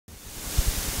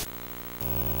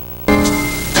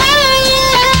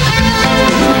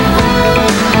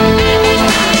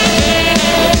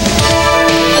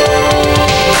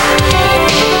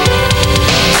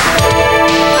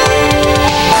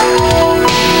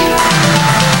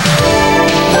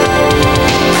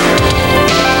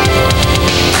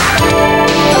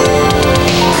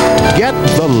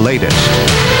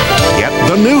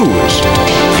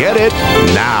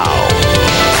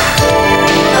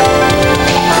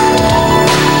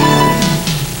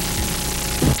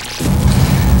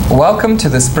Welcome to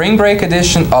the spring break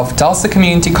edition of Tulsa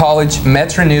Community College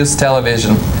Metro News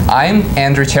Television. I'm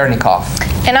Andrew Chernikoff.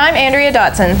 And I'm Andrea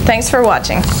Dotson. Thanks for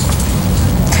watching.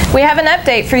 We have an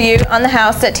update for you on the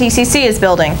house that TCC is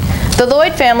building. The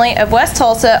Lloyd family of West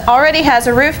Tulsa already has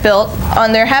a roof built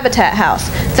on their Habitat house,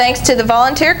 thanks to the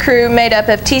volunteer crew made up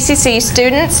of TCC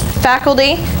students,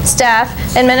 faculty,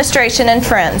 staff, administration, and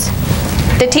friends.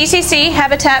 The TCC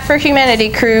Habitat for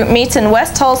Humanity crew meets in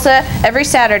West Tulsa every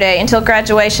Saturday until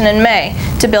graduation in May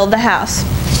to build the house.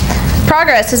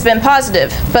 Progress has been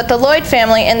positive, but the Lloyd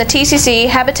family and the TCC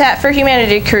Habitat for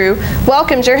Humanity crew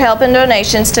welcomes your help and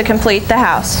donations to complete the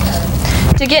house.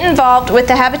 To get involved with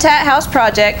the Habitat House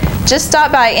project, just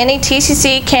stop by any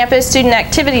TCC Campus Student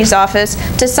Activities office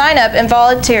to sign up and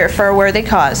volunteer for a worthy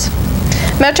cause.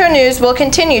 Metro News will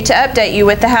continue to update you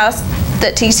with the house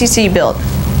that TCC built.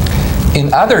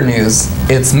 In other news,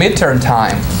 it's midterm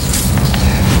time.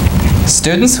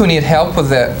 Students who need help with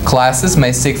the classes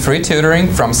may seek free tutoring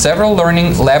from several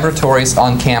learning laboratories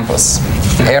on campus.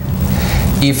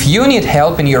 If you need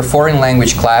help in your foreign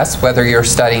language class, whether you're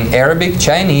studying Arabic,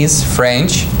 Chinese,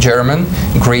 French, German,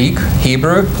 Greek,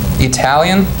 Hebrew,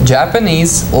 Italian,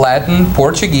 Japanese, Latin,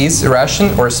 Portuguese,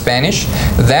 Russian, or Spanish,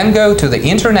 then go to the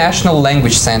International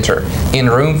Language Center in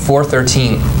room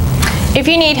 413. If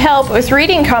you need help with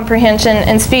reading comprehension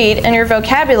and speed and your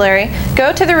vocabulary,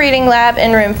 go to the reading lab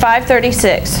in room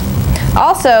 536.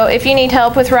 Also, if you need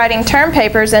help with writing term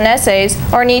papers and essays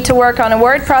or need to work on a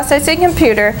word processing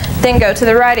computer, then go to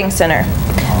the Writing Center.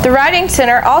 The Writing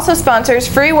Center also sponsors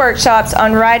free workshops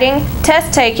on writing,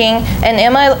 test taking, and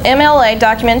MLA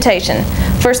documentation.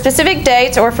 For specific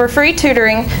dates or for free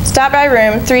tutoring, stop by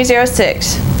room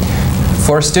 306.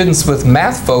 For students with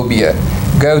math phobia,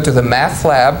 go to the Math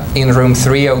Lab in room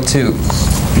 302.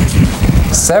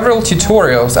 Several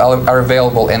tutorials are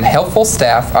available and helpful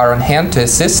staff are on hand to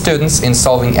assist students in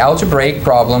solving algebraic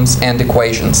problems and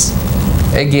equations.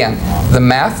 Again, the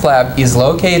Math Lab is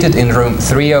located in room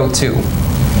 302.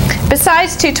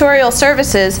 Besides tutorial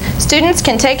services, students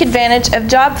can take advantage of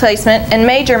job placement and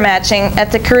major matching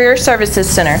at the Career Services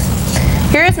Center.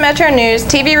 Here is Metro News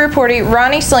TV reporter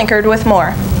Ronnie Slinkard with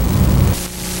more.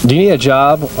 Do you need a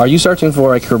job? Are you searching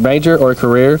for a major or a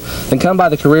career? Then come by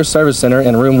the Career Service Center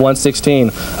in room 116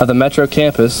 of the Metro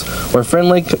campus, where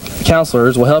friendly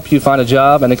counselors will help you find a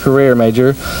job and a career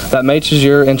major that matches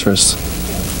your interests.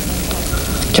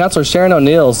 Counselor Sharon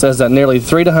O'Neill says that nearly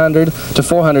 300 to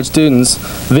 400 students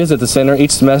visit the center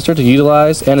each semester to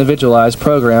utilize and individualize a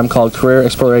program called Career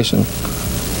Exploration.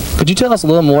 Could you tell us a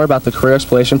little more about the Career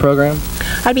Exploration program?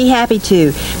 I'd be happy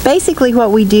to. Basically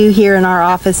what we do here in our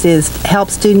office is help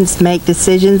students make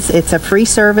decisions. It's a free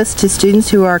service to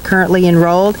students who are currently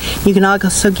enrolled. You can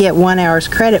also get 1 hour's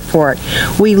credit for it.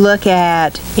 We look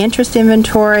at interest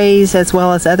inventories as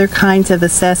well as other kinds of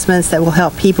assessments that will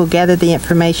help people gather the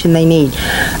information they need.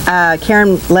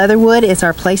 Karen Leatherwood is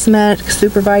our placement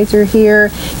supervisor here.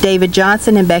 David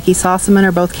Johnson and Becky Sossaman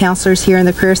are both counselors here in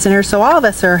the Career Center, so all of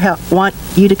us want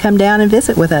you to come down and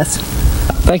visit with us.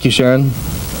 Thank you, Sharon.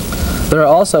 There are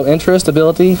also interest,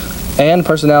 ability, and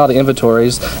personality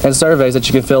inventories and surveys that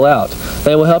you can fill out.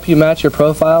 They will help you match your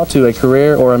profile to a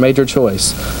career or a major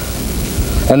choice.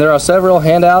 And there are several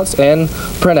handouts and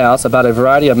printouts about a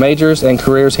variety of majors and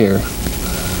careers here.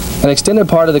 An extended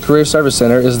part of the Career Service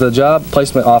Center is the Job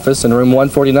Placement Office in room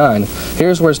 149.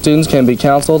 Here's where students can be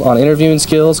counseled on interviewing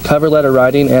skills, cover letter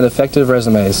writing, and effective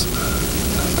resumes.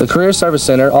 The Career Service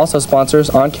Center also sponsors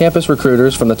on-campus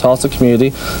recruiters from the Tulsa community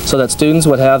so that students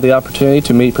would have the opportunity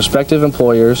to meet prospective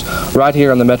employers right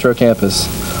here on the Metro campus.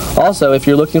 Also, if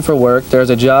you're looking for work,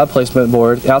 there's a job placement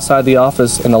board outside the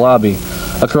office in the lobby,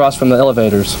 across from the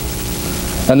elevators.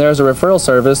 And there's a referral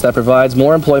service that provides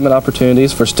more employment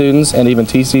opportunities for students and even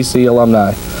TCC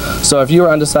alumni. So if you are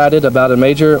undecided about a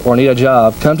major or need a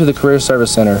job, come to the Career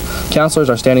Service Center. Counselors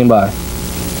are standing by.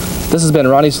 This has been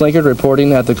Ronnie Slinkard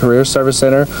reporting at the Career Service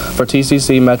Center for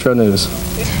TCC Metro News.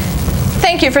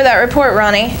 Thank you for that report,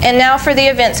 Ronnie. And now for the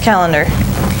events calendar.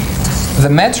 The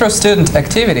Metro Student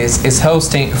Activities is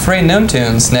hosting Free Noon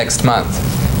Tunes next month.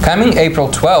 Coming April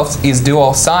 12th is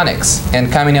Dual Sonics,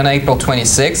 and coming on April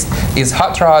 26th is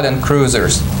Hot Rod and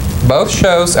Cruisers. Both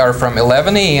shows are from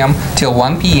 11 a.m. till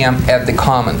 1 p.m. at the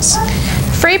Commons.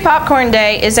 Free Popcorn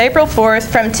Day is April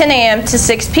 4th from 10 a.m. to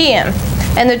 6 p.m.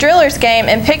 And the Drillers Game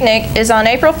and Picnic is on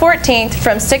April 14th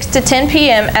from 6 to 10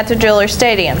 p.m. at the Drillers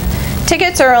Stadium.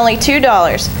 Tickets are only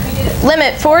 $2.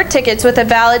 Limit 4 tickets with a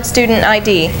valid student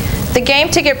ID. The game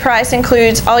ticket price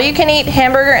includes all-you-can-eat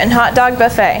hamburger and hot dog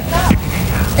buffet.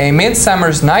 A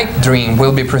Midsummer's Night Dream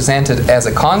will be presented as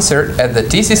a concert at the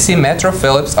TCC Metro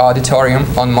Phillips Auditorium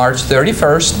on March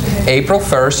 31st, April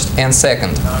 1st, and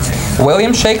 2nd.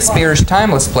 William Shakespeare's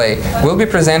Timeless Play will be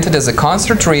presented as a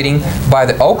concert reading by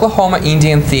the Oklahoma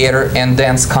Indian Theater and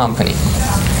Dance Company.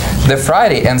 The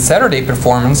Friday and Saturday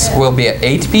performance will be at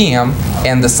 8 p.m.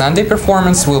 and the Sunday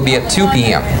performance will be at 2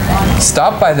 p.m.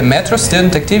 Stop by the Metro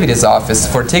Student Activities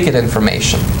Office for ticket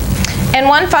information. And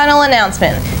one final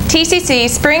announcement. TCC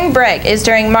Spring Break is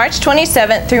during March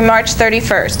 27th through March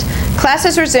 31st.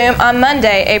 Classes resume on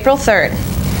Monday, April 3rd.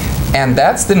 And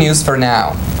that's the news for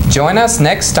now. Join us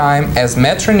next time as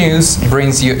Metro News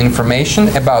brings you information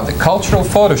about the cultural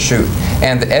photo shoot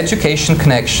and the Education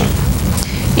Connection.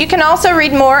 You can also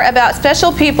read more about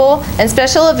special people and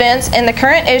special events in the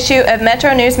current issue of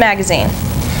Metro News Magazine.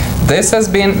 This has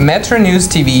been Metro News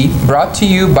TV, brought to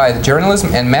you by the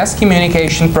Journalism and Mass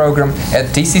Communication program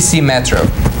at TCC Metro.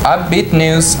 Upbeat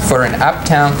news for an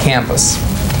uptown campus.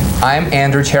 I'm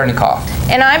Andrew Chernikoff.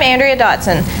 And I'm Andrea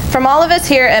Dotson. From all of us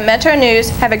here at Metro News,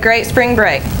 have a great spring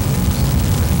break.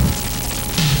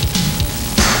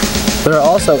 There are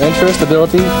also interest,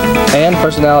 ability, and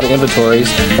personality inventories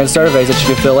and surveys that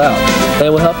you can fill out. They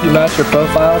will help you match your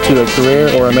profile to a career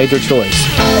or a major choice.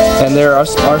 And there are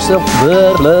still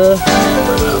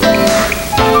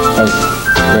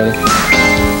ready?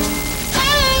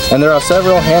 And there are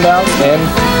several handouts and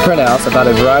printouts about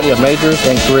a variety of majors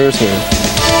and careers here.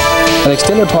 An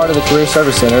extended part of the Career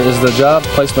Service Center is the Job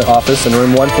Placement Office in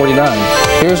room 149.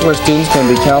 Here's where students can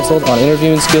be counseled on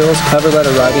interviewing skills, cover letter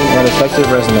writing, and effective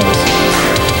resumes.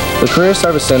 The Career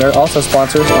Service Center also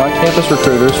sponsors on-campus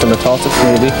recruiters from the Tulsa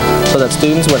community so that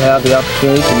students would have the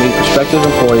opportunity to meet prospective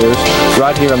employers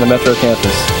right here on the Metro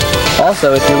campus.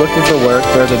 Also, if you're looking for work,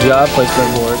 there's a job placement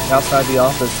board outside the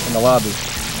office in the lobby.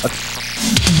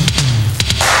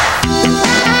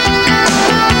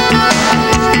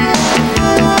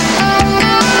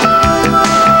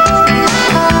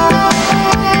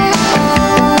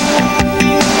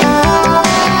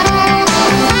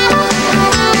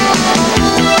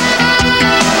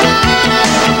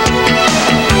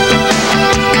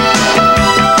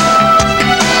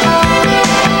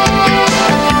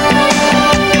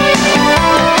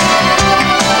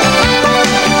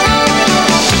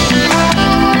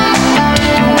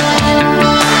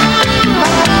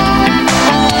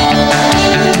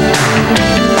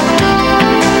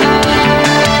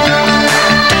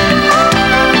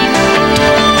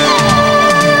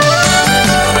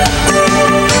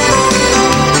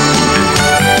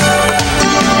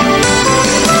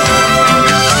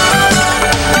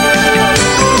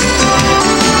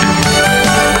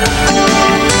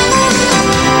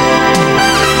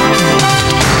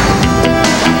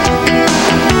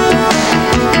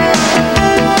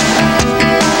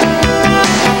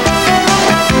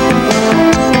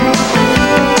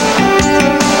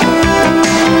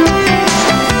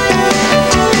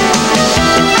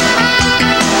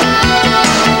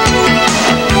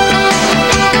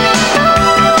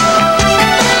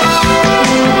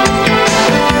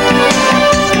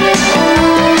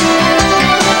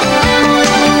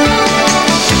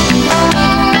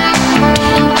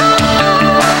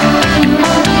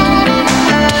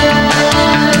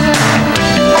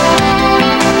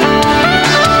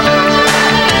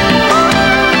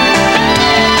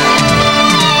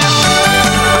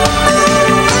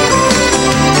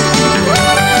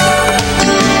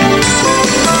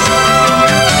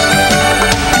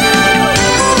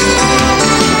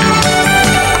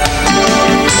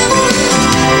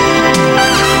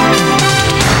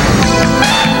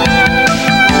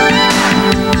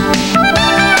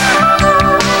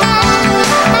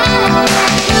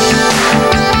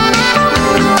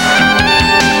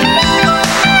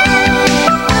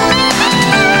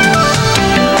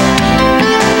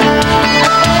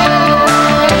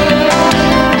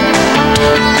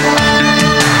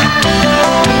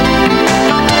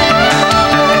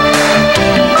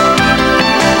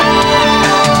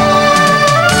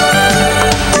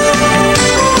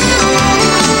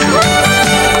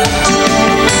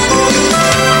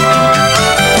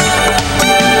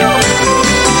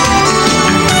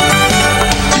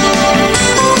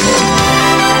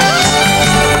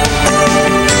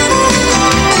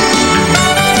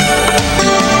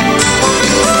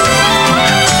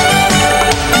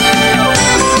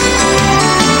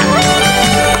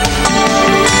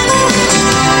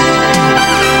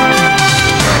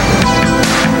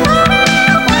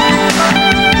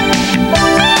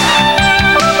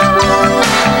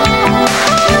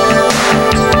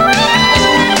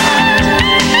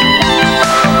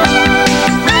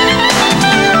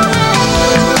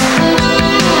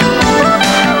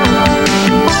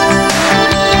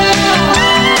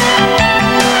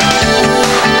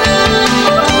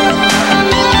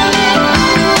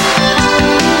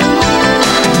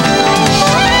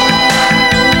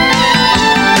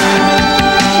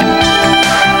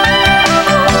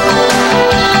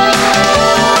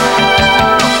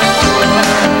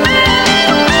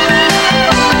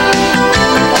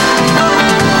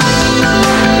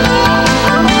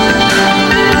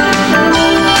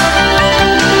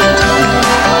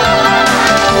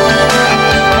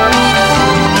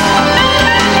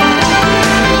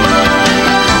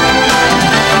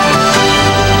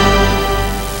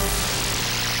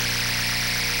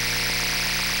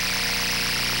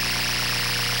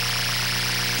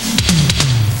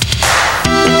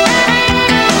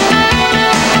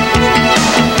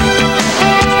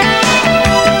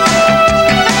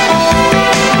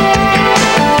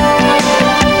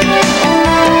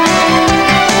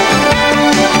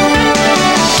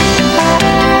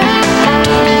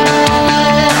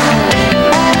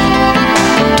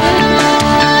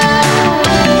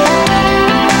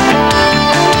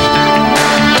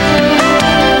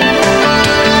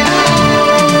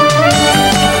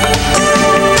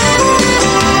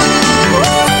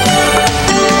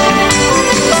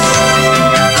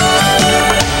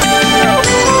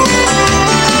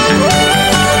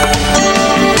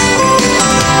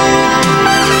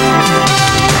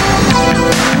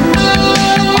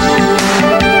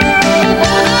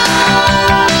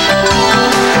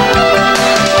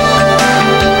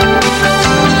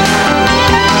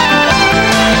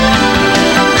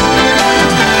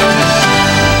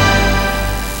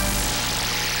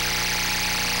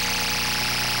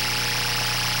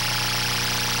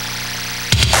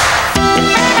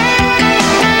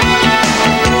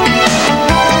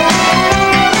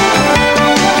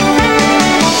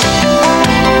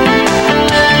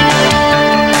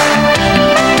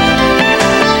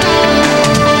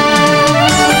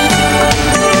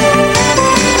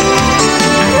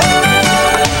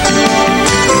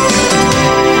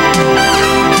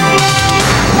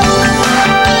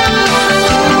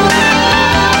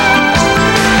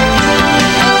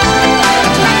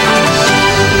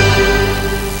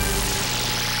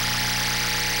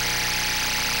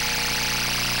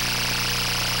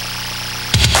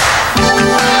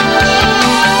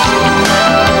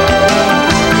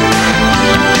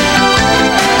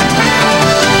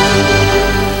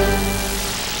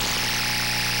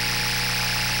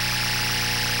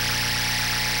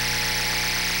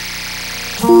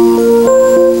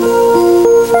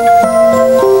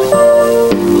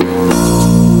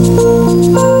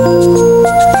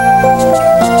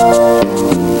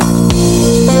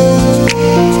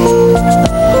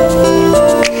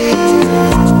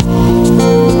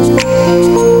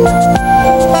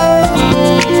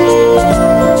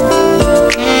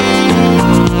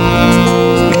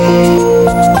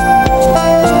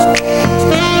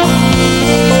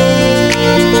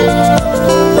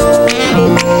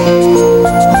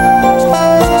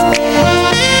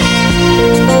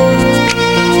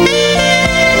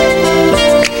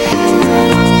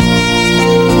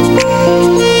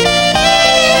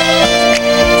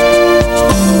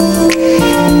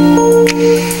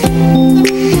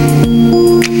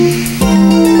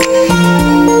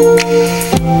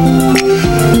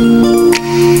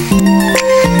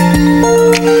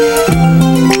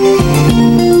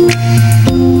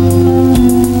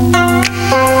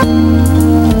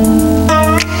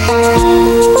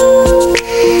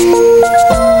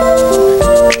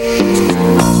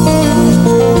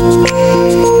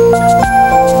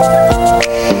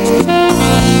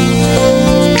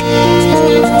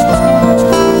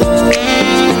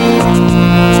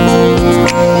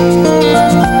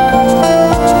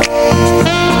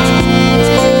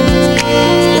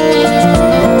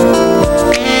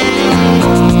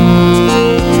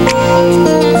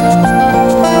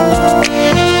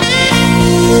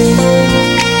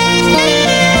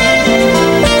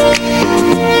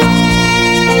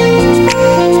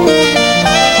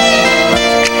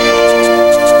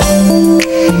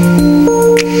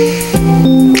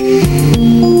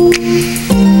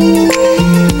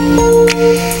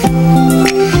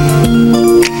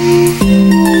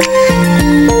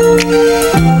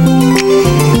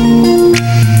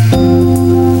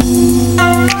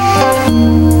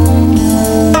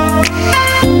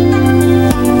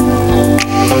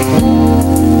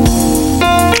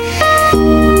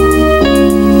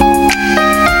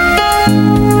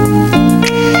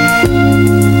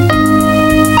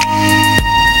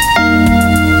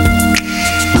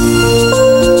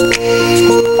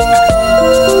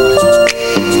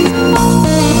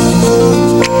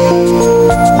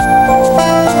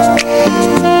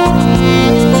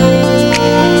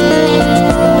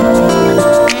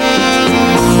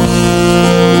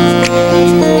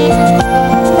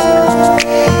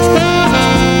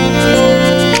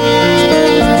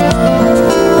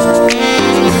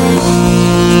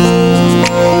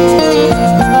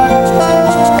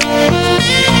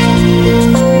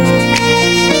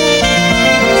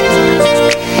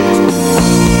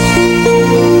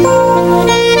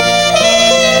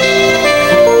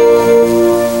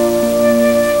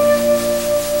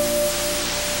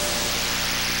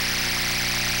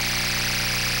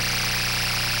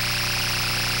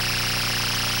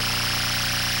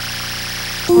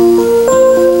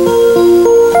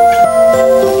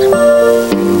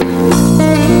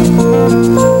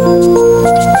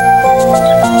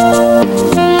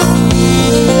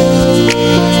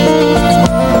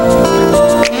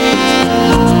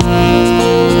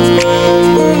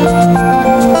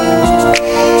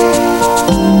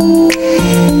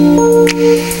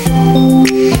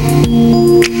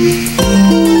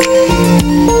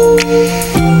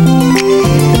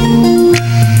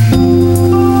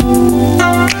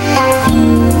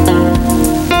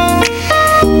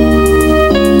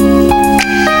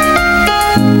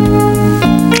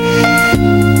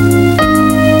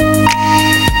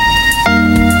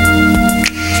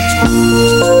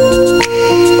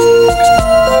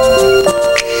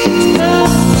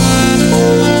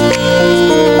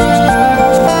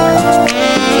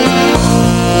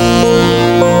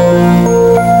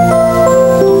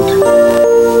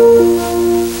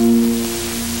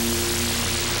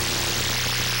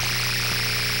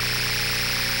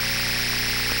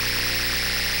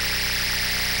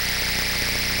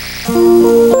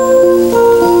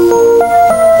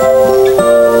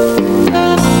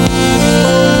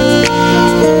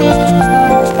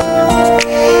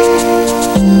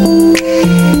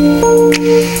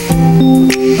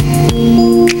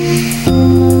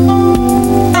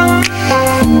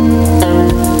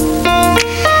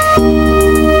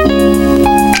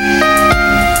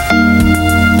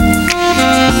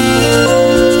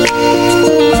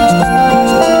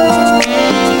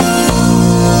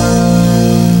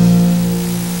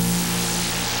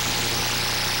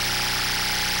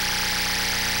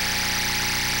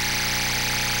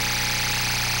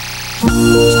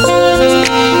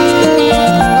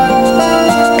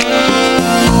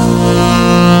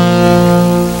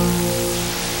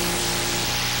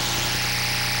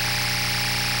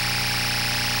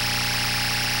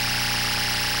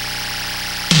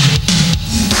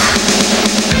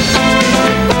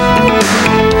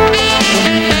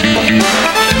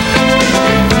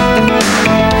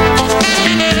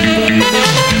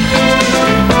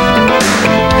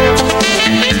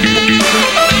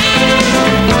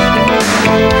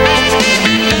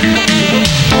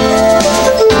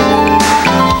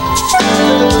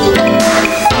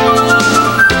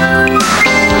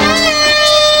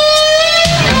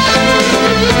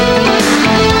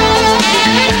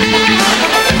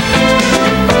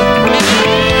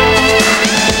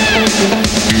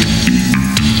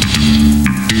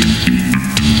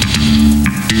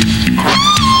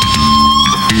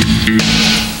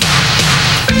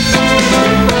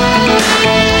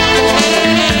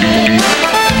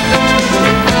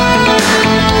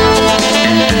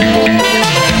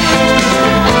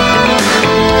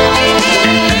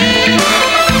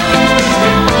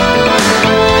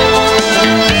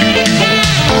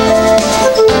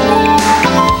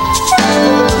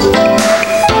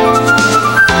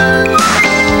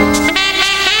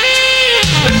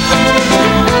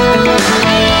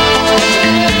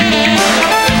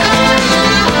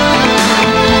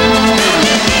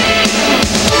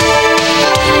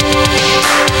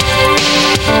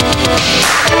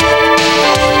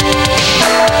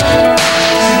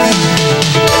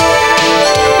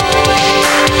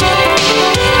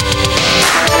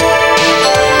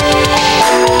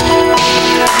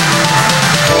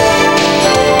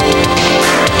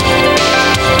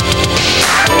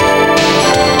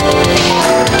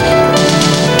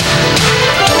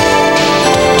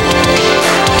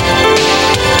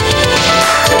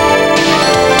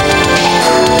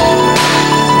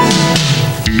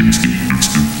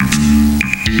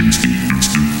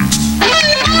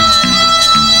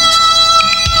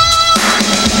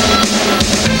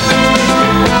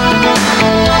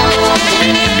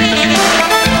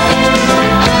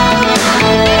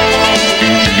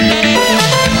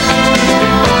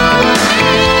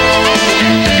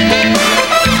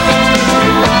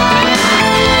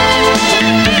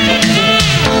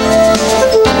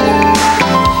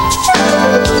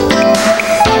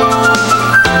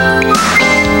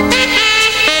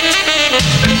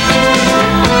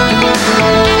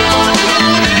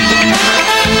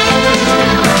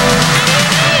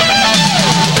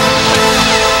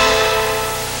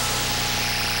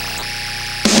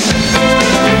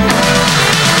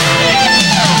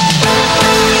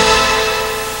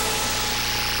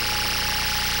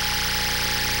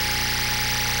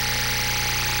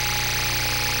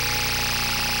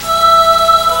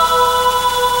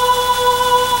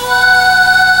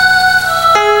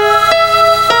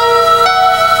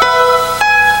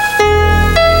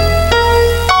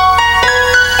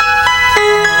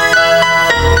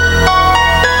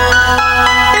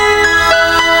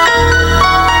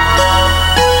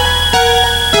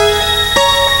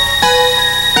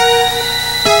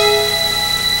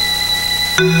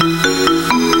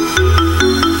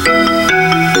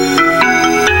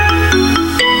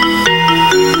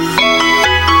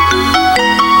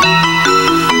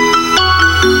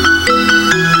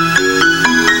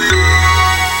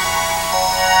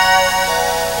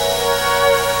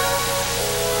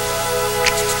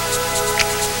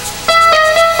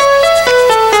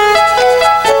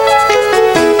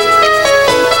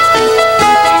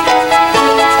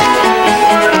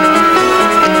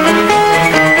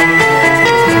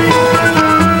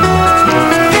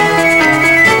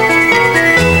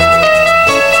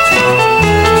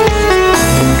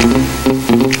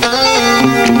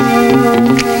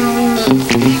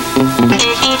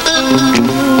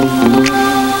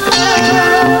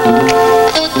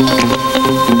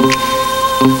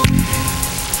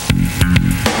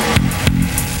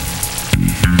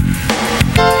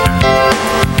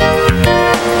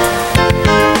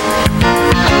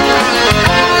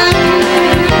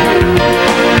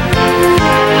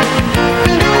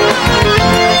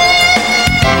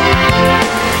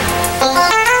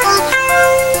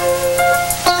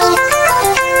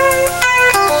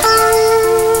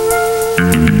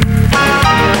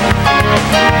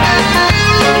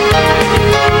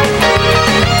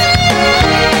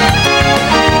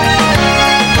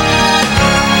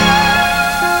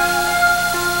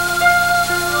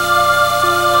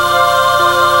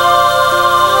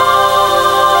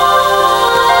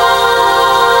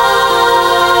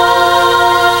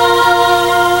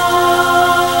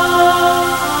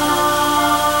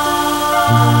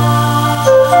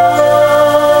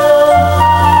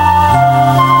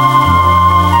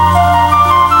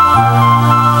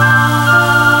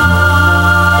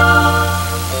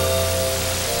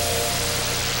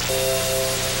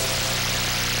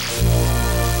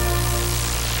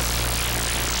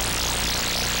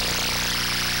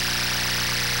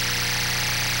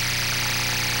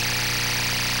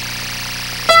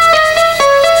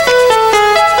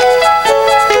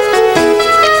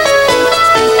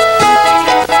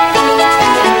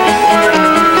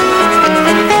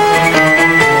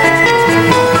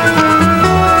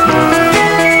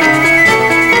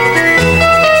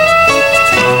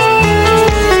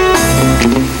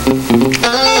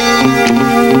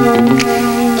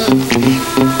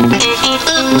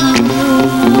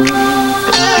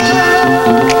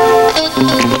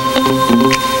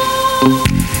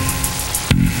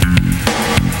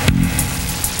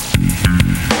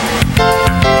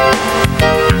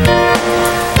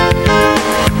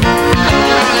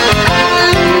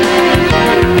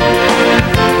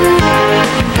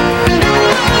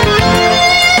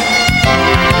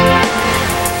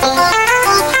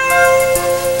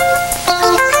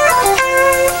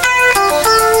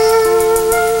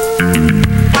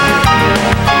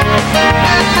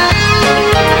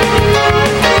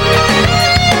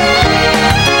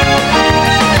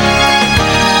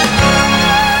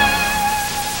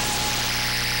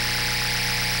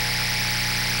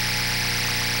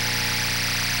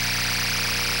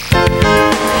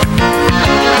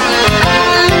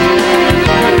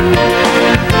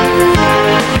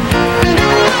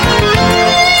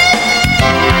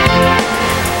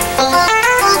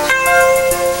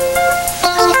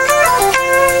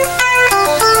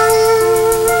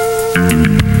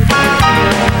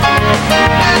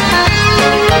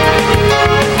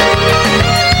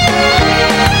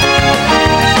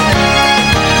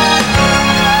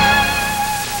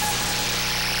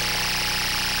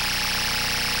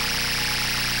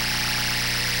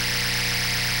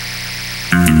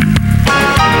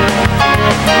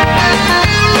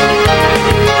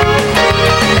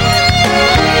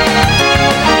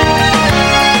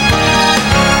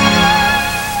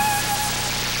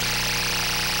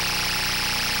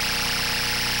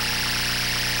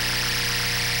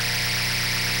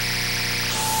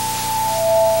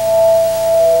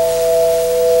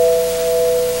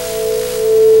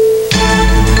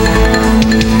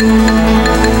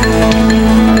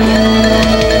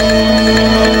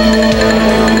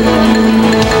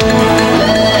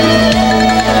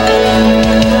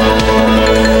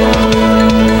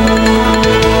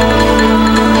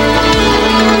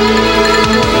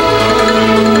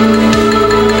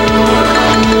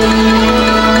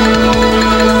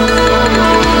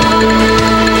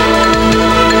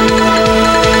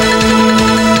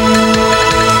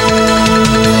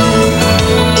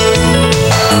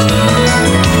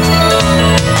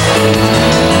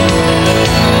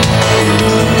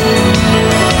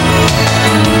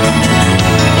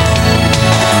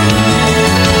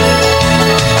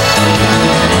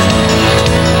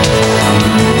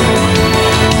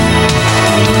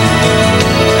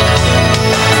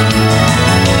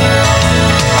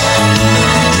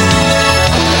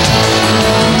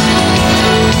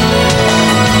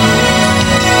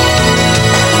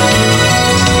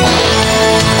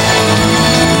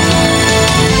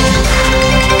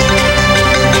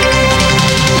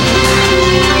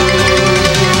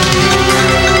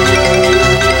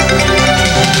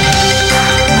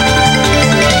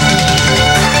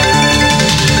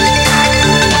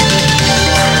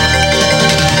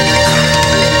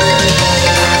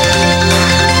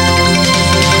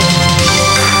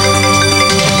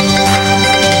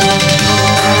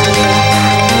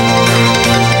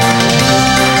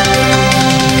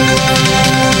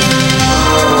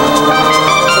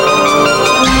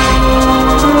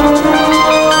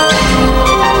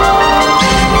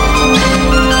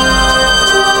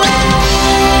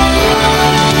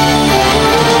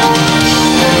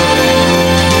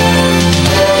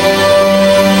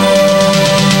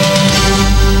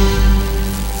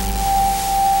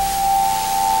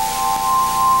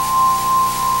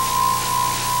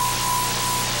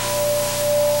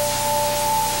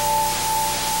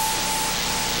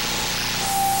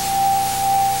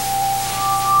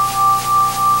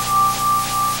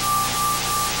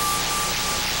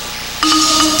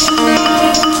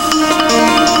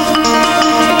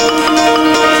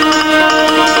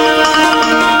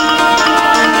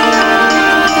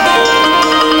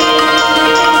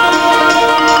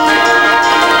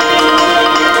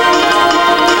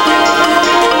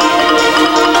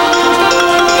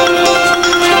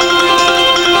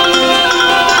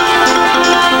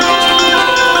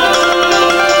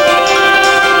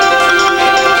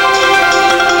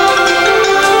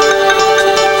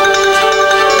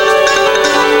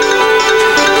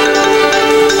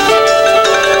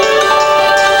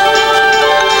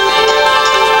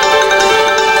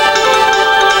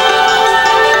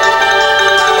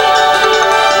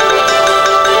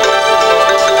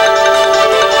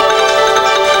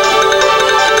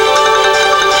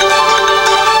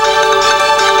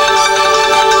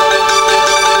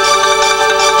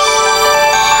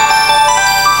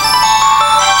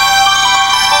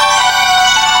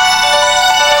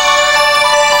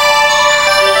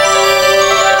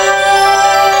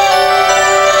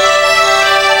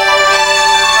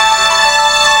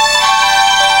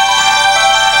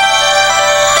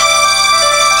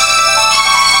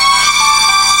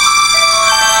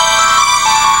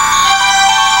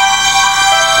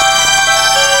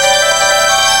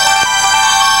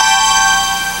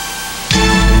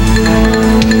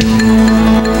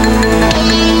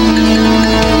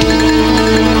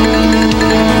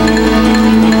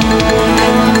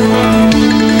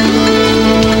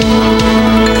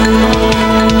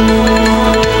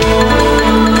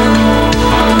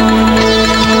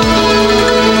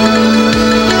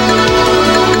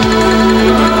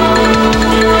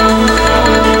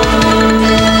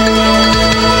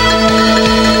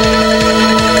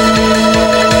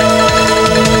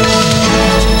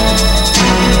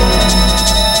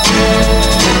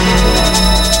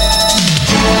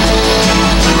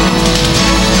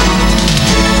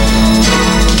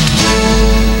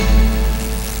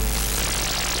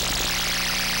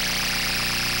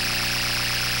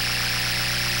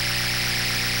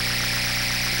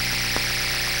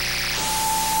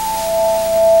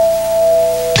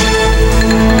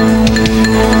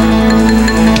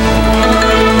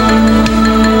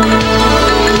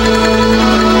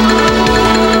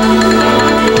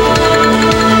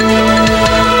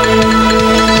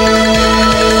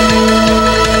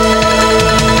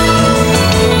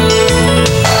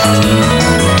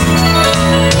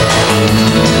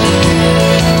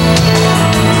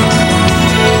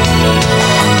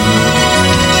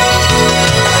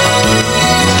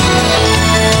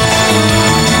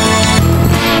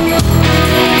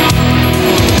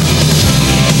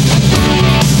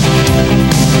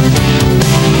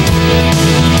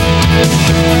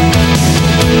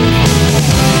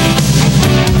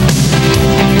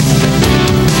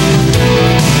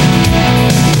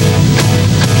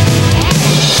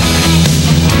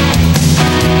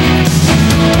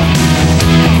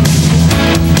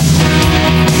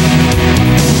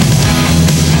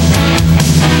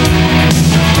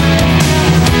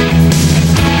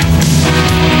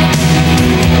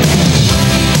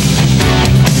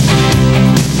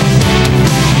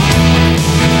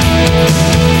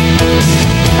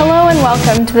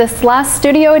 to this last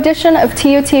studio edition of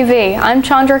TUTV. I'm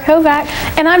Chandra Kovac.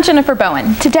 And I'm Jennifer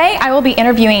Bowen. Today I will be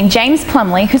interviewing James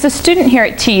Plumley, who's a student here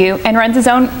at TU and runs his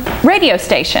own radio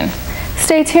station.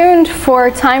 Stay tuned for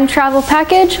a time travel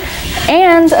package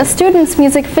and a student's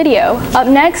music video. Up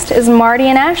next is Marty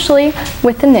and Ashley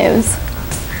with the news.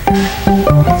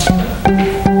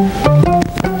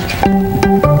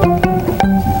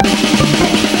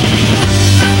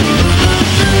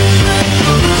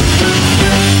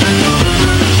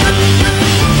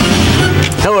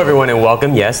 Hello everyone and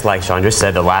welcome. Yes, like Chandra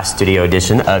said, the last studio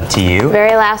edition of TU.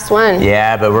 Very last one.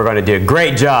 Yeah, but we're going to do a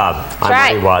great job. I'm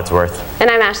Marty Wadsworth. And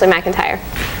I'm Ashley McIntyre.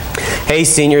 Hey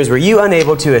seniors, were you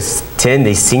unable to attend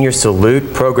the Senior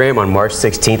Salute program on March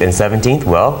 16th and 17th?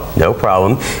 Well, no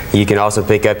problem. You can also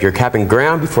pick up your cap and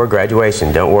gown before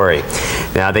graduation, don't worry.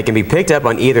 Now, they can be picked up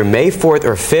on either May 4th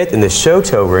or 5th in the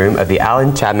Shoto room of the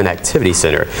Allen Chapman Activity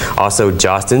Center. Also,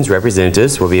 Jostens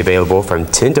representatives will be available from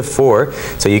 10 to 4,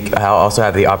 so you also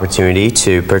have the opportunity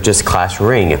to purchase class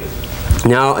ring.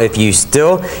 Now, if you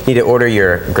still need to order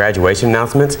your graduation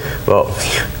announcements, well,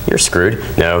 you're screwed.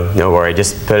 No, don't worry.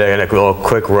 Just put in a little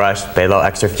quick rush, pay a little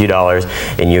extra few dollars,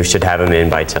 and you should have them in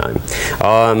by time.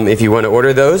 If you want to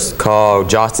order those, call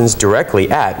Jostens directly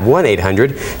at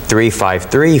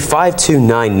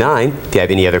 1-800-353-5299. If you have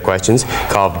any other questions,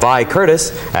 call Vi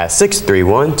Curtis at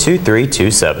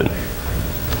 631-2327.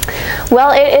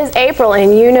 Well, it is April,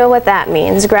 and you know what that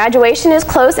means. Graduation is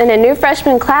close, and a new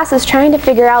freshman class is trying to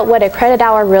figure out what a credit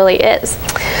hour really is.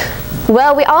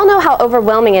 Well, we all know how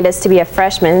overwhelming it is to be a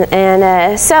freshman,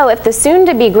 and so if the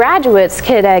soon-to-be graduates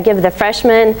could give the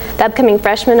upcoming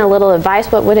freshmen a little advice,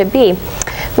 what would it be?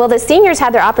 Well, the seniors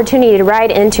had their opportunity to write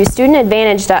into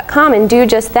studentadvantage.com and do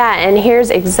just that, and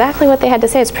here's exactly what they had to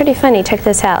say. It's pretty funny. Check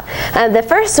this out. The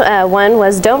first one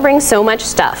was, don't bring so much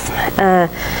stuff.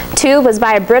 2 was,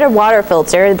 buy a Brita water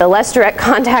filter. The less direct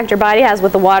contact your body has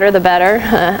with the water, the better.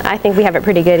 I think we have it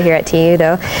pretty good here at TU,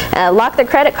 though. Lock the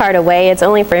credit card away. It's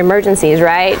only for emergencies,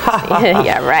 right?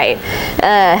 Yeah, right.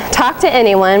 Talk to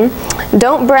anyone.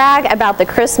 Don't brag about the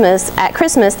Christmas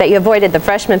that you avoided the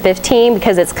freshman 15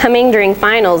 because it's coming during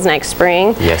finals next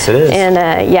spring. Yes, it is. And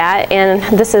yeah, and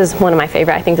this is one of my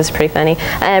favorite. I think this is pretty funny.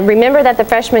 Remember that the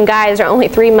freshman guys are only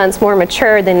 3 months more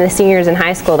mature than the seniors in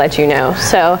high school that you know.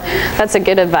 So that's a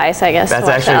good advice, I guess. That's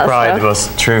actually probably the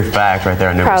most true fact right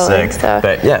there, number 6. So.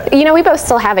 But yeah. You know, we both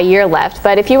still have a year left,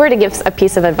 but if you were to give a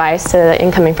piece of advice to the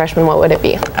incoming freshmen, what would it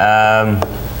be?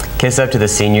 Kiss up to the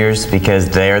seniors because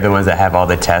they are the ones that have all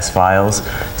the test files.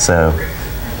 So.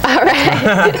 All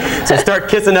right. So start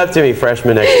kissing up to me,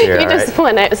 freshmen next year. You just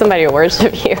want somebody to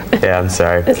worship you. Yeah, I'm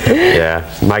sorry. Yeah,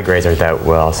 my grades aren't that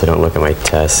well, so don't look at my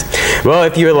tests. Well,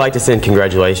 if you would like to send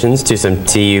congratulations to some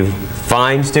TU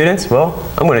fine students, well,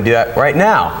 I'm going to do that right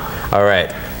now. All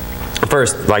right.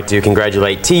 First, I'd like to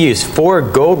congratulate TU's 4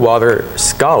 Goldwater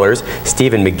scholars,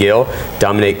 Stephen McGill,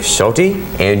 Dominic Schulte,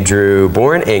 Andrew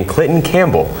Bourne, and Clinton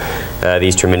Campbell.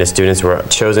 These tremendous students were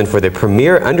chosen for the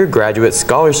premier undergraduate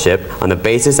scholarship on the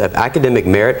basis of academic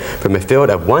merit from a field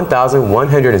of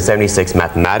 1,176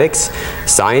 mathematics,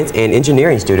 science, and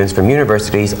engineering students from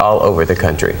universities all over the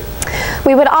country.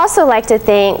 We would also like to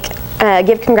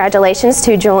give congratulations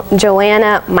to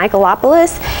Joanna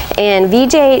Michaelopoulos and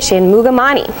Vijay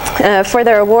Shanmugamani for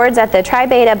their awards at the Tri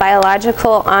Beta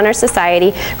Biological Honor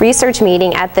Society research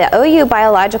meeting at the OU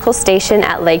Biological Station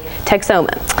at Lake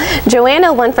Texoma.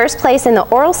 Joanna won first place in the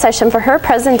oral session for her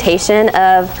presentation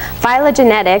of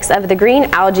phylogenetics of the green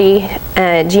algae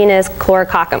genus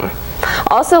Chlorococcum.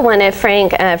 Also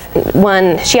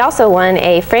she also won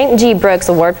a Frank G. Brooks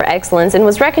Award for Excellence and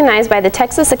was recognized by the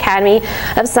Texas Academy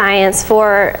of Science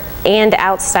for an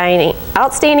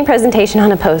outstanding presentation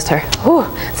on a poster. Whew,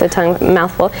 it's a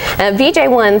mouthful. Vijay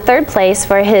won 3rd place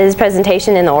for his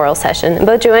presentation in the oral session.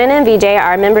 Both Joanna and Vijay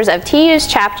are members of TU's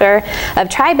chapter of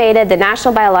Tri Beta, the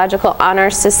National Biological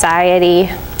Honor Society.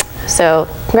 So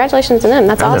congratulations to them.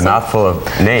 That's awesome. A mouthful of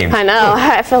names. I know.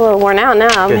 I feel a little worn out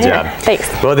now. Good job. Thanks.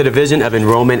 Well, the Division of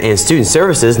Enrollment and Student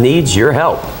Services needs your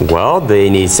help. Well, they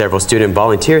need several student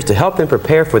volunteers to help them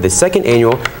prepare for the 2nd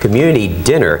annual community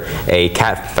dinner, a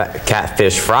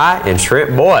catfish fry and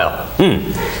shrimp boil.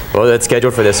 Well, that's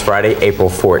scheduled for this Friday, April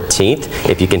 14th.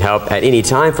 If you can help at any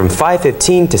time from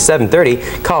 5:15 to 7:30,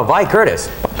 call Vi Curtis,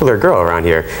 popular girl around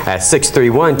here, at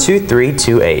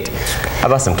 631-2328. How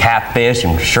about some catfish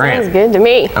and shrimp? Sounds good to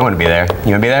me. I want to be there.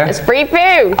 You want to be there? It's free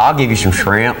food. I'll give you some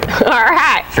shrimp. All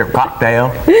right. Shrimp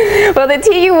cocktail. Well, the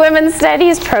TU Women's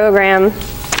Studies program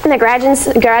and the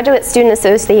Graduate Student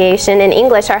Association in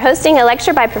English are hosting a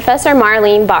lecture by Professor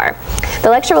Marlene Barr. The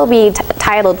lecture will be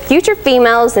titled Future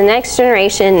Females, the Next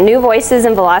Generation, New Voices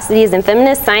and Velocities in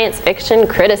Feminist Science Fiction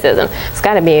Criticism. It's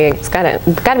gotta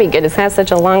be good. It has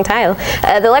such a long title.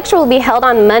 The lecture will be held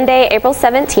on Monday, April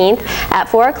 17th at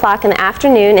 4 o'clock in the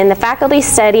afternoon in the faculty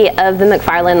study of the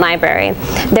McFarland Library.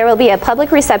 There will be a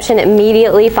public reception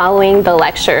immediately following the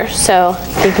lecture, so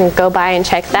you can go by and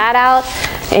check that out.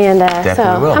 And so,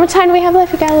 how much time do we have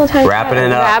left? We got a little time. Wrapping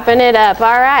it up. Wrapping it up.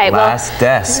 All right. Last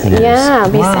desk news. Yeah,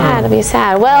 it'll be sad. It'll be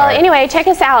sad. Well, anyway, check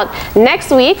us out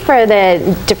next week for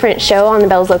the different show on the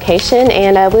Bells location,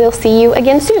 and we'll see you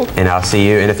again soon. And I'll see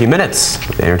you in a few minutes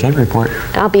with the entertainment report.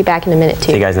 I'll be back in a minute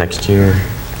too. See you guys next year.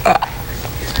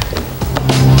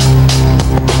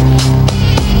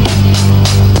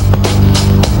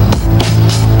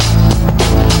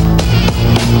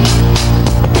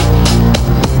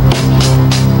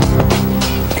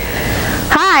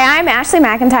 I'm Ashley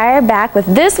McIntyre, back with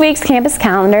this week's campus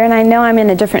calendar, and I know I'm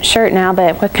in a different shirt now,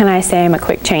 but what can I say? I'm a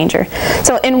quick changer.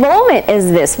 So enrollment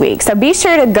is this week, so be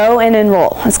sure to go and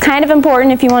enroll. It's kind of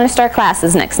important if you want to start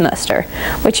classes next semester,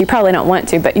 which you probably don't want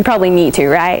to, but you probably need to,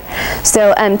 right?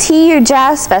 So TU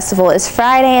Jazz Festival is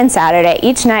Friday and Saturday,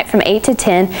 each night from 8 to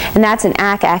 10, and that's in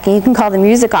ACAC, and you can call the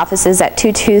music offices at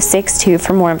 2262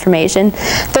 for more information.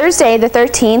 Thursday the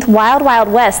 13th, Wild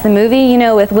Wild West, the movie, you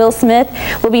know, with Will Smith,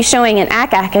 will be showing in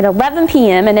ACAC at 11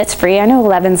 p.m. and it's free. I know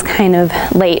 11's kind of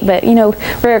late, but you know,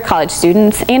 we're college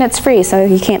students and it's free, so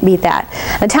you can't beat that.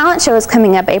 The talent show is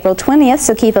coming up April 20th,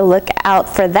 so keep a lookout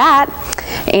for that.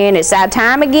 And it's that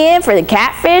time again for the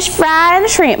catfish fry and the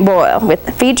shrimp boil,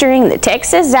 featuring the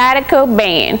Texas Zydeco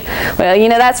Band. Well, you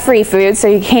know, that's free food, so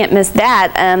you can't miss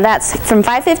that. That's from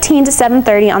 5:15 to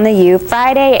 7:30 on the U,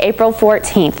 Friday, April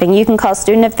 14th. And you can call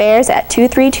Student Affairs at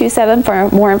 2327 for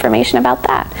more information about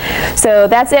that. So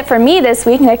that's it for me this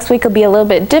week. Next week will be a little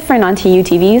bit different on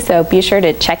TUTV, so be sure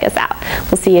to check us out.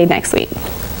 We'll see you next week.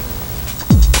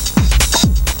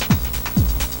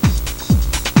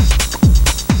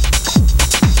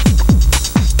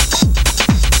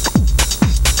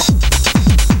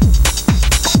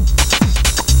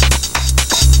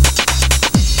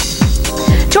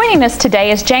 Joining us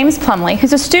today is James Plumley,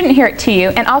 who's a student here at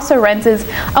TU and also runs his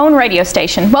own radio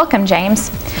station. Welcome,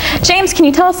 James. James, can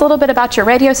you tell us a little bit about your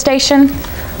radio station?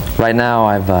 Right now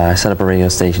I've set up a radio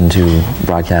station to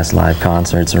broadcast live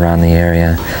concerts around the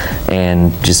area,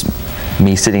 and just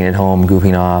me sitting at home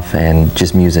goofing off and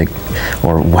just music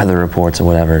or weather reports or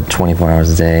whatever 24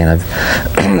 hours a day. And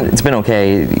it's been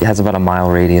okay. It has about a mile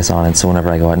radius on it, so whenever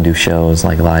I go out and do shows,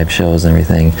 like live shows and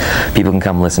everything, people can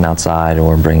come listen outside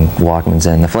or bring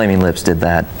Walkmans in. The Flaming Lips did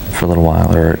that for a little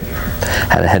while, or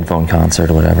had a headphone concert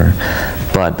or whatever.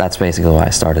 But that's basically why I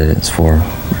started it. It's for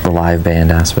the live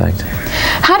band aspect.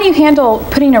 How do you handle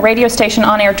putting a radio station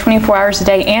on air 24 hours a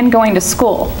day and going to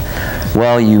school?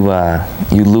 Well, you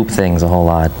loop things a whole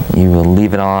lot. You will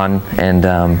leave it on, and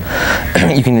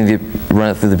you can either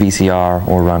run it through the VCR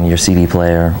or run your CD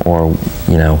player, or,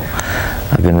 you know,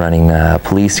 I've been running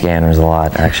police scanners a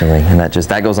lot, actually, and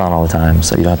that goes on all the time,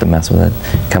 so you don't have to mess with it.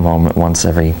 Come home once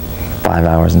every 5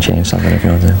 hours and change something if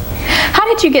you want to. How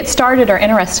did you get started or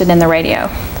interested in the radio?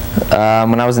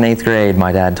 When I was in 8th grade,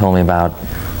 my dad told me about,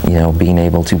 you know, being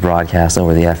able to broadcast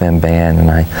over the FM band,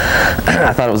 and I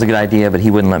thought it was a good idea, but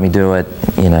he wouldn't let me do it,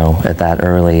 you know, at that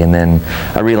early. And then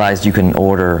I realized you can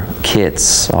order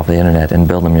kits off the internet and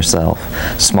build them yourself,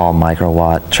 small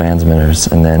microwatt transmitters,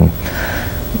 and then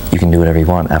you can do whatever you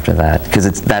want after that,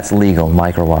 because that's legal.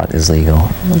 Microwatt is legal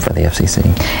for the FCC.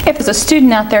 If there's a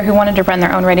student out there who wanted to run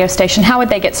their own radio station, how would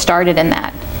they get started in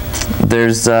that?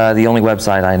 There's the only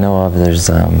website I know of, there's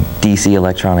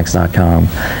dcelectronics.com.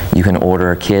 You can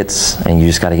order kits, and you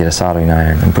just got to get a soldering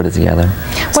iron and put it together.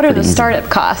 What are the startup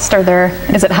costs?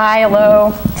 Is it high,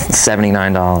 low?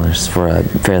 $79 for a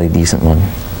fairly decent one.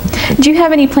 Do you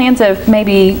have any plans of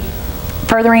maybe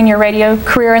furthering your radio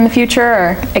career in the future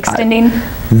or extending?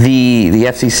 The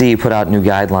FCC put out new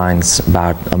guidelines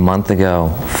about a month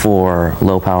ago for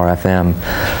low power FM,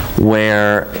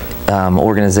 where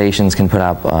organizations can put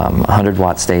up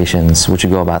 100-watt stations, which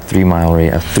would go about a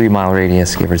 3-mile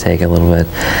radius, give or take a little bit.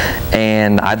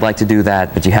 And I'd like to do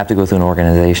that, but you have to go through an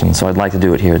organization. So I'd like to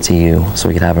do it here at TU, so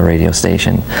we could have a radio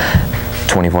station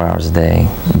 24 hours a day.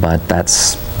 But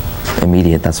that's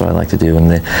immediate. That's what I'd like to do.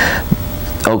 And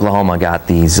Oklahoma got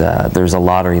these, there's a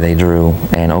lottery they drew,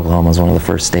 and Oklahoma was one of the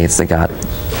first states that got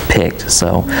picked.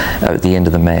 So at the end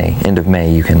of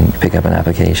May, you can pick up an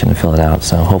application and fill it out.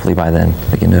 So hopefully by then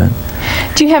we can do it.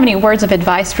 Do you have any words of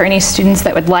advice for any students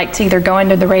that would like to either go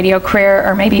into the radio career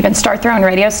or maybe even start their own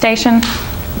radio station?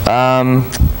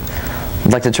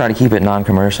 I'd like to try to keep it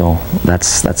non-commercial.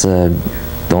 That's the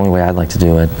only way I'd like to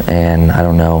do it, and I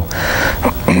don't know.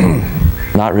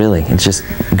 Not really. It's just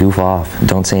goof off.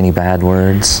 Don't say any bad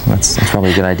words. That's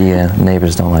probably a good idea.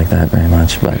 Neighbors don't like that very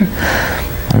much, but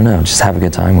I don't know. Just have a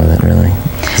good time with it, really,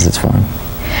 because it's fun.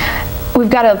 We've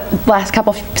got a last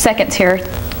couple seconds here.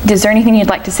 Is there anything you'd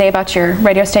like to say about your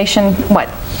radio station? What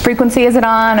frequency is it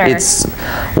on? Or? It's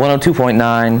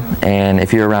 102.9, and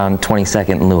if you're around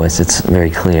 22nd and Lewis, it's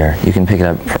very clear. You can pick it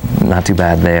up not too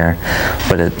bad there,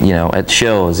 but it, you know, at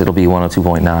shows it'll be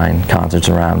 102.9, concerts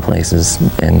around places,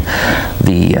 and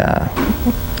the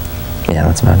yeah,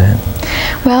 that's about it.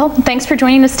 Well, thanks for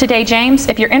joining us today, James.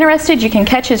 If you're interested, you can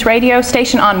catch his radio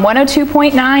station on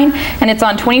 102.9, and it's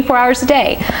on 24 hours a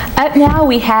day. Up now,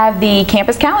 we have the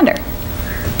campus calendar.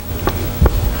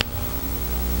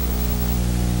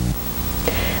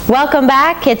 Welcome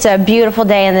back. It's a beautiful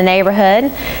day in the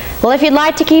neighborhood. Well, if you'd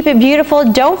like to keep it beautiful,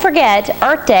 don't forget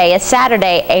Earth Day is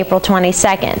Saturday, April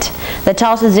 22nd. The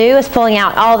Tulsa Zoo is pulling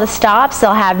out all the stops.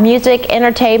 They'll have music,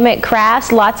 entertainment,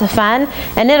 crafts, lots of fun,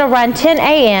 and it'll run 10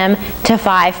 a.m. to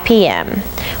 5 p.m.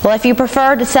 Well, if you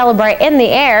prefer to celebrate in the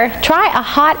air, try a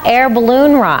hot air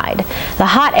balloon ride. The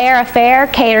Hot Air Affair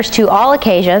caters to all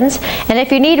occasions, and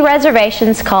if you need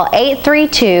reservations, call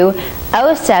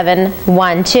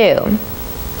 832-0712.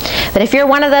 But if you're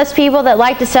one of those people that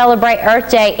like to celebrate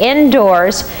Earth Day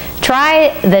indoors,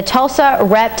 try the Tulsa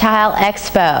Reptile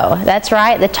Expo. That's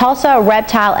right, the Tulsa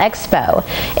Reptile Expo.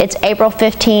 It's April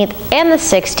 15th and the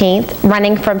 16th,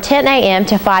 running from 10 a.m.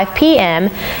 to 5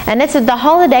 p.m., and it's at the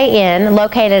Holiday Inn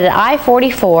located at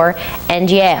I-44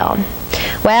 and Yale.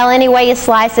 Well, any way you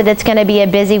slice it, it's going to be a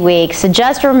busy week, so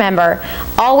just remember,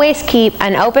 always keep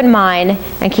an open mind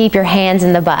and keep your hands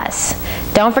in the bus.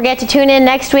 Don't forget to tune in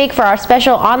next week for our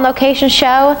special on-location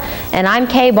show, and I'm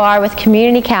Kay Barr with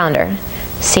Community Calendar.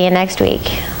 See you next week.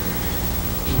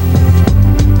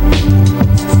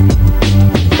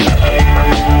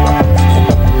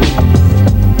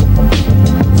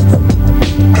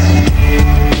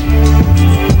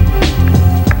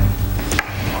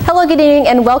 Hello, good evening,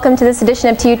 and welcome to this edition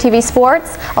of TUTV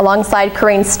Sports. Alongside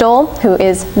Corrine Stoll, who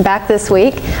is back this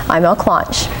week, I'm Elle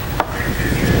Clonch.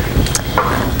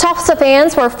 Tulsa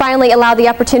fans were finally allowed the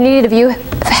opportunity to view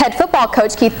head football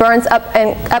coach Keith Burns up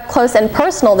close and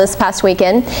personal this past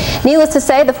weekend. Needless to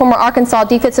say, the former Arkansas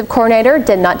defensive coordinator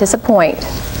did not disappoint.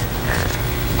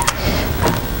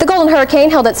 The Golden Hurricane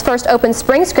held its first open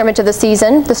spring scrimmage of the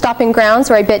season. The stopping grounds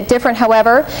were a bit different,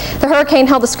 however. The Hurricane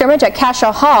held the scrimmage at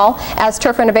Cashaw Hall as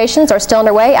turf renovations are still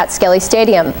underway at Skelly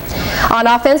Stadium. On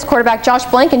offense, quarterback Josh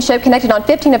Blankenship connected on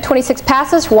 15 of 26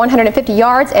 passes for 150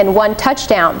 yards and 1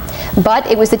 touchdown. But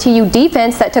it was the TU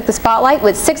defense that took the spotlight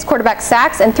with 6 quarterback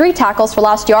sacks and 3 tackles for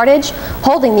lost yardage,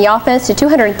 holding the offense to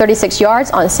 236 yards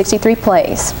on 63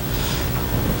 plays.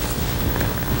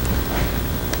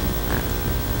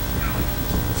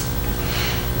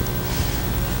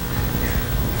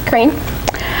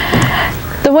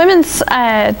 The women's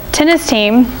tennis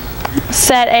team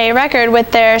set a record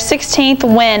with their 16th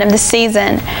win of the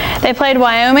season. They played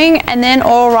Wyoming and then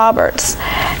Oral Roberts.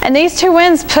 And these 2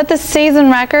 wins put the season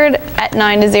record at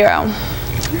 9-0.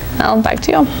 Well, back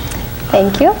to you.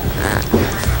 Thank you.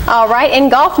 All right, in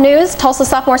golf news, Tulsa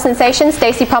sophomore sensation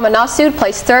Stacy Pramanasud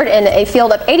placed 3rd in a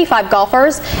field of 85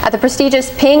 golfers at the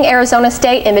prestigious Ping Arizona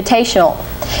State Invitational.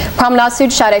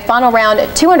 Pramanasud shot a final round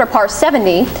 2 under par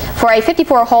 70 for a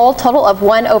 54-hole total of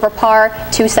 1 over par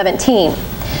 217.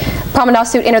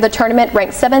 Pramanasud entered the tournament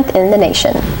ranked 7th in the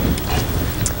nation.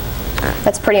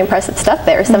 That's pretty impressive stuff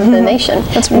there, 7th in the nation.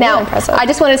 That's really impressive. I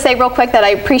just want to say real quick that I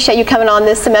appreciate you coming on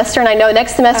this semester, and I know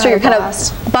next semester you're kind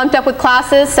of bumped up with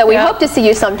classes, so we hope to see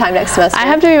you sometime next semester. I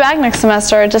have to be back next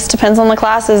semester. It just depends on the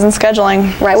classes and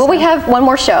scheduling. Right. Well, we have one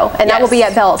more show, and that will be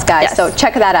at Bell's, guys, so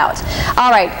check that out.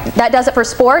 All right, that does it for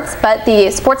sports, but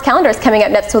the sports calendar is coming up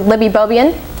next with Libby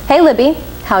Bobian. Hey, Libby,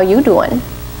 how you doing?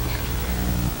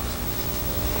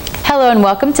 Hello and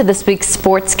welcome to this week's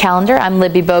sports calendar. I'm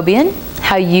Libby Bobian.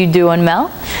 How you doing,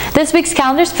 Mel? This week's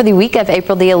calendar is for the week of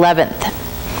April the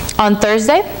 11th. On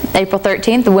Thursday, April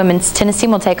 13th, the women's tennis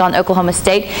team will take on Oklahoma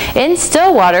State in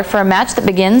Stillwater for a match that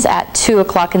begins at 2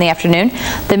 o'clock in the afternoon.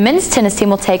 The men's tennis team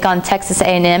will take on Texas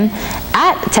A&M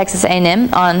at Texas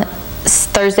A&M on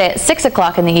Thursday at 6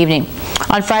 o'clock in the evening.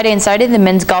 On Friday and Saturday, the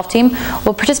men's golf team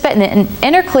will participate in an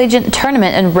intercollegiate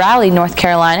tournament in Raleigh, North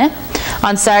Carolina.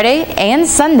 On Saturday and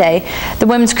Sunday, the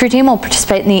women's crew team will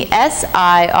participate in the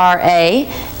SIRA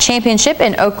Championship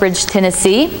in Oak Ridge,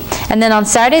 Tennessee. And then on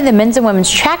Saturday, the men's and women's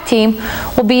track team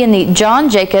will be in the John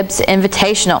Jacobs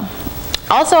Invitational.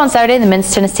 Also on Saturday, the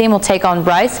men's tennis team will take on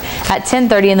Rice at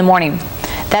 10:30 in the morning.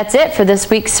 That's it for this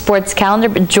week's sports calendar,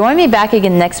 but join me back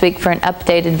again next week for an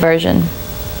updated version.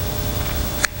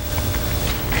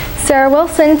 Sarah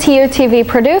Wilson, TUTV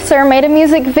producer, made a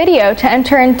music video to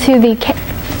enter into the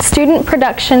student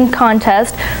production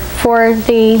contest for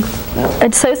the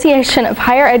Association of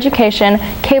Higher Education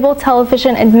Cable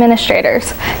Television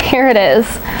Administrators. Here it is.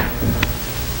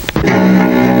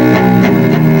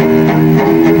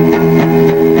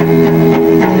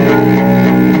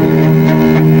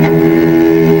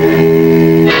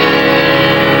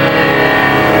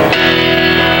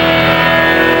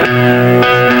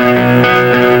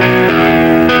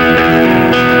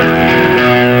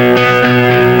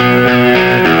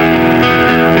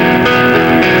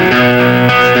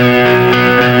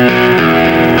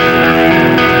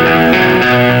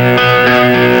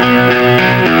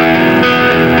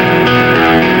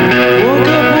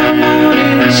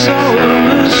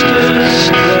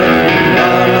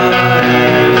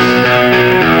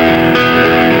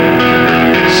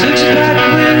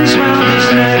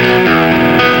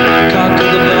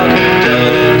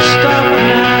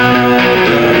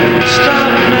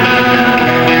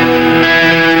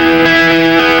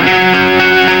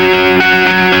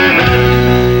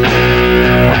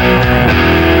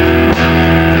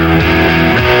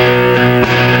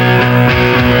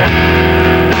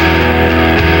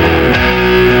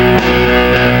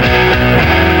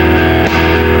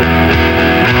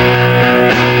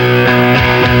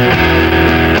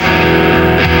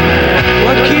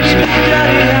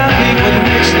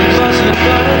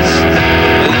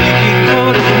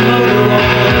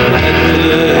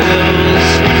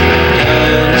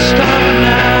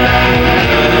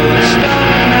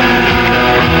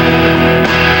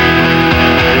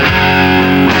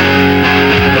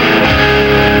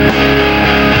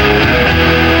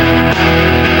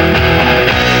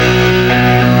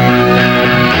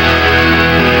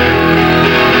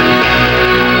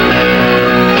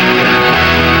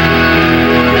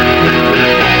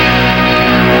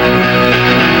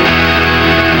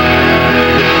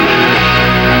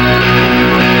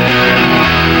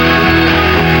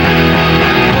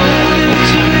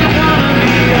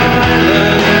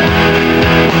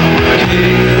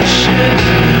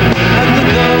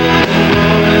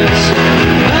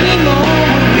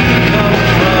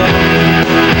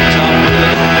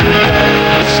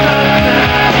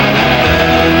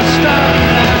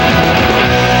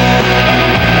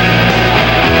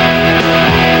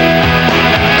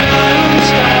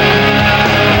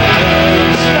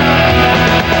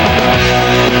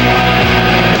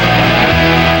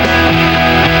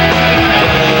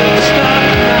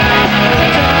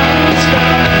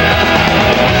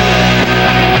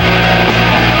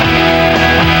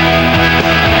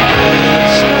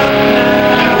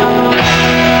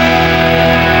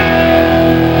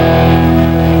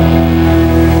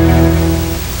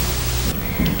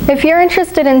 If you're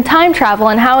interested in time travel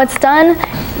and how it's done,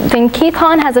 then Keith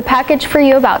Hahn has a package for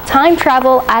you about time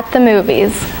travel at the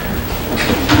movies.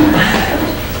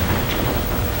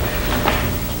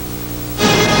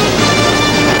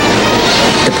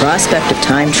 The prospect of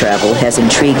time travel has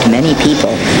intrigued many people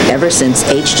ever since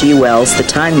H.G. Wells' The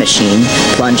Time Machine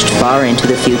plunged far into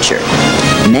the future.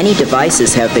 Many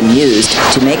devices have been used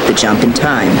to make the jump in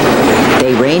time.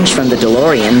 They range from the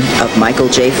DeLorean of Michael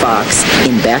J. Fox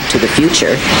in Back to the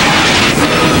Future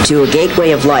to a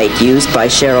gateway of light used by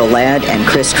Cheryl Ladd and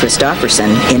Chris Christopherson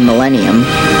in Millennium,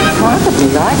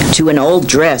 to an old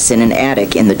dress in an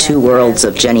attic in The Two Worlds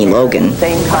of Jenny Logan,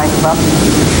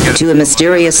 to a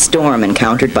mysterious storm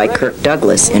encountered by Kirk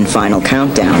Douglas in Final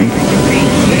Countdown,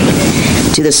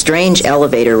 to the strange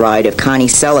elevator ride of Connie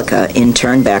Selica in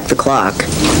Turn Back the Clock,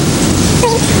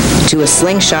 to a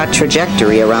slingshot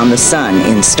trajectory around the sun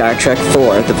in Star Trek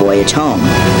IV: The Voyage Home.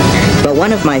 But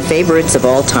one of my favorites of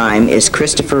all time is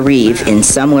Christopher Reeve in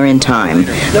Somewhere in Time,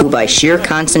 who by sheer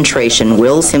concentration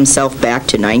wills himself back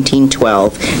to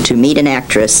 1912 to meet an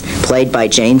actress played by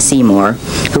Jane Seymour,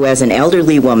 who as an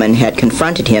elderly woman had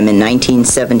confronted him in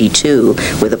 1972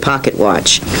 with a pocket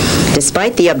watch.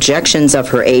 Despite the objections of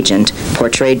her agent,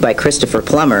 portrayed by Christopher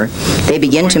Plummer, they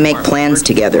begin to make plans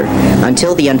together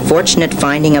until the unfortunate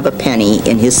finding of a penny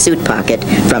in his suit pocket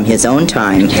from his own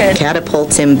time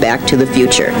catapults him back to the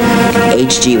future.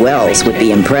 H.G. Wells would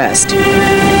be impressed.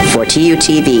 For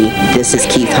TUTV, this is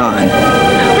Keith Hahn.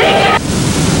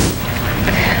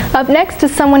 Up next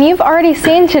is someone you've already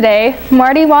seen today.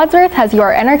 Marty Wadsworth has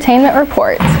your entertainment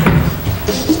report.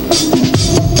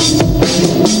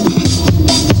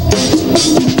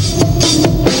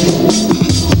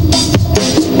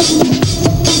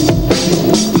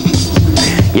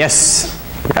 Yes,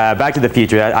 Back to the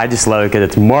Future. I just love it because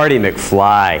it's Marty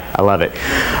McFly. I love it.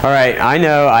 All right, I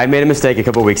know I made a mistake a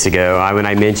couple weeks ago when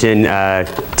I mentioned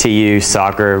TU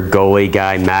soccer goalie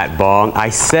guy Matt Ball. I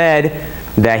said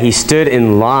that he stood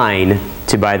in line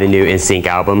to buy the new NSYNC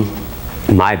album.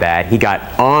 My bad. He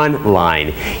got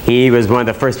online. He was one of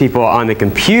the first people on the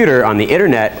computer, on the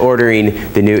internet,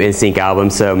 ordering the new NSYNC album.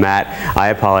 So Matt, I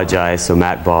apologize. So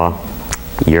Matt Ball,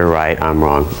 you're right. I'm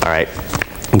wrong. All right.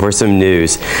 For some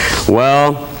news.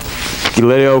 Well,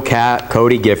 little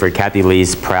Cody Gifford, Kathy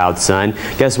Lee's proud son.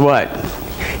 Guess what?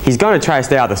 He's going to try to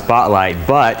stay out of the spotlight,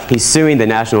 but he's suing the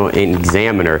National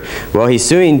Examiner. Well, he's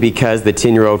suing because the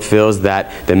 10-year-old feels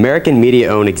that the American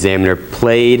media-owned Examiner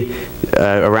played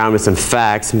around with some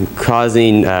facts,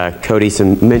 causing Cody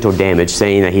some mental damage,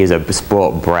 saying that he's a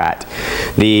spoiled brat.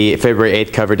 The February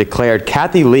 8th cover declared,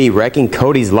 Kathy Lee wrecking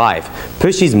Cody's life,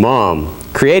 Pushy's mom,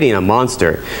 creating a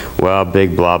monster. Well,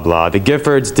 big blah blah. The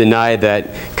Giffords deny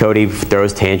that Cody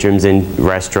throws tantrums in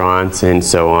restaurants and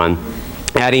so on,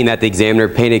 adding that the Examiner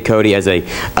painted Cody as an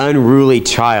unruly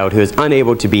child who is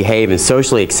unable to behave in a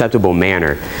socially acceptable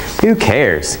manner. Who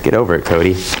cares? Get over it,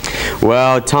 Cody.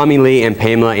 Well, Tommy Lee and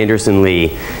Pamela Anderson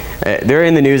Lee, they're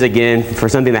in the news again for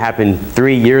something that happened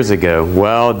 3 years ago.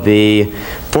 Well, the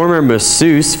former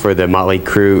masseuse for the Motley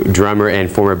Crue drummer and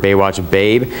former Baywatch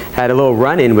Babe had a little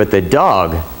run-in with a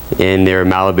dog in their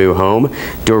Malibu home.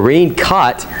 Doreen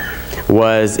Cott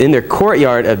was in their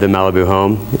courtyard of the Malibu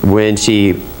home when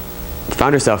she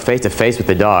found herself face to face with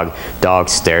the dog. Dog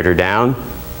stared her down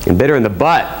and bit her in the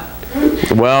butt.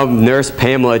 Well, nurse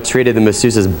Pamela treated the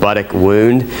masseuse's buttock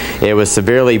wound. It was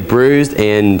severely bruised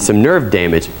and some nerve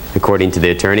damage, according to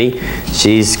the attorney.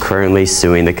 She's currently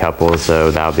suing the couple,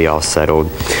 so that'll be all settled.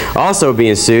 Also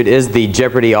being sued is the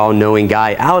Jeopardy all-knowing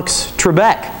guy, Alex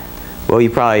Trebek. Well, you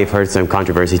probably have heard some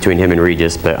controversy between him and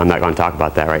Regis, but I'm not going to talk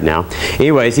about that right now.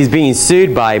 Anyways, he's being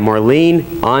sued by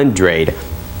Marlene Andrade,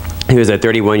 who is a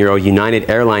 31-year-old United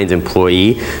Airlines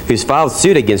employee who's filed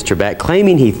suit against Trebek,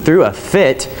 claiming he threw a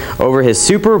fit over his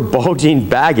super bulging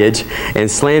baggage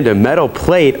and slammed a metal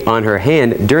plate on her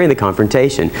hand during the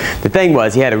confrontation. The thing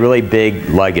was, he had a really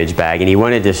big luggage bag and he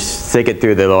wanted to stick it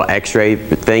through the little x-ray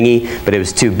thingy, but it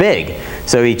was too big.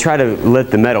 So he tried to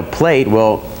lift the metal plate.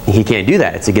 Well, he can't do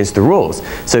that. It's against the rules.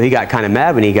 So he got kind of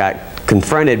mad when he got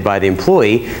confronted by the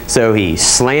employee. So he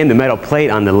slammed the metal plate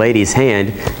on the lady's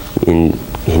hand, and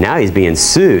now he's being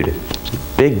sued.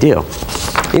 Big deal.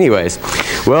 Anyways,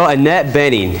 well, Annette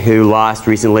Bening, who lost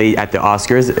recently at the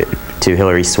Oscars to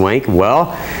Hilary Swank,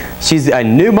 well, she's a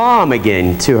new mom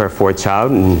again to her fourth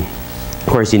child. And of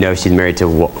course, you know she's married to,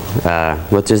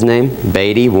 what's his name?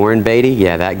 Beatty, Warren Beatty?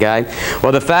 Yeah, that guy.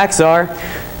 Well, the facts are,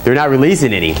 they're not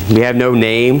releasing any. We have no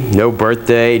name, no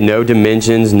birthday, no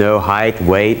dimensions, no height,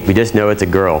 weight. We just know it's a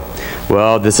girl.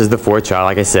 Well, this is the fourth child,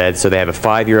 like I said. So they have a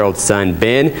 5-year-old son,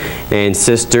 Ben, and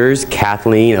sisters,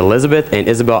 Kathleen, Elizabeth, and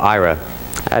Isabel Ira.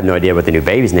 I have no idea what the new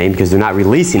baby's name because they're not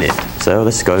releasing it. So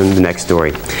let's go to the next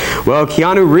story. Well,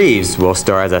 Keanu Reeves will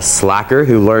star as a slacker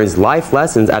who learns life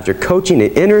lessons after coaching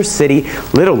an inner city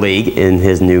Little League in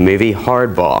his new movie,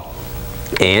 Hardball.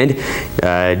 And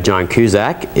John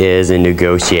Cusack is in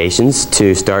negotiations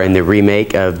to star in the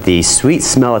remake of The Sweet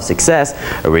Smell of Success,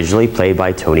 originally played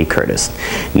by Tony Curtis.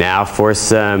 Now, for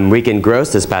some weekend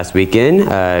gross this past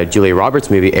weekend, Julia Roberts'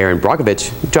 movie Aaron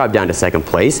Brockovich dropped down to second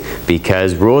place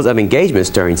because Rules of Engagement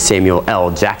starring Samuel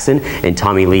L. Jackson and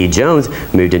Tommy Lee Jones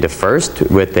moved into first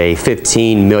with a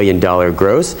 $15 million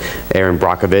gross. Aaron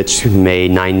Brockovich made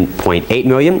 $9.8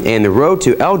 million, and The Road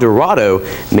to El Dorado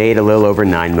made a little over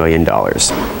 $9 million.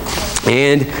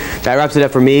 And that wraps it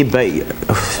up for me, but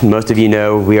most of you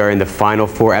know we are in the final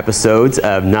 4 episodes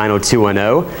of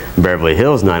 90210, Beverly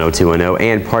Hills 90210,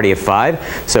 and Party of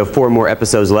 5. So 4 more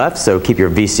episodes left, so keep your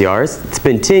VCRs. It's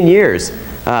been 10 years.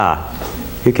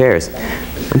 Who cares?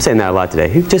 I'm saying that a lot today.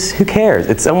 Who cares?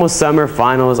 It's almost summer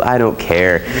finals. I don't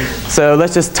care. So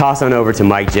let's just toss on over to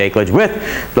Mike Jakeledge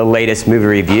with the latest movie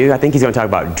review. I think he's going to talk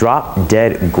about Drop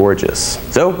Dead Gorgeous.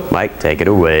 So, Mike, take it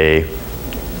away.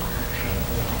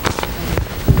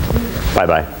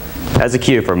 Bye-bye. That's a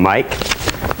cue for Mike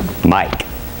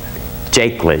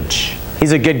Jakeledge.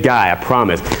 He's a good guy, I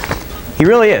promise. He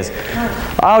really is.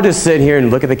 I'll just sit here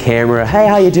and look at the camera. Hey,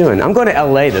 how you doing? I'm going to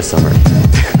LA this summer.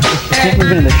 I've never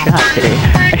been in the shop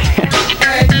today.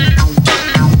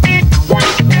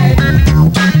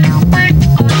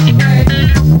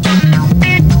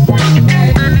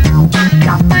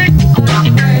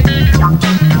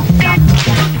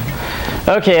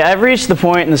 Okay, I've reached the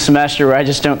point in the semester where I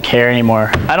just don't care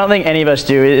anymore. I don't think any of us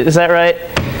do. Is that right?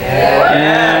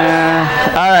 Yeah.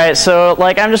 right, so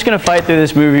like I'm just gonna fight through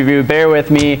this movie review. Bear with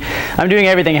me. I'm doing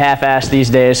everything half-assed these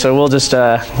days, so we'll just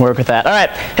work with that. All right.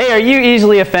 Hey, are you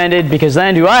easily offended? Because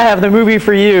then do I have the movie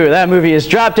for you. That movie is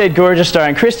Drop Dead Gorgeous,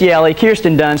 starring Christy Alley,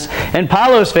 Kirsten Dunst, and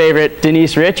Paulo's favorite,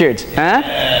 Denise Richards. Huh?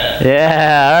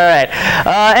 Yeah. All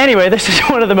right. Anyway, this is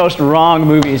one of the most wrong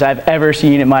movies I've ever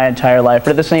seen in my entire life,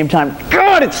 but at the same time,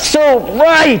 God, it's so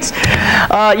right.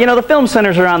 You know, the film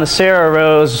centers around the Sarah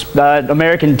Rose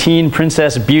American teen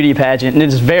princess beauty pageant, and it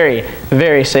is very,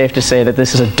 very safe to say that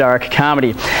this is a dark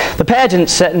comedy. The pageant,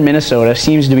 set in Minnesota,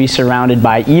 seems to be surrounded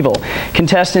by evil.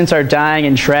 Contestants are dying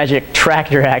in tragic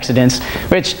tractor accidents,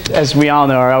 which, as we all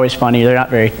know, are always funny. They're not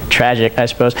very tragic, I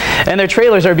suppose. And their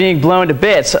trailers are being blown to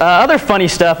bits. Other funny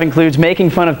stuff includes making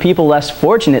fun of people less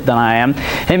fortunate than I am,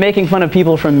 and making fun of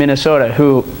people from Minnesota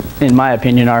who, in my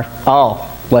opinion, are all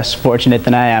less fortunate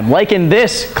than I am. Like in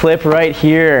this clip right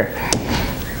here.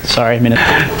 Sorry,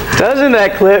 doesn't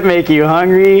that clip make you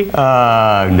hungry?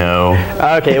 No.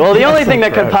 Okay, well the only thing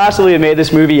that could possibly have made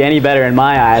this movie any better in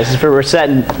my eyes is if it were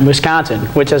set in Wisconsin,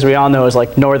 which as we all know is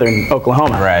like northern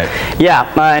Oklahoma. Right. Yeah,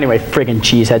 anyway, friggin'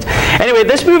 cheeseheads. Anyway,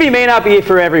 this movie may not be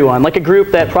for everyone. Like a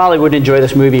group that probably wouldn't enjoy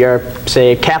this movie are,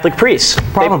 say, Catholic priests.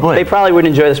 Probably. They probably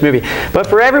wouldn't enjoy this movie. But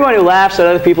for everyone who laughs at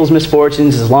other people's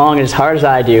misfortunes as long and as hard as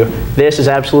I do, this is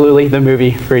absolutely the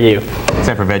movie for you.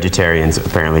 Except for vegetarians,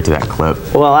 apparently, to that clip.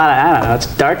 Well, I don't know. It's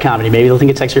dark comedy. Maybe they'll think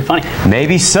it's extra funny.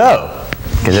 Maybe so,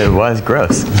 because it was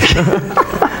gross. All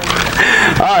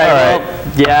right. Well,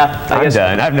 yeah. I'm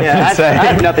done. I have nothing to say. I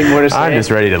have nothing more to say. I'm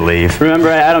just ready to leave. Remember,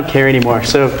 I don't care anymore.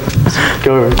 So let's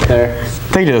go over there.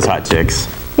 Thank you to those hot chicks.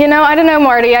 You know, I don't know,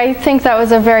 Marty. I think that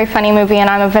was a very funny movie, and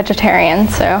I'm a vegetarian,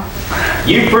 so.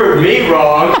 You proved me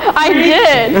wrong. I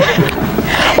did.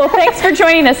 Well, thanks for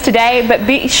joining us today, but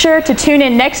be sure to tune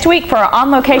in next week for our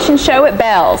on-location show at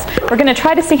Bell's. We're going to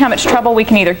try to see how much trouble we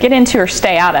can either get into or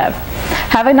stay out of.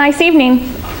 Have a nice evening.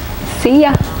 See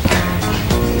ya.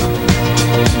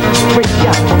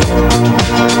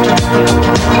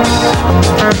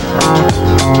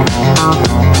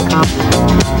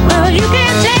 Well, you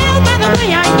can tell by the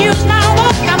way I use my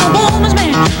walk, I'm a woman's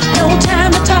man, no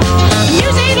time to talk. The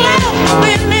music loud,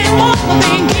 women walk,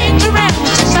 being kicked around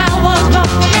since I was born.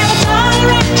 Never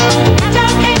tolerate, that's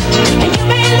okay, and you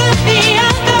may look the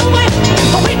other way,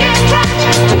 but we can try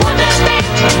to understand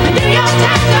and do your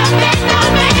time to make no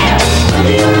man.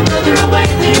 Whether you're a brother or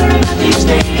whether you're a mother, you're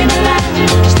staying alive,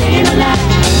 staying alive.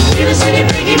 Feel the city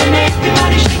breaking and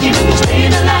everybody shaking,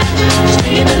 staying alive,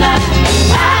 staying alive.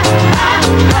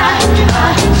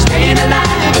 Staying alive,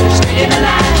 staying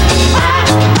alive,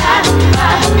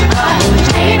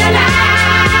 staying alive.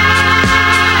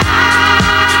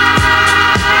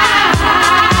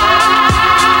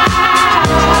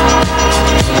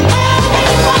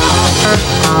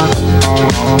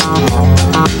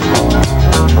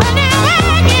 Whenever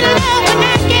I get low, when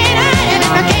I get high, and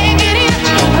if I can't get in,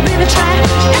 I'll really try.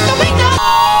 After we go.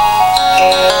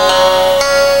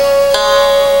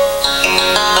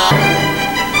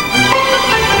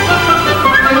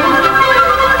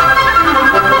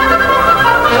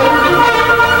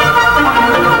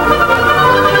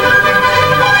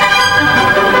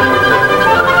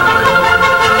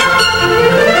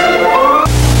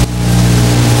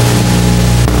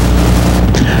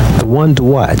 One to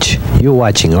watch. You're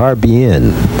watching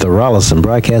RBN, the Rollerson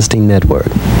Broadcasting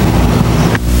Network.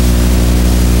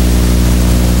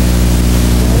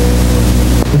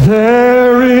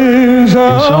 In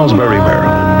Salisbury,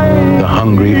 Maryland, the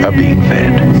hungry are being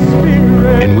fed.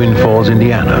 In Wind Falls,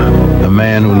 Indiana, a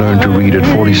man who learned to read at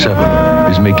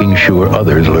 47 is making sure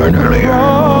others learn earlier.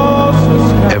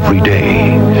 Every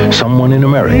day, someone in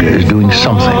America is doing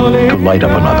something to light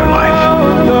up another life.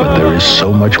 But there is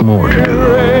so much more to do.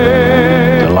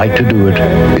 The light to do it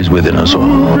is within us all.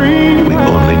 We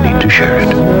only need to share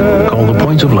it. Call the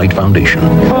Points of Light Foundation.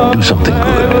 Do something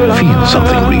good. Feel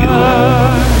something real.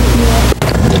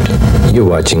 You're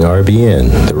watching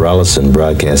RBN, the Rollerson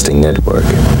Broadcasting Network.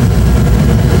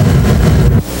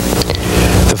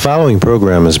 The following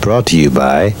program is brought to you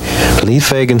by Lee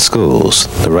Fagan Schools,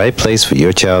 the right place for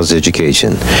your child's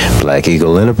education. Black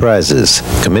Eagle Enterprises,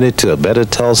 committed to a better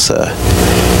Tulsa.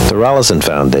 The Rollerson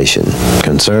Foundation,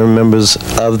 concerned members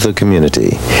of the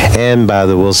community. And by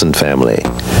the Wilson family,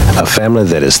 a family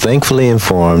that is thankfully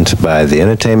informed by the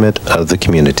entertainment of the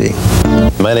community.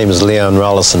 My name is Leon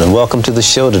Rollerson, and welcome to the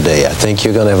show today. I think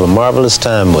you're going to have a marvelous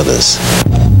time with us.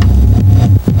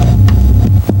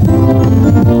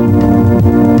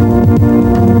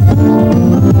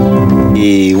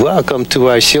 Welcome to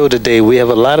our show today. We have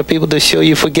a lot of people to show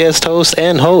you for guest hosts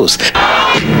and hosts.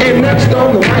 And next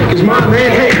on the mic is my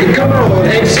man Hank. Come on,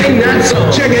 Hank, sing that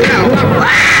song. Check it out.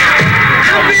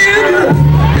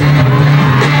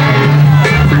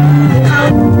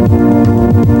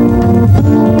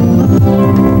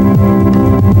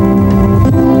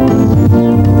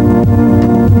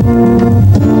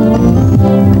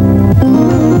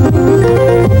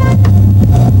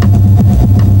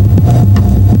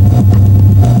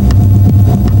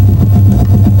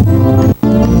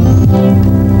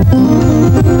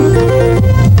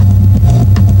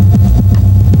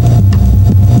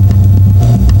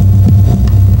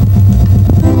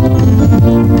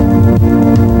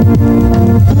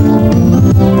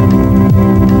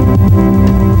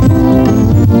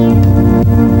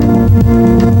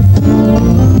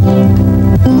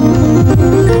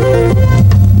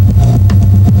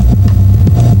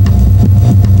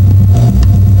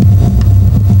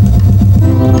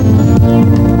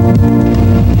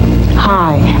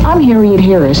 Harriet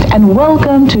Harris, and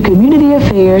welcome to Community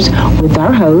Affairs with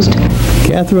our host,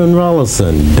 Catherine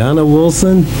Rollerson, Donna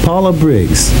Wilson, Paula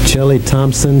Briggs, Shelley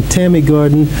Thompson, Tammy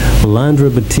Gordon, Melandra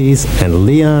Batiste, and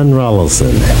Leon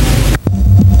Rollerson.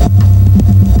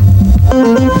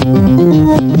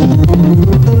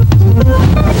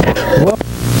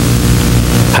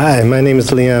 Hi, my name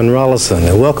is Leon Rollerson,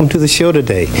 and welcome to the show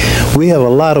today. We have a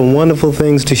lot of wonderful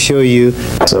things to show you,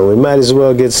 so we might as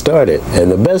well get started. And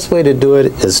the best way to do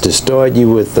it is to start you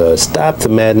with Stop the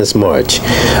Madness March,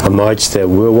 a march that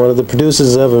we're one of the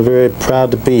producers of and very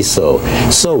proud to be so.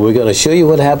 So we're going to show you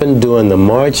what happened during the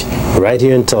march right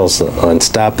here in Tulsa on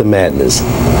Stop the Madness.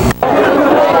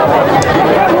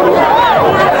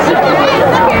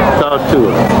 Talk to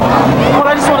us. Well,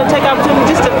 I just want to take opportunity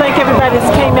just to thank everybody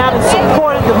that came out and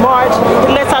supported the march.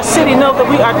 It lets our city know that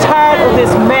we are tired of this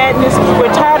madness.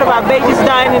 We're tired of our babies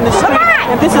dying in the street,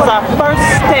 and this is our first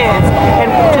stance.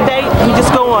 And today, we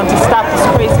just go on to stop this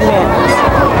crazy madness.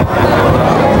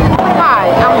 Hi,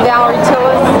 I'm Valerie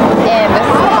Tillis, and this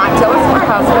is Mike Tillis, my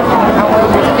husband. I'm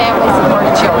with the family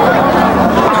supporting children.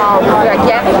 We are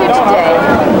gathered here today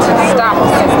to stop the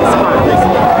senseless crimes.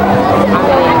 I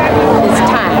mean, it's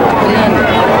time to put an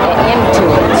end to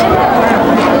it.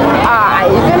 I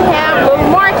even have little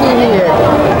Marky here.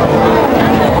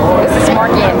 This is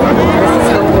Marky and this is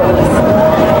little Willis.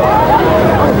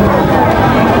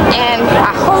 And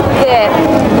I hope that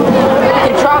we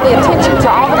can draw the attention to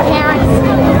all the parents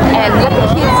and let the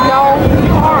kids know,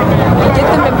 get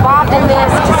them involved in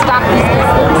this to stop these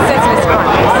senseless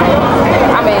crimes.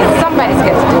 I mean, somebody's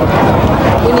got to do it.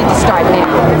 We need to start now.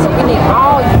 So we need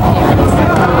all you parents to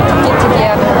get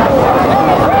together,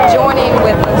 join in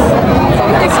with us, so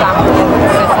we can stop the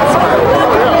senseless crimes.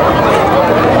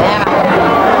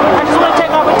 I just want to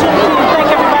take opportunity to thank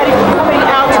everybody for coming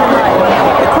out tonight.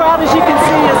 The crowd, as you can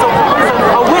see, is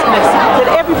a witness that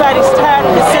everybody's tired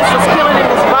of this senseless killing and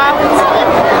this violence.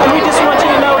 And we just want you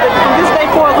to know that from this day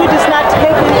forward, we're just not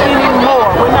taking anymore.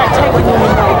 We're not taking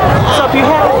anymore. So if you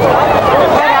haven't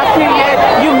been out here yet,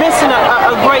 you're missing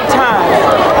a great time.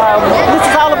 This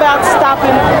is all about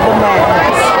stopping the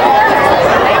madness.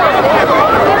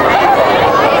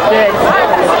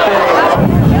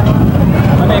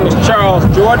 My name is Charles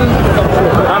Jordan.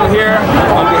 I'm here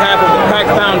on behalf of the PAC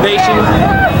Foundation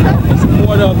in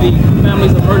support of the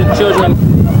Families of Murdered Children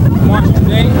march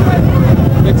today.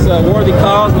 It's a worthy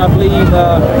cause, and I believe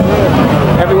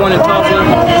everyone in Tulsa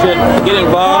should get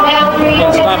involved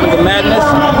in stopping the madness.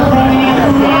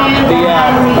 The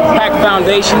PAC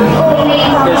Foundation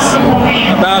is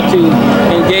about to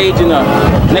engage in a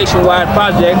nationwide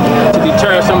project to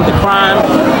deter some of the crime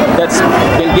that's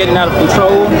been getting out of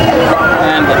control,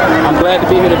 and I'm glad to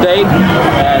be here today,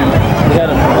 and we had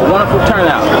a wonderful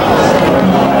turnout.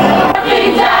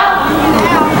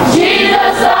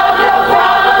 Jesus solved your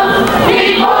problem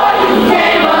before you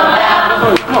came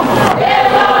around.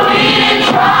 There's no need in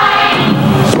trying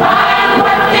to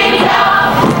work things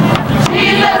out.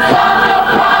 Jesus solved your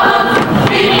problem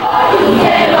before you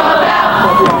came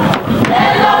around.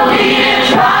 There's no need in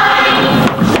trying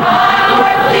to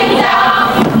work things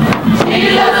out.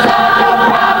 Jesus solved your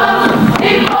problem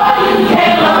before you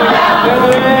came around.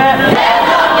 There's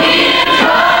no need in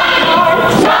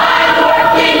trying to work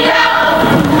things out.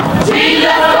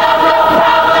 Jesus solved your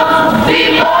problem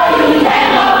before you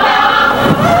came around.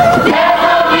 There's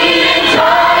no need in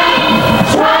trying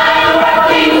to work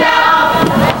things out.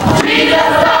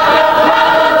 Jesus solved your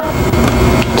problem.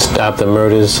 Stop the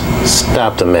murders,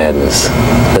 stop the madness.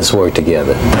 Let's work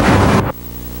together.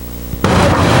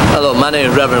 Hello, my name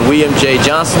is Reverend William J.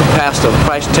 Johnson, pastor of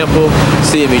Christ Temple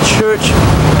CME Church,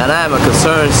 and I am a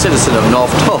concerned citizen of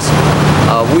North Tulsa.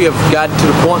 We have gotten to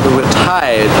the point that we're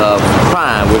tired of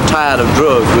crime, we're tired of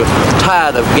drugs, we're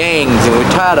tired of gangs, and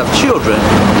we're tired of children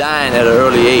dying at an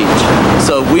early age.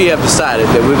 So we have decided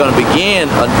that we're going to begin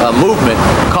a movement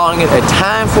calling it A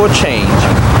Time for Change.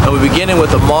 And we're beginning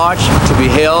with a march to be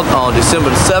held on December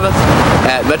the 7th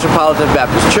at Metropolitan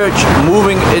Baptist Church,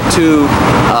 moving it to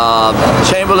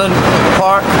Chamberlain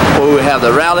Park, where we will have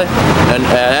the rally. And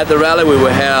at the rally we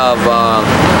will have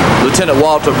Lieutenant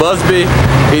Walter Busby,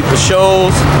 Ethan Scholes,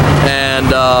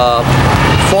 and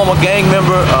former gang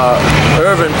member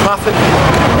Irvin Prophet,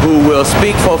 who will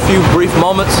speak for a few brief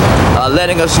moments,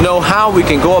 letting us know how we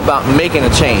can go about making a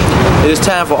change. It is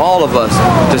time for all of us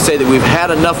to say that we've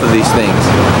had enough of these things.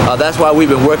 That's why we've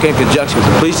been working in conjunction with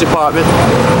the police department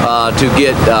to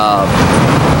get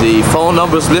the phone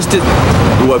numbers listed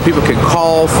where people can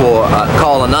call for or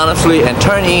call anonymously and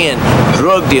turn in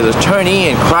drug dealers, turn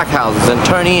in crack houses, and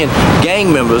turn in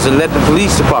gang members, and let the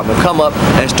police department come up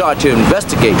and start to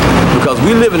investigate. Because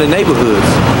we live in the neighborhoods,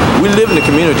 we live in the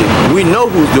community, we know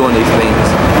who's doing these things,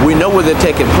 we know where they're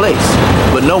taking place,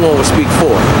 but no one will speak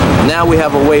for. Now we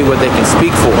have a way where they can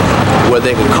speak for, where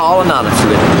they can call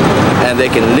anonymously, and they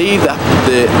can leave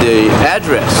the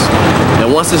address,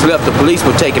 and once it's left, the police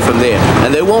will take it from there.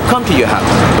 And they won't come to your house,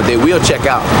 but they will check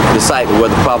out the site where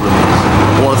the problem is.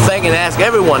 I want to thank and ask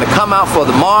everyone to come out for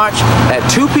the march at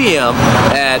 2 p.m.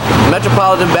 at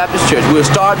Metropolitan Baptist Church. We'll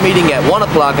start meeting at 1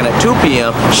 o'clock, and at 2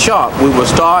 p.m. sharp, we will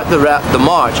start the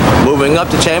march, moving up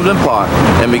to Chamberlain Park,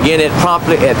 and begin it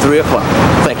promptly at 3 o'clock.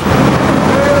 Thank you.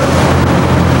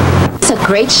 It's a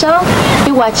great show.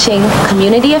 You're watching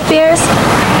Community Affairs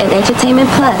and Entertainment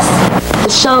Plus. The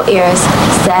show airs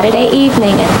Saturday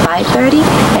evening at 5:30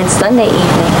 and Sunday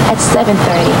evening at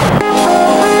 7:30.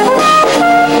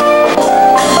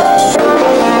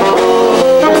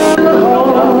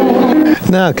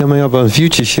 Now, coming up on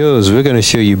future shows, we're going to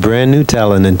show you brand new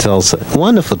talent in Tulsa,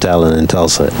 wonderful talent in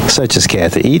Tulsa, such as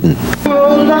Kathy Eaton.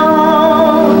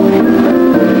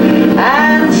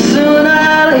 And soon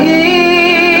I'll hear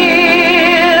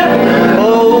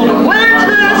old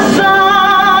winter song,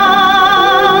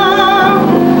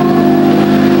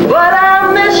 but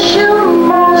I miss you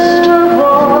most of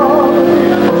all,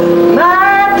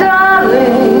 my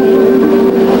darling.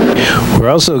 We're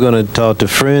also going to talk to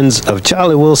friends of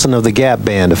Charlie Wilson of the Gap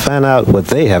Band to find out what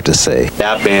they have to say.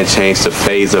 Gap Band changed the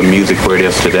phase of music where it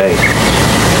is today.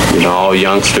 You know, all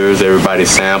youngsters, everybody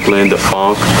sampling, the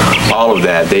funk, all of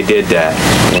that, they did that.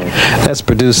 That's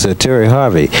producer Terry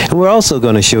Harvey. And we're also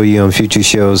going to show you on future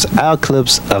shows our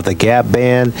clips of the Gap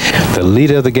Band, the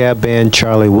leader of the Gap Band,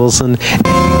 Charlie Wilson.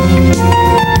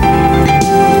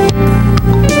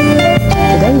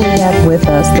 Today we have with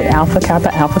us the Alpha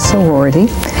Kappa Alpha sorority,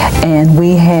 and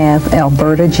we have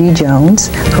Alberta G. Jones,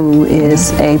 who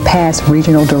is a past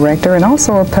regional director and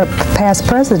also a past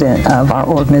president of our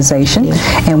organization.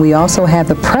 And we also have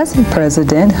the present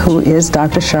president, who is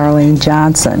Dr. Charlene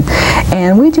Johnson.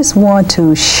 And we just want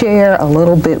to share a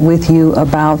little bit with you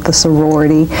about the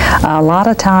sorority. A lot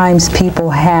of times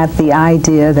people have the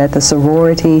idea that the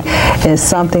sorority is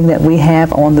something that we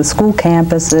have on the school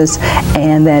campuses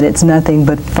and that it's nothing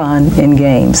but fun and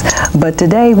games. But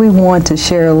today we want to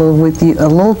share a little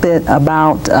bit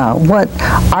about what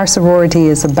our sorority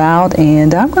is about,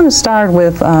 and I'm going to start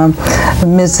with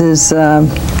Mrs.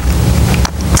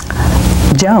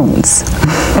 Jones.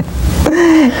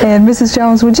 And Mrs.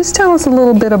 Jones, would you just tell us a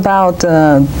little bit about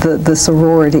the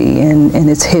sorority and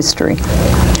its history?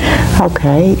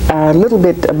 Okay, a little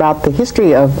bit about the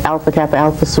history of Alpha Kappa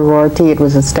Alpha sorority. It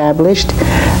was established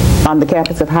on the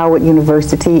campus of Howard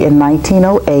University in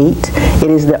 1908. It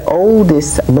is the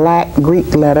oldest black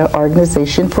Greek letter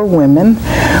organization for women.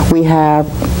 We have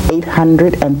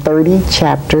 830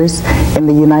 chapters in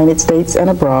the United States and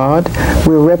abroad.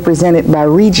 We're represented by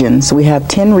regions. We have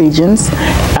 10 regions.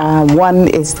 One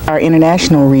is our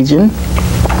international region.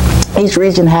 Each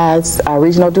region has a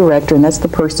regional director, and that's the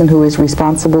person who is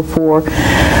responsible for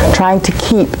trying to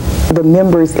keep the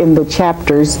members in the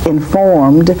chapters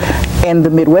informed. In the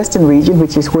Midwestern region,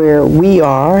 which is where we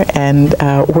are and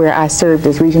where I served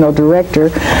as regional director,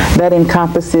 that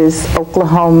encompasses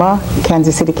Oklahoma,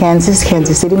 Kansas City, Kansas,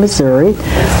 Kansas City, Missouri,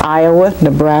 Iowa,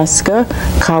 Nebraska,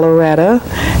 Colorado,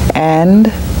 and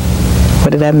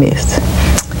what did I miss?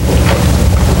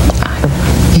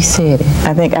 You said it.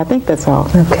 I think that's all.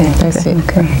 Okay, that's it.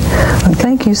 Okay. Well,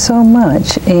 thank you so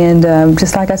much. And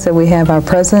just like I said, we have our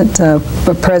president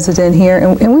here,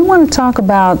 and we want to talk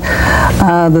about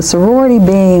the sorority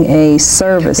being a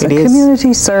service, a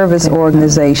community service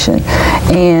organization,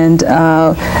 and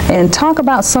talk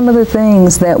about some of the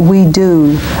things that we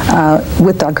do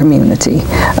with our community.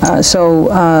 So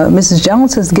Mrs.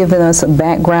 Jones has given us a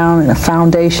background and a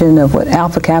foundation of what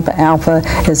Alpha Kappa Alpha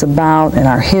is about and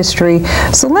our history.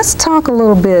 So let's talk a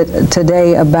little bit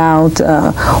today about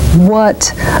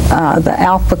what the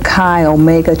Alpha Chi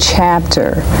Omega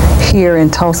chapter here in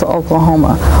Tulsa,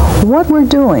 Oklahoma, what we're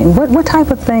doing, what type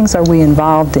of things are we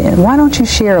involved in? Why don't you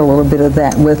share a little bit of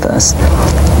that with us?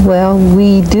 Well,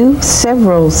 we do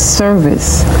several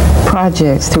service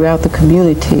projects throughout the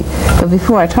community. But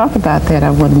before I talk about that,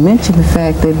 I want to mention the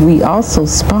fact that we also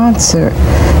sponsor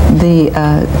the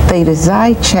Theta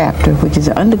Xi chapter, which is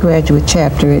an undergraduate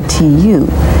chapter at TU.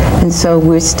 And so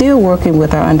we're still working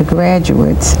with our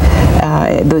undergraduates,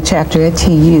 the chapter at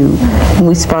TU. And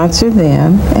we sponsor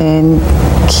them and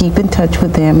keep in touch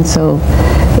with them so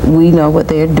we know what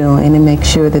they're doing and make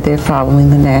sure that they're following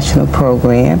the national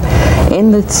program.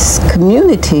 In the its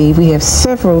community, we have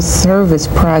several service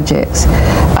projects.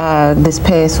 This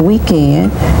past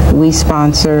weekend, we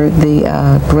sponsored the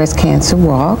Breast Cancer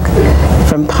Walk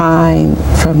from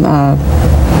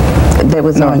that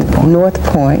was on North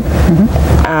Point.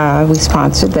 We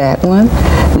sponsored that one.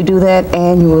 We do that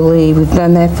annually. We've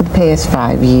done that for the past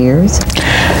 5 years.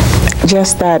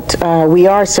 Just that we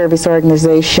are a service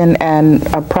organization and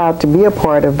are proud to be a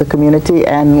part of the community,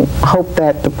 and hope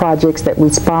that the projects that we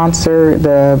sponsor,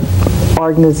 the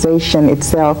organization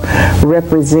itself,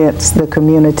 represents the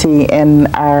community in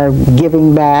our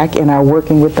giving back and our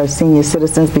working with our senior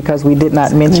citizens, because we did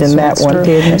not mention that one.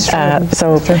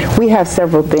 So we have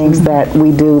several things that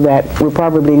we do that we're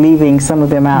probably leaving some of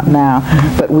them out now,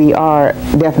 but we are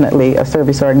definitely a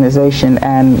service organization,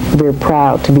 and we're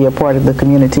proud to be a part of the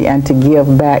community and to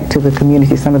give back to the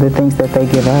community some of the things that they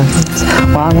give us.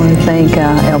 Well, I want to thank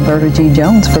Alberta G.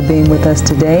 Jones for being with us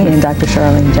today, and Dr.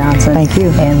 Charlene Johnson. Thank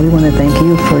you. And we want to thank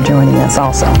you for joining us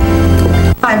also.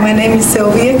 Hi, my name is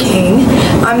Sylvia King.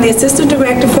 I'm the Assistant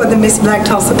Director for the Miss Black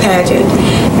Tulsa pageant,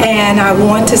 and I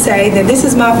want to say that this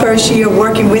is my first year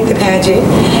working with the pageant,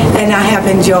 and I have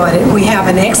enjoyed it. We have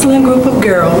an excellent group of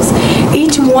girls.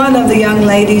 Each one of the young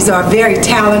ladies are very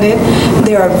talented.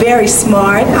 They are very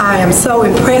smart. I am so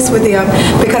impressed with them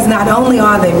because not only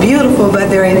are they beautiful, but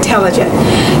they're intelligent.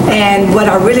 And what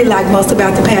I really like most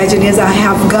about the pageant is I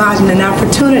have gotten an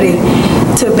opportunity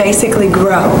to basically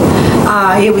grow.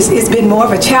 It's been more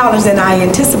of a challenge than I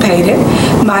anticipated.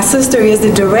 My sister is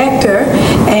the director,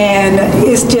 and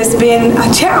it's just been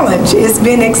a challenge. It's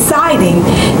been exciting.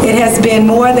 It has been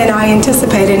more than I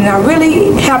anticipated, and I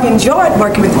really have enjoyed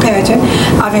working with the pageant.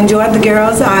 I've enjoyed the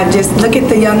girls. I just look at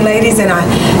the young ladies and I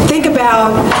think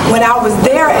about when I was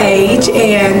their age,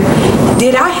 and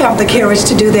did I have the courage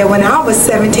to do that when I was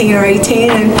 17 or 18?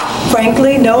 And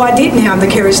frankly, no, I didn't have the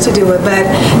courage to do it. But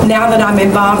now that I'm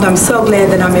involved, I'm so glad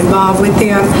that I'm involved with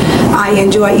them. I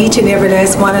enjoy each and every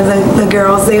last one of the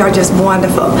girls. They are just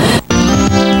wonderful.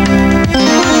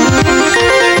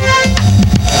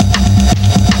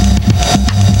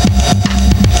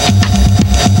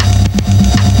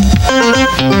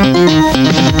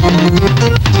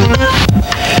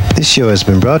 This show has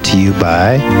been brought to you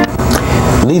by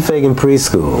Lee Fagan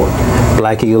Preschool,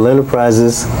 Black Eagle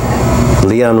Enterprises,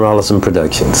 Leon Rollerson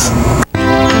Productions.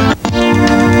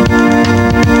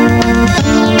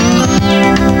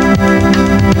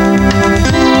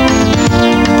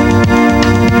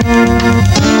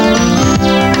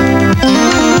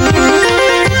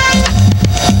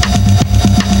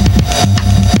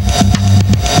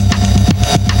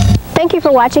 Thank you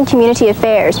for watching Community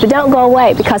Affairs, but don't go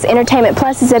away because Entertainment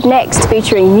Plus is up next,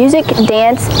 featuring music,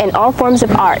 dance, and all forms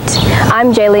of art.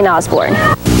 I'm Jaylene Osborne.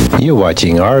 You're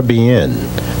watching RBN,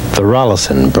 the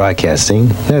Rollerson Broadcasting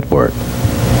Network.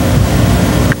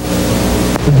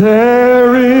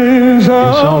 In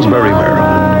Salisbury,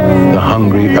 Maryland, the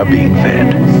hungry are being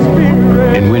fed.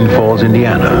 In Wind Falls,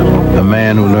 Indiana, a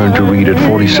man who learned to read at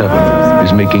 47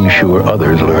 is making sure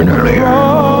others learn earlier.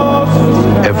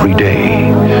 Every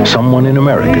day, someone in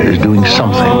America is doing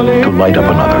something to light up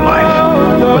another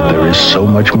life. But there is so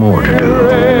much more to do.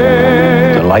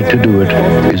 The light to do it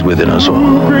is within us all.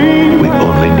 We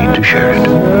only need to share it.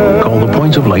 Call the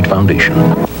Points of Light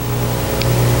Foundation.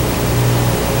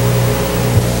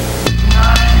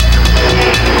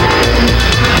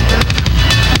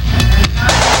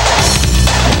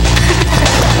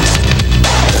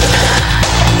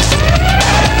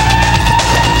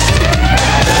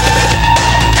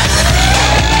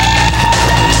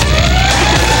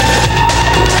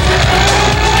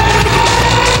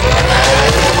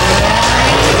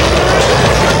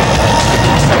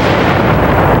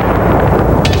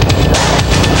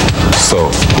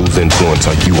 Influence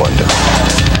are you under?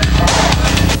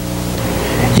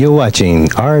 You're watching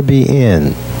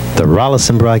RBN, the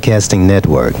Rollerson Broadcasting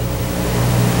Network.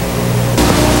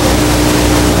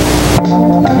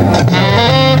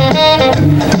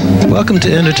 Welcome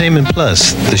to Entertainment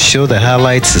Plus, the show that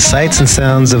highlights the sights and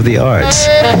sounds of the arts.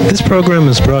 This program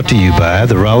is brought to you by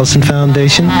the Rollerson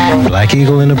Foundation, Black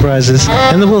Eagle Enterprises,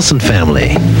 and the Wilson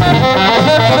family.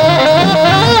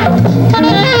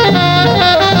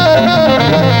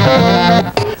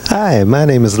 Hi, my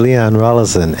name is Leon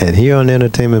Rollerson, and here on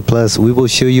Entertainment Plus, we will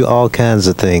show you all kinds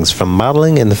of things, from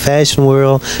modeling in the fashion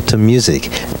world to music.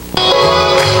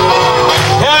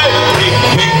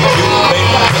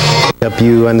 Help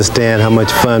you understand how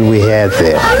much fun we had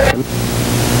there.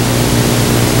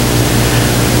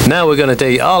 Now we're going to tell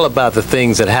you all about the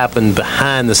things that happen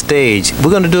behind the stage.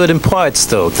 We're going to do it in parts,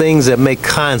 though, things that make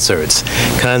concerts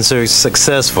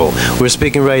successful. We're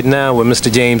speaking right now with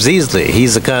Mr. James Easley.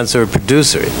 He's a concert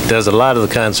producer. He does a lot of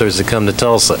the concerts that come to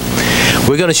Tulsa.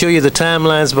 We're going to show you the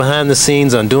timelines behind the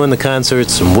scenes on doing the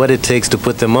concerts and what it takes to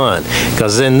put them on.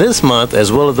 Because in this month,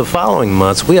 as well as the following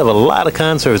months, we have a lot of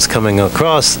concerts coming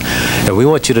across, and we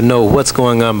want you to know what's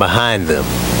going on behind them.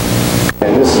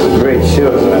 And this is a great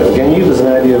show. Can you give us an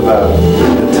idea about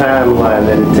the timeline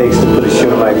that it takes to put a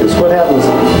show like this? What happens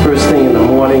first thing in the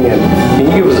morning, and can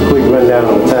you give us a quick rundown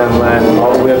on the timeline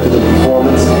all the way up to the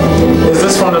performance? Is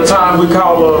this from the time we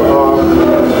call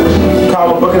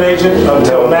a booking agent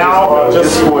until now, or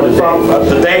just for from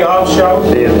the day of show?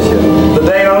 The day of the show. The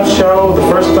day of show, the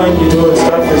first thing you do and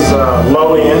stuff is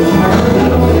load in.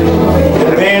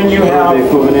 And then you have... Load the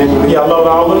equipment in? Yeah, load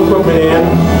all the equipment in.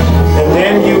 And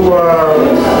then you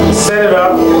set it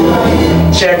up,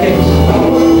 check it.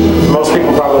 Most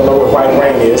people probably know what white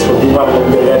rain is, but we run a little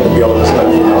bit of that to be able to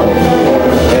stuff, you know.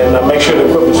 And make sure the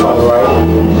equipment's running right.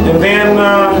 And then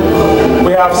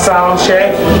we have sound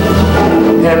check.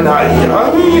 And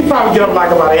you probably get up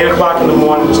like about 8 o'clock in the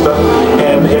morning and stuff.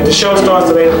 And if the show starts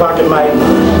at 8 o'clock at night,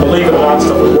 believe it or not,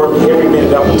 stuff will work every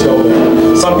minute up until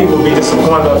then. Some people will be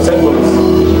disappointed, upset with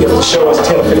us if the show is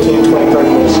 10, 15, 20, 30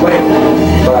 minutes late.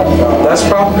 But that's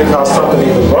probably because something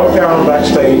either broke down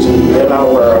backstage and they're not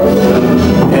aware of it.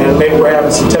 And maybe we're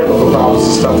having some technical problems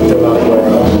and stuff that they're not aware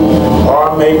of.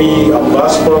 Or maybe a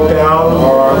bus broke down,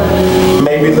 or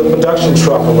maybe the production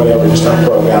truck or whatever just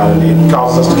broke down, and it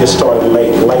caused us to get started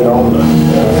late on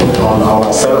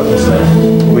our setup and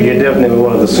stuff. Well, you're definitely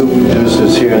one of the super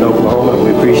producers here in Oklahoma.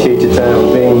 We appreciate your time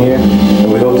for being here,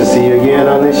 and we hope to see you again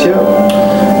on this show.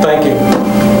 Thank you.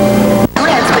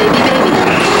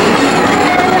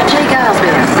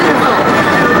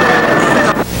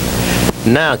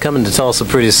 Now, coming to Tulsa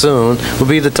pretty soon will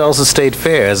be the Tulsa State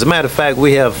Fair. As a matter of fact,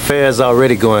 we have fairs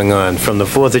already going on from the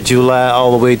 4th of July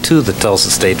all the way to the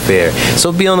Tulsa State Fair.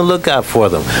 So be on the lookout for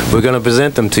them. We're going to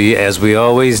present them to you as we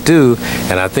always do,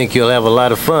 and I think you'll have a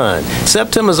lot of fun.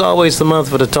 September is always the month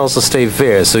for the Tulsa State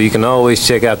Fair, so you can always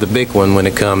check out the big one when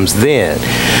it comes then.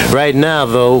 Right now,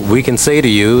 though, we can say to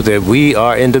you that we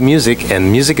are into music,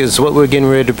 and music is what we're getting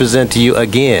ready to present to you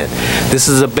again. This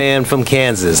is a band from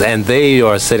Kansas, and they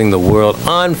are setting the world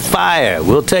on fire.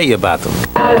 We'll tell you about them.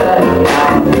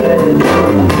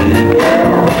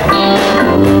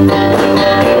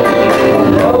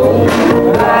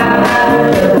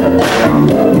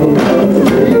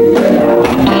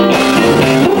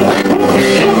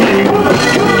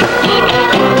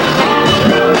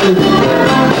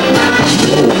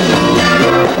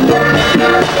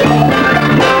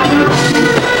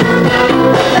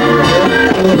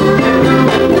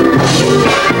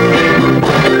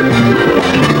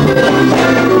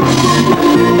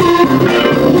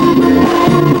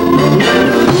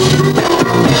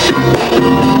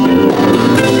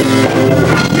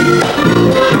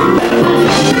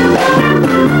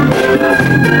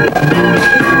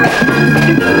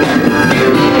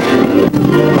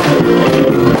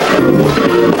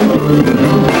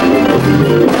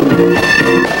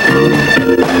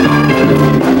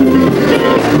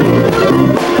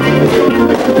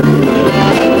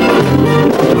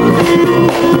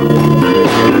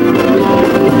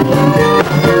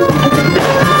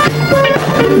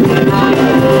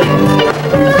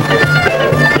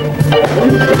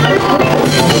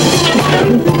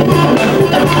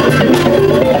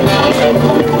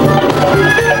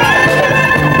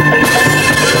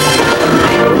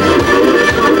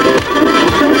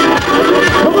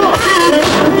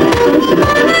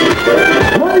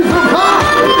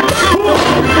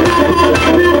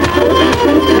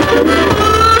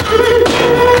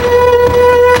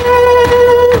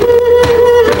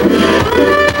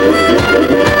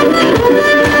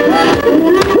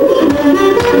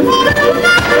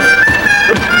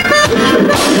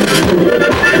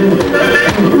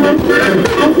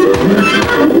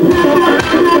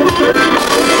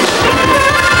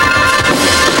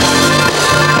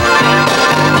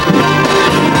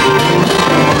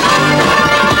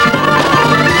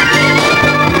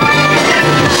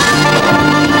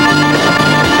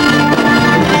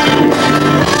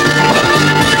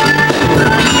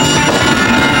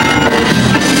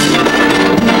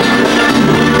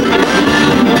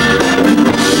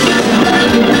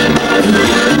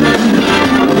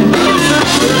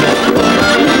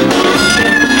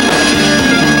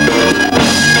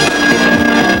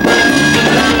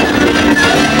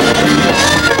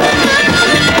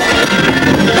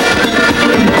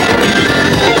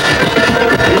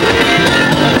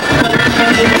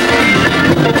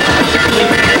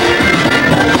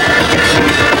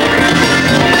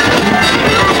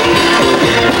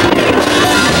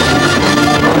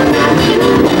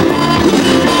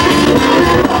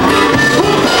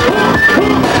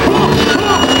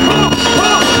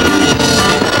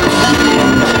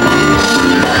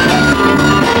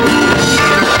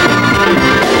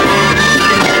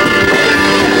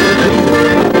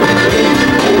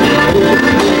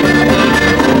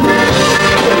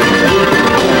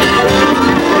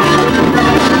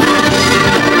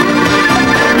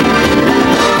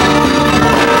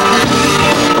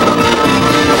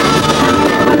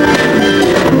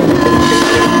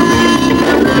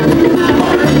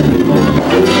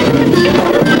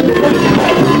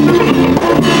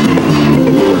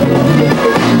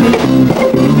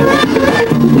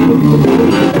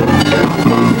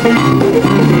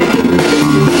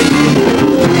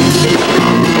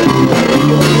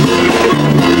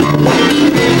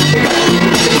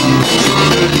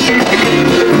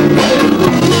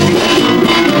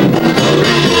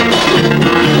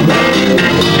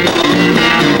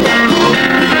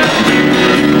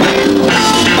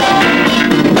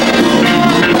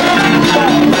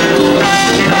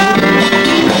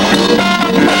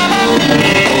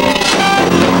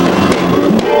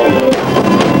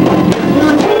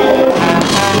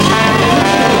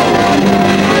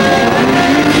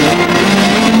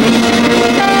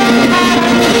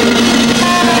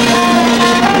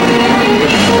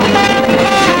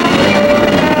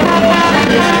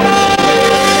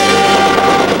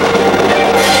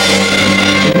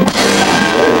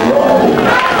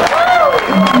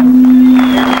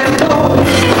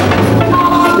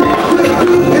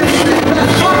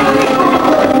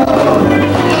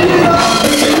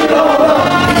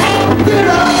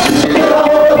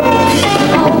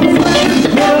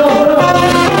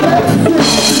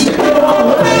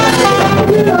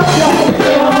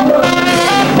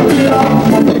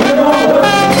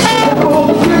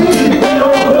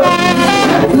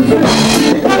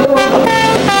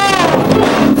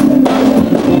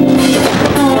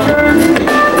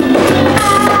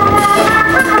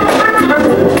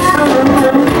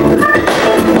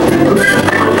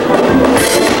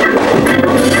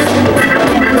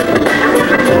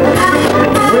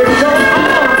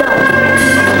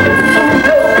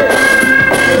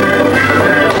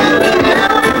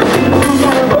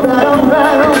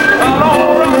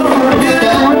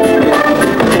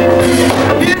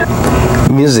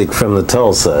 music from the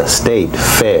Tulsa State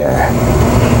Fair.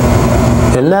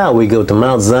 And now we go to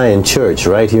Mount Zion Church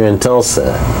right here in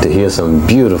Tulsa to hear some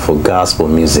beautiful gospel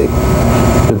music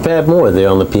with Pat Moore there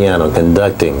on the piano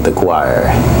conducting the choir.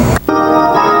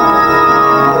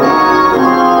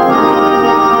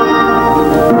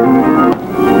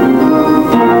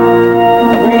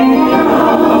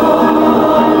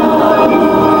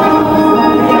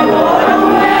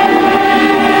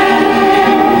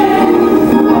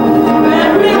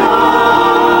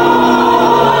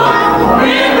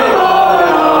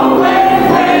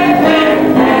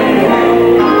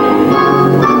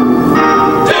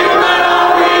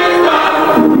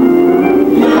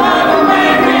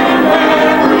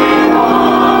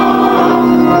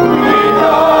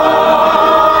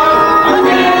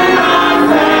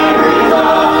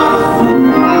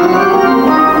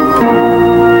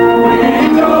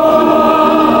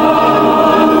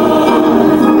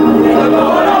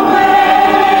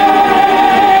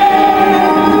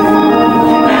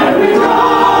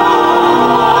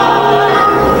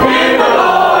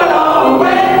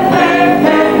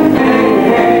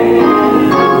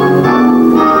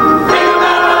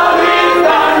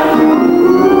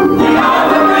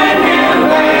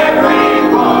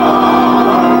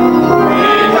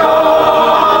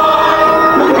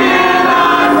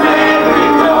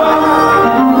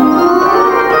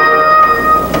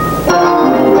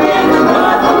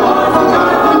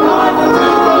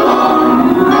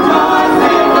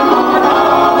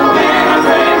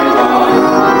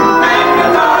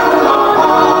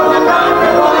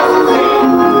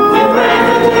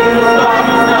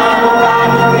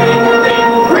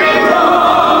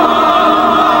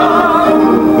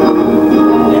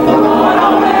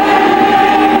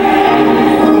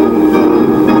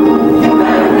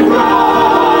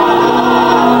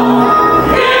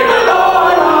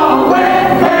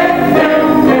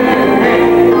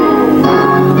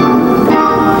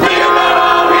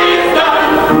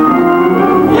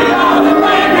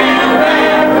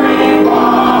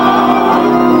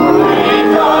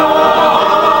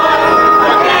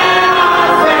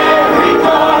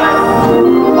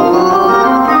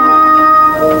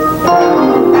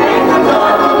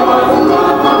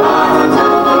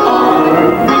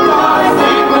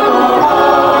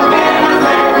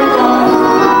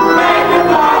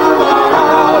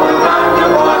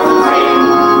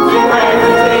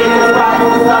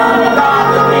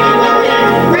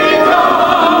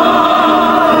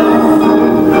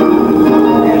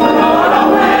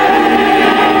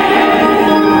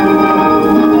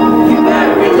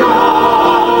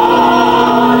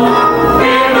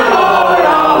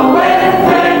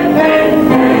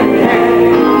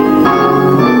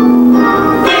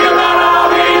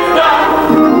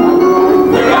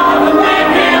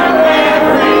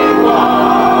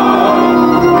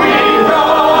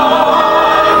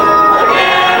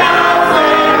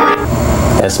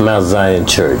 Mount Zion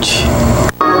Church.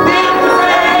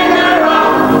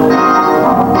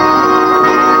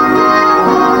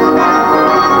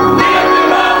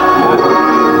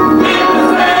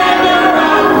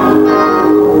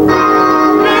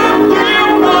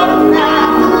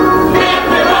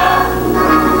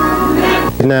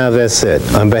 Now that's it.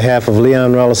 On behalf of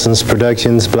Leon Rollerson's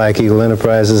Productions, Black Eagle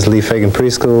Enterprises, Lee Fagan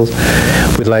Preschools,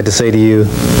 we'd like to say to you,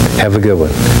 have a good one.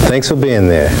 Thanks for being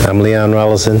there. I'm Leon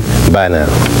Rollerson. Bye now.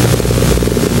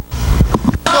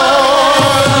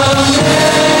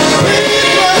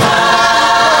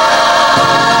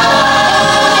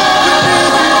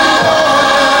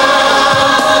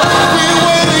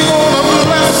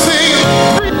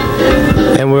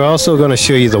 Also going to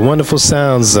show you the wonderful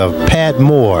sounds of Pat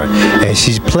Moore, and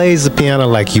she plays the piano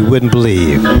like you wouldn't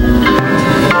believe.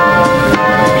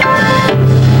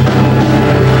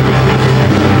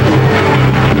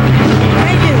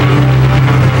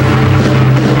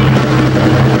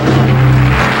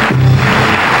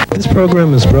 This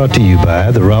program is brought to you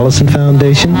by the Rollerson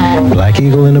Foundation, Black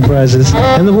Eagle Enterprises,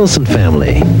 and the Wilson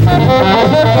family.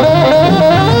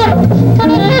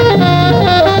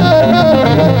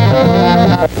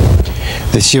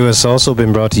 This show has also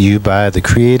been brought to you by the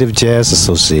Creative Jazz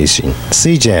Association,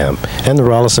 CJAM, and the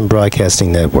Rollerson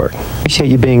Broadcasting Network. Appreciate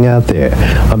you being out there.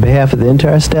 On behalf of the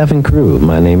entire staff and crew,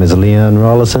 my name is Leon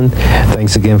Rollerson.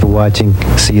 Thanks again for watching.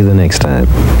 See you the next time.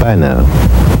 Bye now.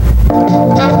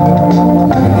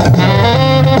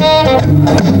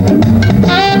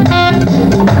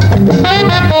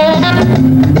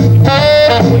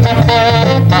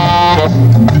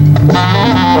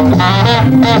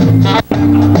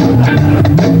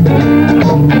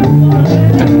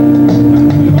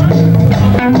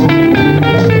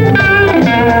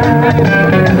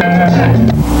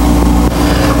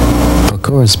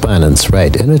 correspondence,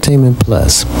 write Entertainment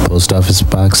Plus, Post Office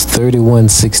Box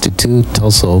 3162,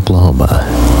 Tulsa, Oklahoma.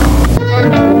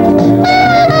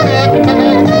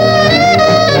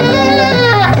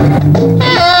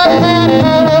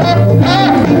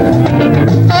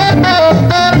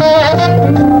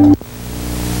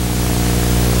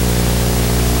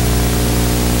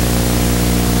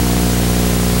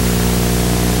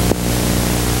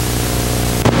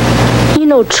 You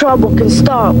know trouble can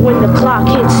start when the clock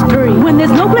hits 3. When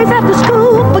there's no place after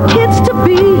school for kids to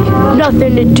be.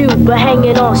 Nothing to do but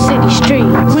hanging on city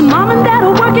streets. When mom and dad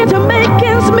are working to make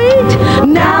ends meet.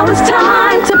 Now it's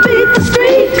time to beat the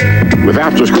street. With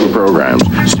after-school programs,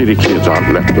 city kids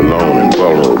aren't left alone and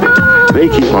vulnerable. They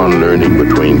keep on learning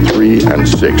between 3 and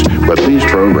 6, but these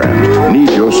programs need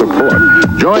your support.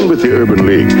 Join with the Urban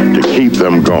League to keep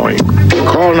them going.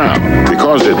 Call now,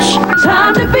 because it's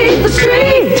time to beat the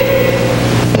street.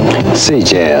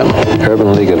 CJAM,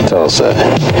 Urban League of Tulsa,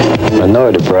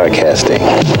 Minority Broadcasting,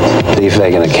 Lee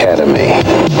Fagan Academy,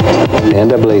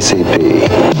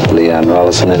 NAACP, Leon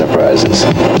Rollerson Enterprises,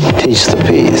 Teach the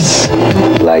Peace,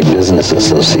 Black Business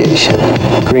Association,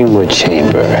 Greenwood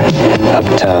Chamber,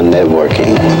 Uptown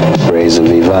Networking, Rays of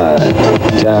Yvonne,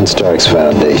 John Starks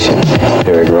Foundation,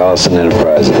 Eric Rollerson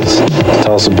Enterprises,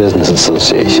 Tulsa Business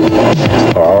Association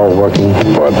are all working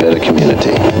for a better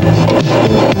community.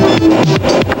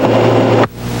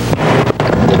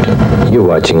 You're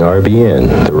watching RBN,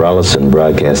 the Rollerson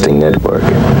Broadcasting Network.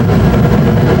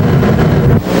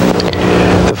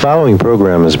 The following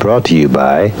program is brought to you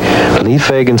by Lee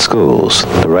Fagan Schools,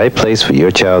 the right place for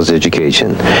your child's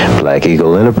education. Black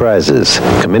Eagle Enterprises,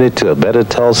 committed to a better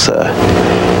Tulsa.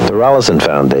 The Rollerson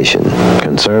Foundation,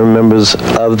 concerned members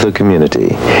of the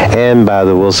community, and by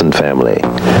the Wilson family,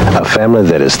 a family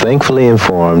that is thankfully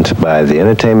informed by the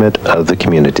entertainment of the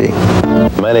community.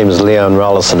 My name is Leon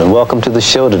Rollerson, and welcome to the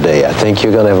show today. I think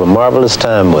you're going to have a marvelous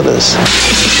time with us.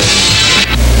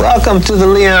 Welcome to the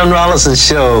Leon Rollerson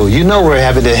Show. You know we're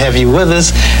happy to have you with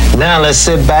us. Now let's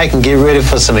sit back and get ready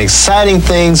for some exciting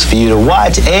things for you to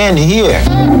watch and hear.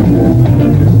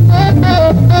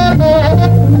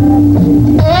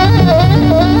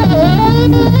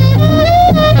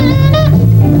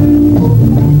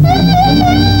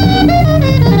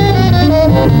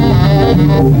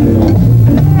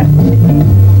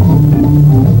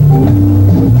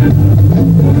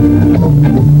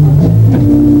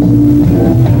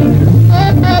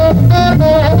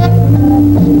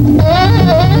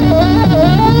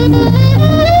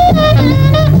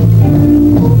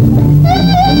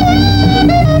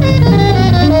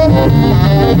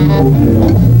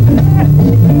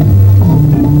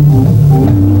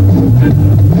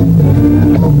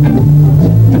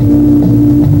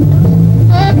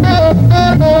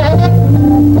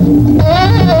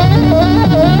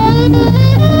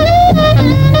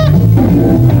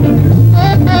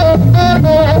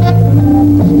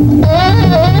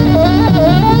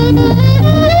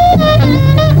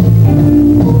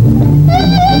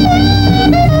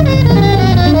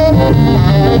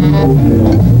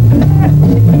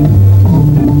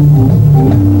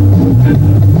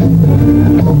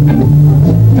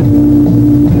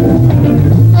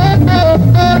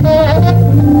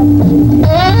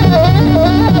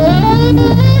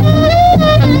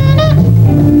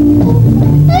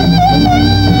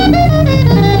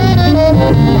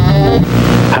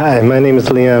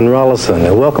 Leon Rollerson,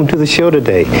 and welcome to the show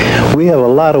today. We have a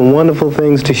lot of wonderful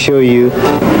things to show you,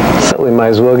 so we might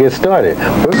as well get started.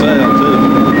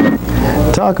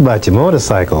 Talk about your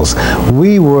motorcycles.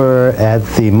 We were at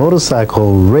the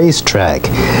motorcycle racetrack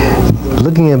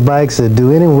looking at bikes that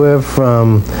do anywhere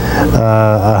from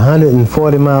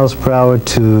 140 miles per hour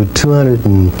to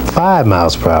 205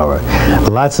 miles per hour.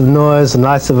 Lots of noise and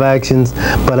lots of actions,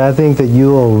 but I think that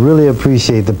you'll really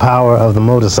appreciate the power of the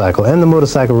motorcycle and the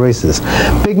motorcycle races.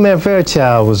 Big Man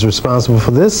Fairchild was responsible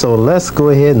for this, so let's go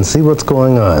ahead and see what's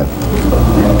going on.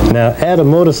 Now, at a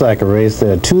motorcycle race,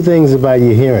 there are two things about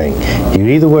your hearing. You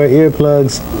either wear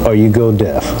earplugs or you go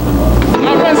deaf. I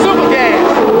run Super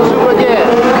Gas. Super Gas.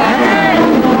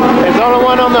 There's only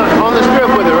one on the strip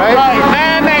with it, right? Right,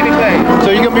 990.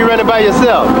 So you're gonna be running by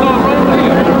yourself?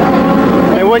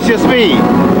 And what's your speed?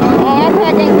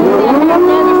 150.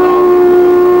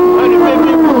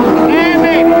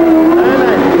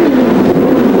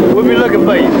 990. We'll be looking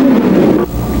for you.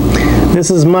 This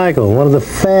is Michael, one of the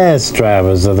fast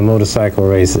drivers of the motorcycle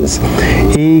races.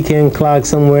 He can clock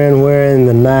somewhere in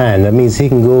the 9. That means he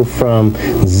can go from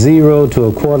 0 to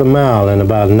a quarter mile in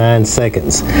about 9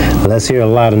 seconds. Let's hear a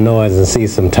lot of noise and see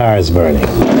some tires burning.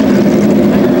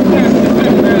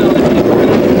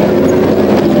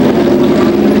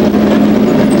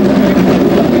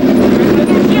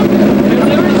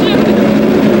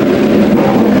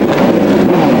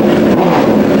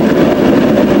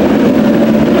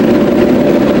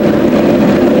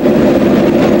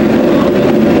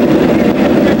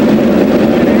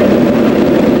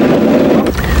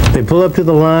 pull up to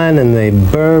the line and they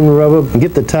burn rubber,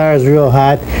 get the tires real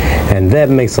hot, and that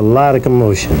makes a lot of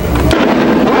commotion.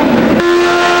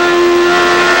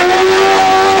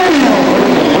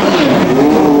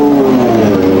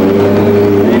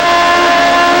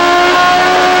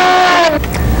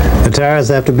 The tires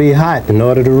have to be hot in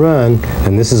order to run,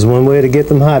 and this is one way to get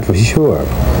them hot for sure.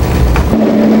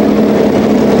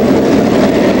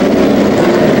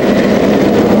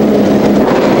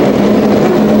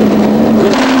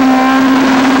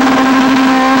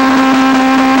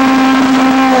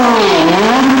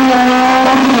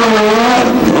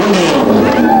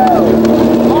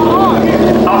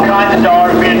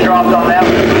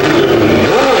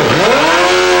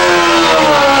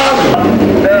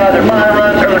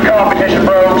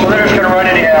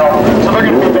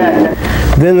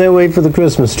 Then they wait for the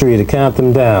Christmas tree to count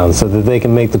them down so that they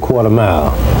can make the quarter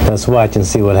mile. Let's watch and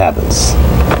see what happens.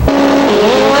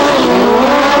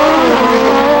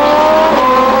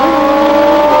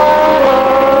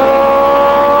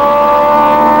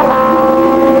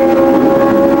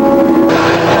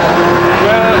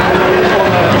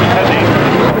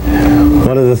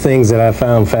 One of the things that I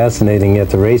found fascinating at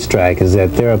the racetrack is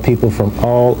that there are people from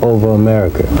all over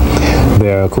America.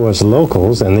 There are, of course,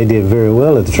 locals, and they did very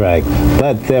well at the track,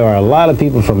 but there are a lot of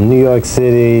people from New York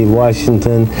City,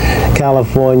 Washington,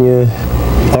 California,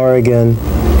 Oregon,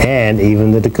 and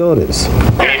even the Dakotas.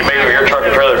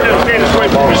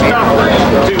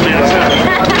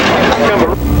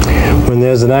 When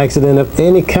there's an accident of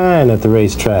any kind at the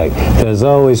racetrack, there's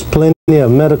always plenty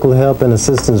of medical help and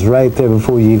assistance right there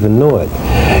before you even know it.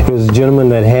 Here's a gentleman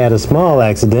that had a small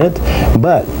accident,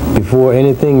 but before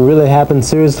anything really happened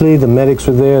seriously, the medics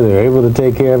were there, they were able to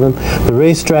take care of him. The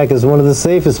racetrack is one of the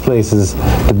safest places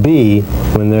to be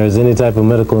when there's any type of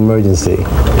medical emergency.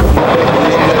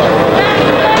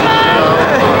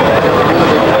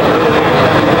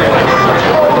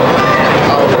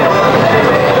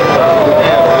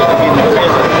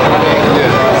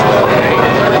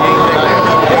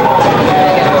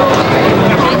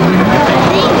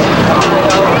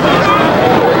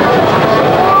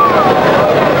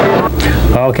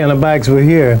 All kind of bikes were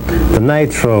here, the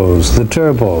nitros, the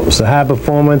turbos, the high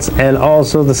performance, and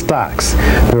also the stocks.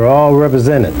 They're all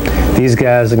represented. These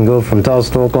guys can go from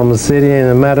Tulsa to Oklahoma City in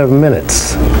a matter of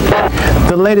minutes.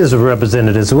 The ladies are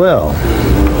represented as well.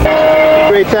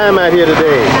 Great time out here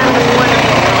today.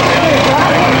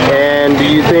 And do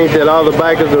you think that all the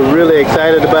bikers are really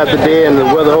excited about the day and the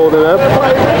weather holding up?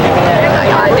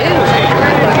 I do.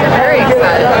 Very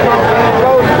excited.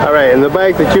 All right, and the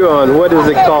bike that you're on, what is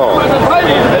it called? What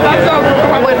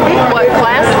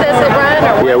class does it run?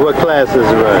 Or yeah, what class does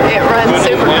it run? It runs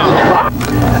super.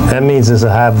 That means it's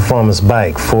a high performance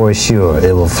bike for sure.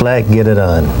 It will flat get it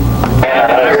on.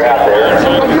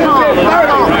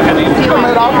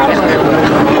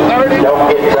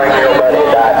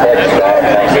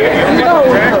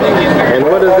 And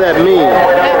what does that mean?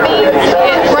 That means it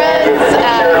runs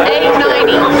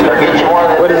 890.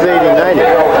 What is 8090?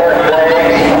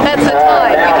 That's the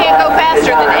time. You can't go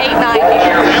faster than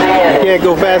 890. You can't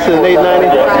go faster than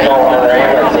 890? Right.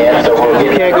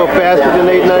 You can't go faster than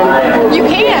 890? You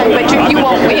can, but you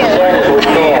won't win.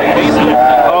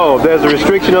 Oh, there's a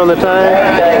restriction on the time?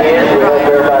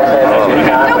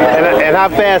 And how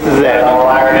fast is that?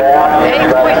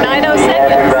 8.90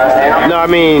 seconds. No, I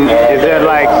mean, is that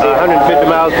like 150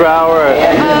 miles per hour?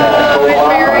 It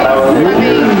varies. I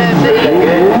mean,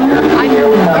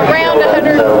 around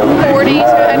 140 to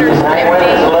 150,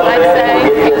 I'd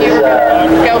say, if you were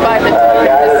going to go by the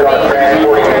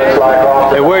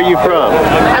speed. And where are you from?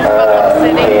 I'm from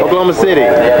Oklahoma City. Oklahoma City.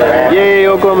 Yay,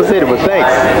 Oklahoma City. Well,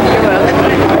 thanks.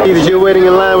 Either you're waiting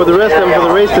in line with the rest of them for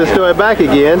the race to start back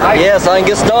again. Yes, I can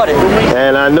get started.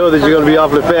 And I know that you're going to be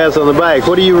awfully fast on the bike.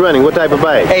 What are you running? What type of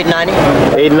bike? 890.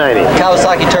 890.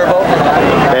 Kawasaki Turbo.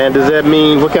 And does that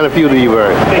mean, what kind of fuel do you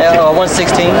burn?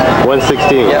 116.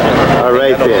 116. Yeah. All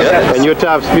right then. Good. And your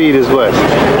top speed is what?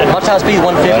 My top speed is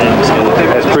 150.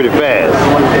 That's pretty fast.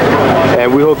 And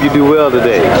we hope you do well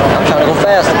today. I'm trying to go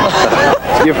fast.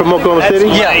 You're from Oklahoma City?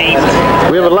 Yeah.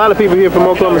 We have a lot of people here from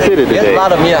Oklahoma City today. Yes, a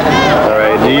lot of them, yeah. All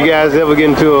right. Do you guys ever get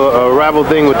into a rival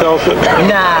thing with Tulsa?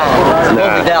 Nah.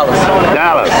 Mostly Dallas.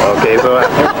 Dallas. Okay, so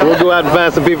we'll go out and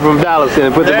find some people from Dallas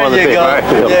and put them on the tape. Go. Right?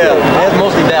 Okay. Yeah, that's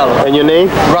mostly Dallas. And your name?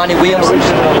 Ronnie Williamson.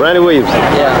 Ronnie Williamson.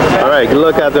 Yeah. All right, good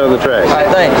luck out there on the track. All right,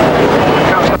 thanks.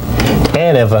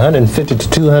 And if 150 to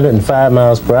 205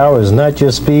 miles per hour is not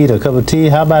your speed or cup of tea,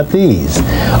 how about these?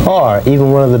 Or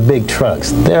even one of the big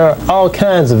trucks. There are all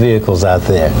kinds of vehicles out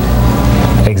there.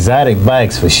 Exotic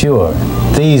bikes for sure.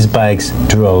 These bikes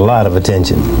drew a lot of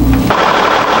attention.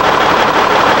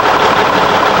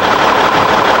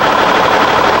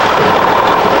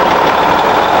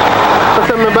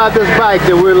 about this bike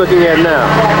that we're looking at now?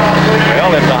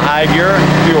 Well, it's a high gear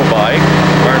fuel bike.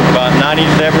 Burns about 97%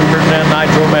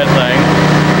 nitromethane.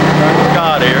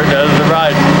 Scott here does the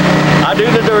riding. I do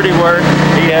the dirty work.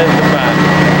 He has the fun.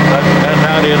 That's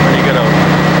how it is when you get older.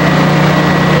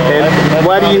 And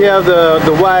why do you have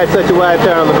such a wide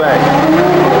tire on the back?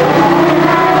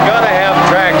 You gotta have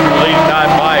traction with these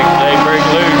type bikes. They break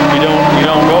loose. You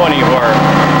don't go anywhere.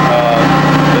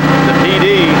 The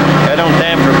PD, that don't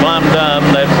stand for plumb dumb.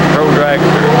 That's pro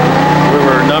dragster. We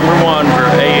were #1 for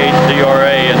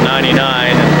AHDRA in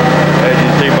 '99, and as you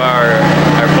see by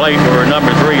our plate, we were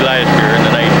 #3 last year in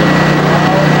the nation.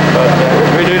 But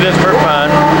we do this for fun.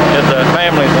 It's a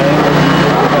family thing.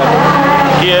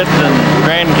 Kids and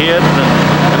grandkids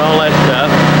and all that stuff.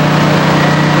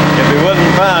 If it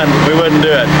wasn't fun, we wouldn't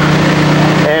do it.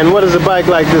 And what does a bike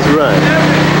like this run?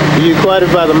 Do you quote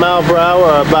it by the mile per hour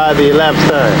or by the elapsed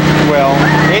time? Well,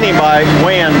 any bike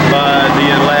wins by the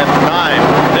elapsed time.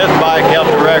 This bike held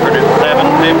the record at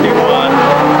 7:51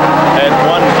 at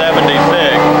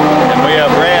 176, and we have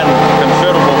ran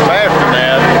considerable faster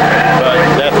than that, but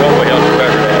that's what we held the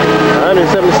record at.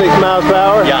 176 miles per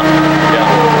hour? Yeah.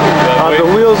 Are the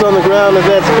wheels on the ground at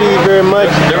that speed very much?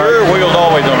 The rear wheel's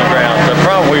always on the ground. The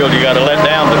front wheel you got to let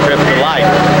down to trip the light.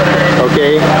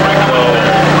 Okay. So,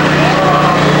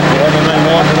 you have anything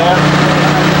more for that?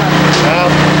 No.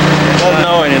 Doesn't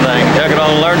know anything. Took it on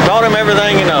and learned. Taught him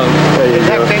everything he knows. There you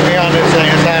go. Take me on this thing.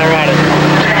 It's automatic.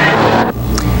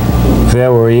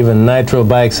 There were even nitro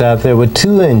bikes out there with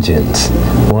 2 engines.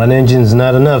 One engine's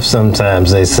not enough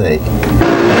sometimes, they say.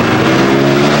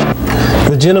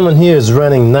 The gentleman here is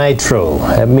running nitro.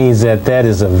 That means that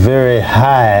is a very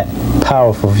high,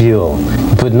 powerful fuel.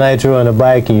 You put nitro on a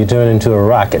bike and you turn into a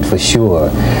rocket for sure.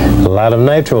 A lot of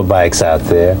nitro bikes out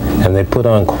there, and they put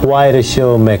on quite a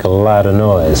show, make a lot of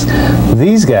noise.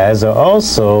 These guys are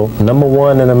also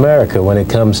 #1 in America when it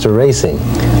comes to racing.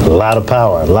 A lot of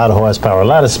power, a lot of horsepower, a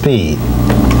lot of speed.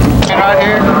 Right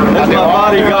here, that's my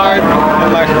bodyguard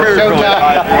and my spiritual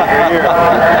guide.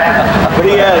 But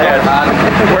he has it.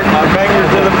 Work my fingers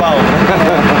to the bone.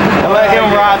 I let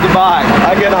him ride the bike.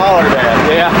 I get hollered at.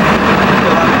 Yeah.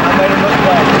 I made him look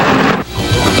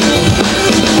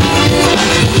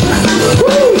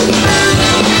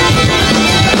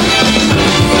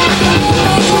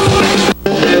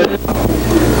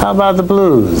How about the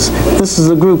blues? This is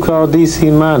a group called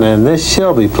DC Minor, and this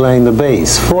shall be playing the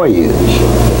bass for you.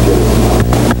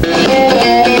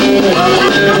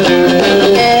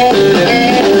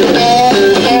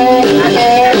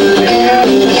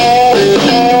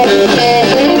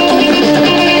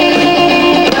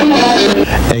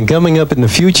 And coming up in the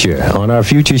future, on our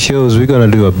future shows, we're going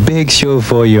to do a big show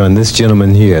for you on this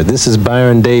gentleman here. This is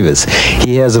Byron Davis.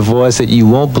 He has a voice that you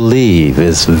won't believe.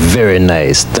 It's very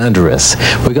nice, thunderous.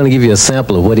 We're going to give you a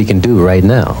sample of what he can do right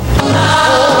now.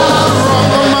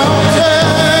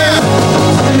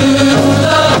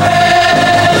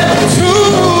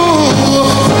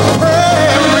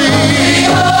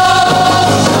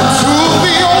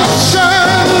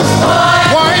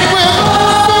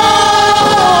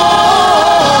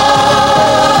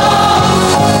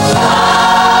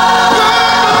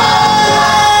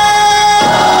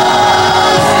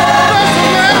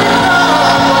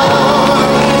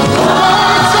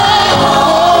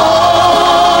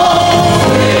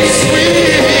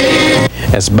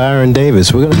 That's Byron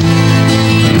Davis. We're going to...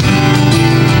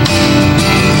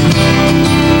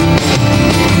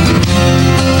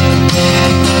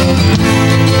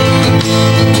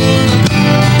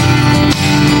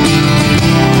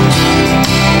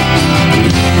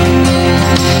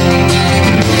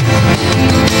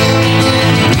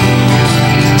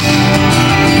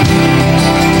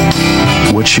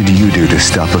 What should you do to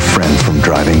stop a friend from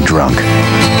driving drunk?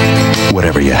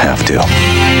 Whatever you have to.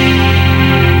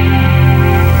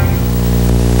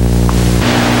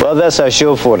 Well, that's our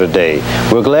show for today.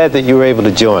 We're glad that you were able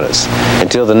to join us.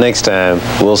 Until the next time,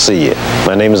 we'll see you.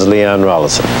 My name is Leon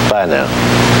Rollerson. Bye now.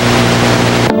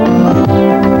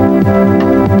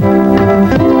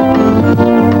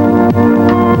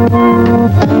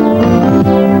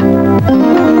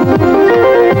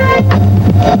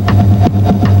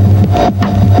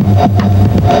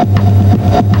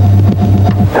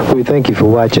 We thank you for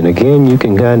watching. Again, you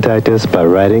can contact us by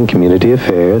writing Community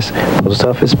Affairs, Post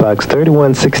Office Box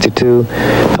 3162,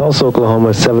 Tulsa,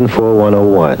 Oklahoma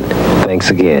 74101.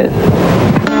 Thanks again.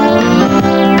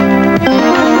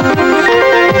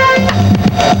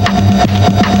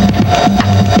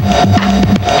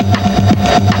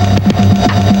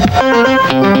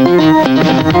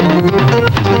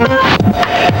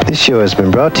 This show has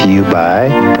been brought to you by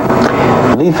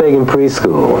Lee Fagan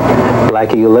Preschool,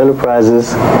 Black Eagle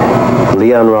Enterprises,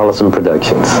 Leon Rollerson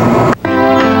Productions.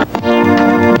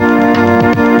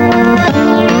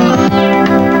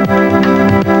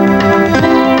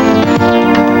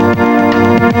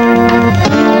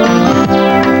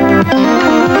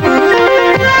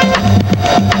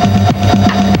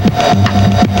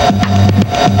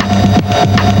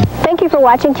 Thank you for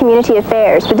watching Community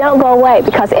Affairs, but don't go away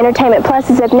because Entertainment Plus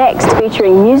is up next,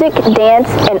 featuring music, dance,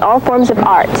 and all forms of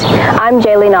art. I'm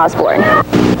Jaylene Osborne.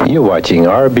 You're watching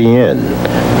RBN,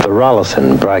 the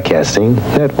Rollerson Broadcasting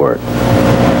Network.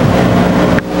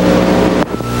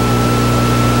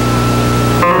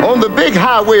 On the big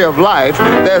highway of life,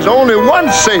 there's only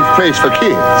one safe place for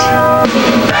kids.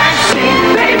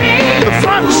 Backseat, baby. The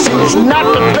front seat's not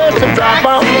the place to drop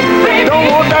out. Don't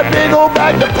want that big old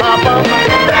bag to pop out.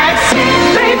 Backseat,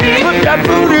 baby. Put that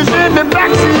booties in the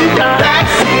backseat.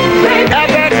 Backseat, baby.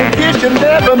 Have action kids you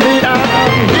never meet. I'm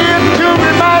here to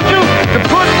remind you to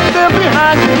put them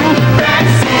behind you.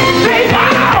 Backseat, baby.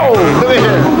 Wow! Look at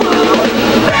here.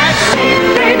 Backseat,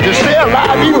 baby. To stay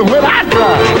alive even when I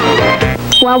drive.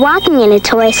 While walking in a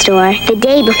toy store the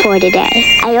day before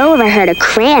today, I overheard a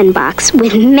crayon box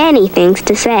with many things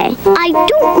to say. I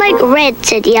don't like red,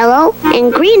 said yellow,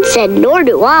 and green said, nor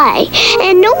do I.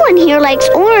 And no one here likes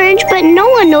orange, but no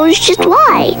one knows just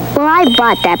why. Well, I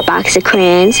bought that box of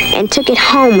crayons and took it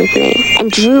home with me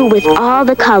and drew with all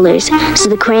the colors so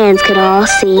the crayons could all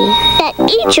see that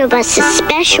each of us is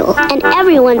special and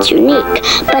everyone's unique.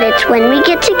 But it's when we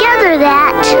get together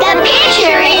that the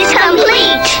picture is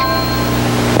complete.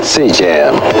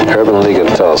 CJAM, Urban League of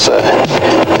Tulsa,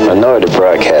 Minority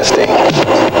Broadcasting,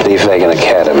 Lee Fagan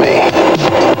Academy,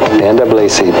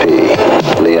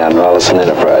 NAACP, Leon Rollerson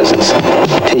Enterprises,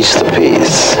 Teach the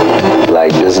Peace,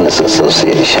 Black Business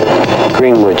Association,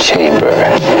 Greenwood Chamber,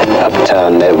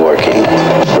 Uptown Networking,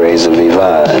 Rays of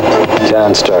Yvonne,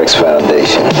 John Starks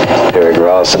Foundation, Eric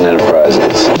Rollerson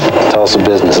Enterprises, Tulsa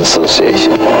Business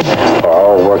Association are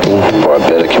all working for a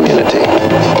better community.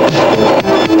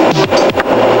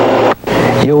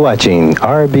 You're watching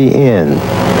RBN,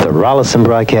 the Rollerson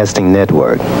Broadcasting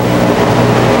Network.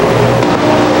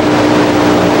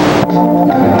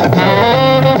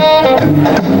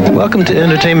 Welcome to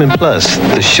Entertainment Plus,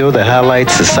 the show that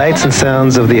highlights the sights and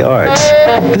sounds of the arts.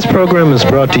 This program is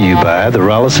brought to you by the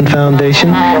Rollerson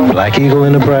Foundation, Black Eagle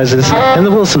Enterprises, and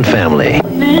the Wilson family.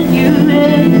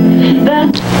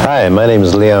 Hi, my name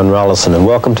is Leon Rollerson, and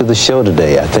welcome to the show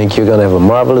today. I think you're going to have a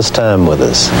marvelous time with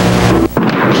us.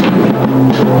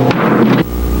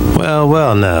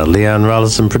 Well, now, Leon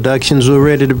Rollerson Productions, we're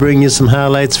ready to bring you some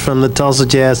highlights from the Tulsa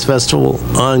Jazz Festival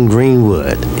on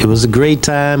Greenwood. It was a great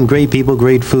time, great people,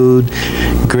 great food,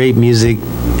 great music.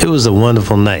 It was a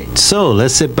wonderful night. So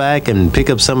let's sit back and pick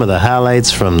up some of the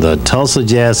highlights from the Tulsa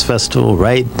Jazz Festival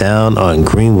right down on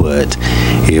Greenwood.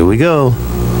 Here we go.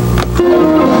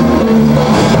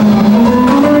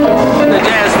 The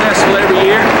Jazz Festival every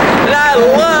year, and I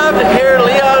love to hear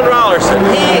Leon Rollerson.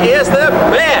 He is the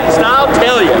best, I'll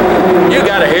tell you. You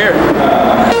gotta hear it.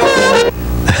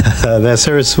 That's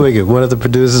Herb Swigert, one of the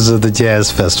producers of the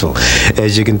Jazz Festival.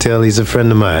 As you can tell, he's a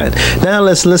friend of mine. Now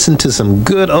let's listen to some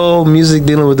good old music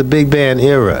dealing with the big band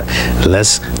era.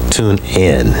 Let's tune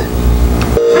in.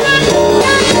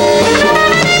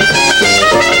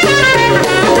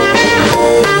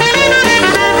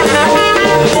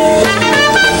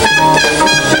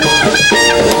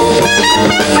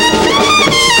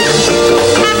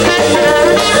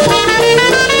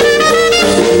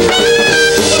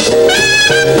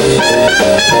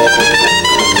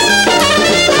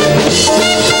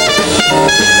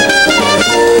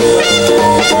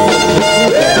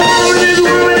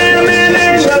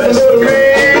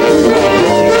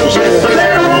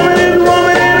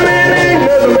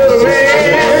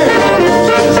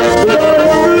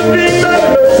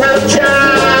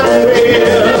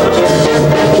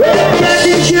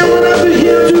 You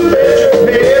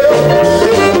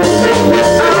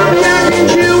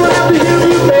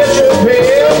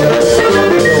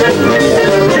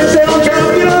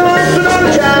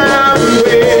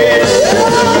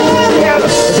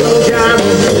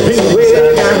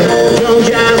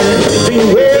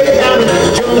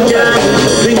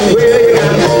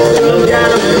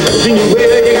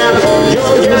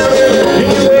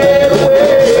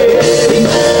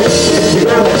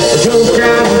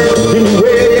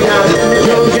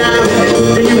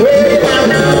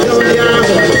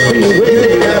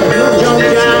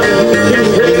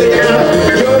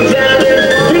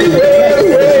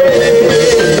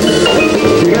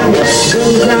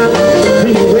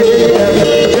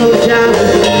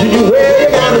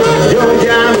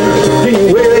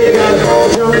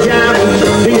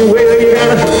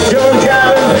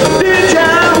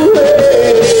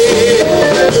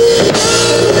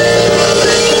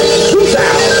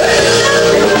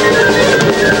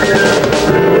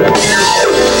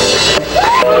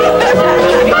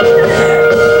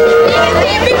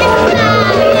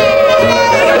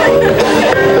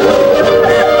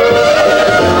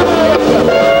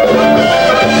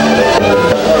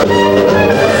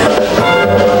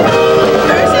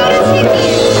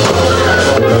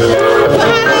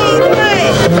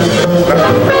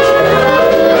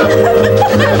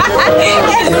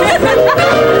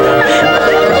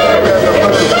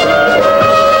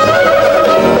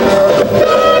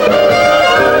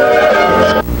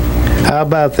How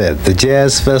about that? The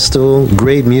Jazz Festival,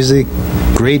 great music,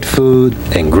 great food,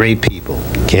 and great people.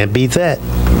 Can't beat that.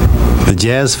 The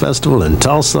Jazz Festival in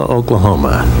Tulsa,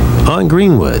 Oklahoma, on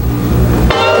Greenwood.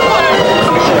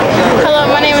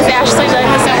 Hello, my name is Ashley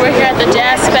Douglas, and we're here at the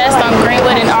Jazz Fest on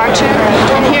Greenwood and Archer.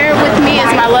 And here with me is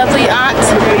my lovely aunt,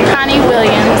 Connie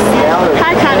Williams.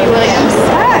 Hi, Connie Williams.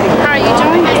 Hi. How are you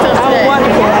doing yourself today? I'm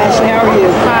wonderful, Ashley. How are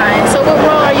you? Fine. So what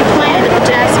role are you playing at the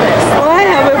Jazz Fest? Well, I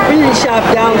have a beauty shop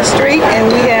down the street,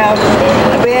 and we have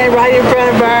a band right in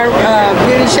front of our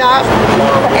beauty shop,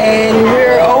 and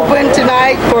we're open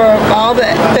tonight for all the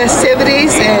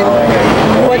festivities, and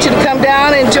we want you to come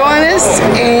down and join us.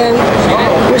 And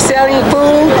we're selling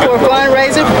food for a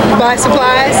fundraiser, buy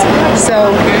supplies,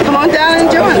 so come on down and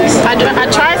join us. I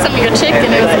tried some of your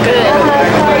chicken. It was good.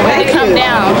 Way to come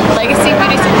down. Legacy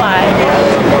Beauty Supply.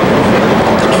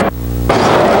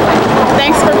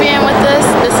 Thanks for being with us.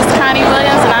 This is Connie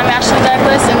Williams, and I'm Ashley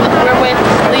Douglas, and we're with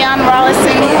Leon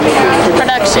Rollerson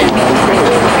Production.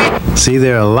 See,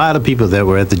 there are a lot of people that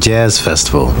were at the Jazz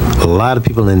Festival. A lot of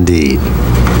people indeed.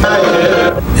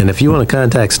 And if you want to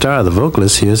contact Star, the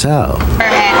vocalist, here's how. At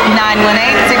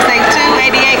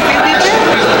 918-682-8852.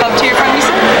 Hope to hear from you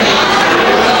soon.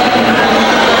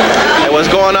 Hey, what's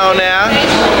going on now?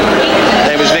 My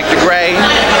name is Victor Gray.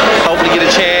 Hopefully get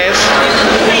a chance.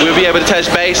 We'll be able to touch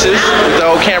bases with the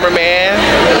old cameraman.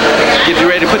 Get you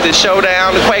ready to put this show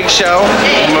down, the Quake Show.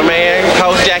 My man,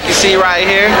 host Jackie C right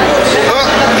here.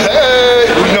 Hey!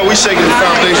 You know we shaking the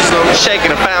foundations of Shaking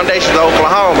the foundations of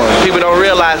Oklahoma. People don't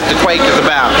realize what the Quake is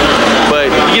about. But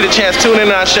you get a chance, tune in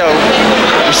on our show.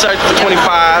 We searched for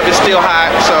 25, it's still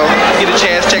hot, so get a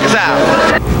chance, check us out.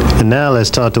 And now let's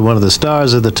talk to one of the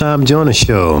stars of the Tom Jonas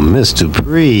Show. Miss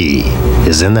Dupree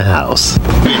is in the house.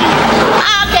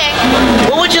 Okay.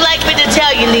 What would you like me to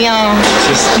tell you, Leon?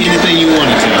 Just anything you want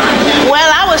to tell me.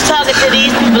 Well, I was talking to these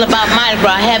people about Mardi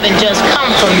Gras, having just come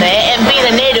from there, and being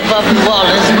a native of New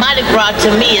Orleans, Mardi Gras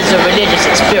to me is a religious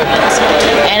experience.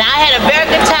 And I had a very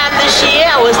good time this year.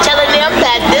 I was telling them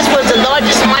that this was the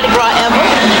largest Mardi Gras ever.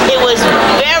 It was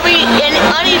very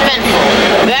uneventful.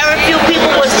 Very few people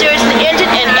were seriously injured,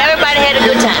 and everybody had a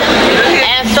good time.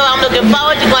 And so I'm looking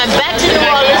forward to going back to New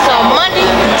Orleans on Monday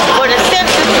for the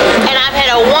census, and I've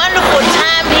had a wonderful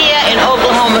time here in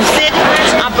Oklahoma City.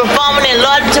 I'm performing in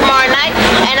Lord tomorrow night,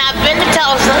 and I've been to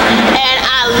Tulsa, and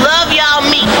I love y'all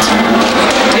meat.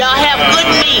 Y'all have good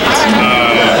meat.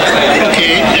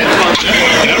 Okay,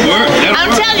 that'll work. I'm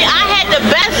telling you, I had the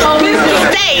best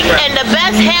steak and the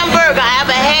best hamburger I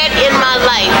ever had in my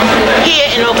life here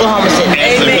in Oklahoma City.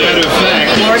 As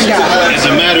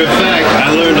a matter of fact,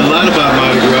 I learned a lot about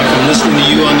Mardi Gras from listening to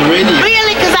you on the radio.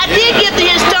 Really? Because I did get the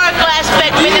historical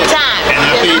aspect many times. And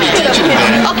I paid attention to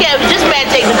that. Okay, this man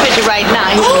takes a picture right now.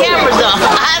 His camera's on.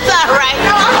 That's all right.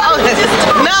 Oh,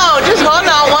 no, just hold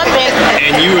on 1 minute.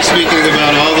 And you were speaking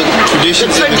about all the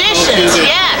traditions. The traditions,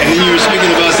 yes. And then you were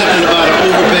speaking about something about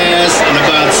an overpass and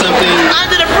about something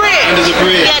under the bridge. Under the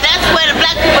bridge. Yeah, that's where the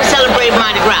black people celebrate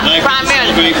Mardi Gras,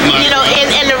 primarily. You know,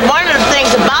 and one of the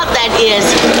things about that is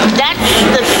that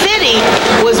the city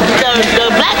was, the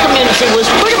black community was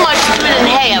pretty much split in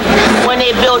half when they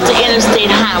built the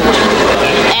interstate highway.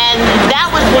 And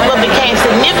that was what became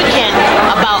significant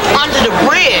about under the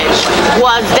bridge,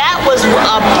 was that was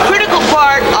a critical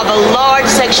part of a large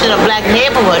section of black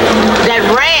neighborhood that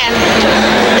ran,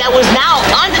 that was now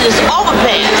under this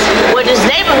overpass, where this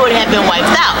neighborhood had been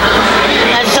wiped out.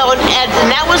 And so, and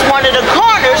that was one of the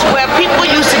corners where people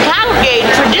used to congregate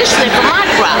traditionally for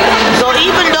Mardi Gras. So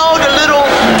even though the little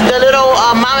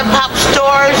mom and pop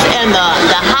stores and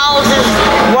the houses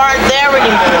weren't there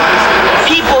anymore,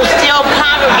 people still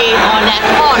congregate on that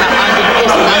corner under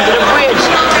the bridge.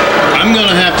 I'm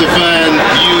going to have to find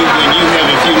you when you have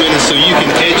a few minutes so you can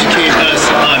educate us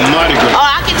on Mardi Gras. Oh,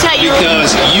 I can tell you.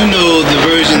 Because you know the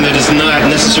version that is not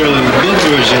necessarily the book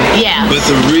version, yeah, but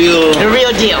the real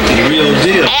deal. The real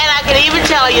deal. And I can even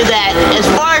tell you that as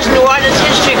far as New Orleans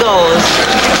history goes,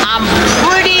 I'm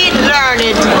pretty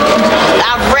learned.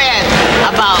 I've read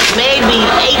about maybe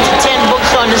 8 to 10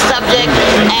 books on the subject,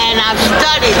 and I've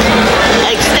studied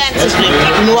extensively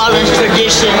New Orleans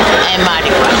tradition and Mardi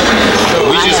Gras.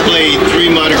 So we just played 3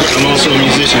 Mardi Gras. I'm also a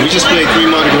musician. We just played 3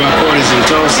 Mardi Gras parties in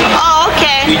Tulsa. Oh,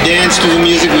 okay. We dance to the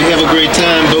music, we have a great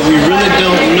time, but we really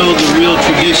don't know the real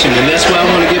tradition, and that's why I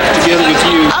want to get together with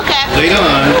you later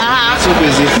on, not so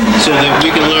busy, so that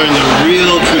we can learn the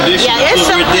real tradition of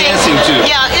what we're dancing to.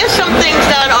 Yeah, there's some things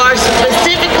that are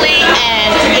specifically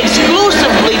and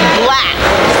exclusively black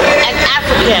and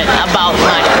African about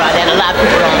Mardi Gras that a lot of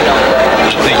people don't know.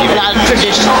 A lot of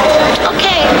tradition.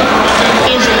 Okay,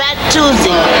 it's Fat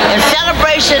Tuesday, in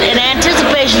celebration and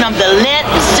anticipation of the Lent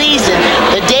season.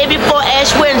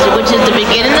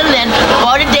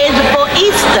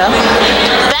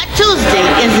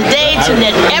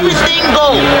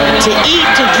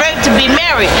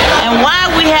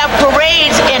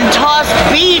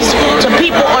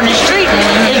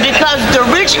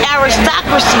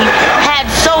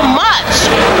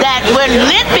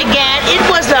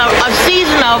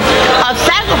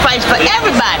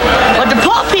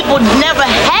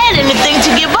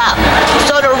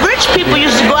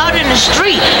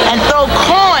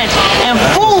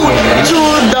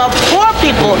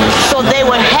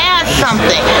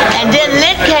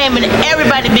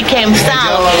 it became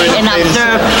solemn and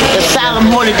observed the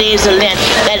solemn holy days of Lent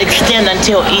that extend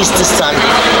until Easter Sunday.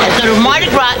 And so the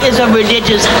Mardi Gras is a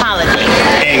religious holiday.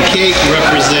 And cake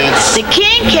represents? The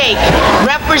king cake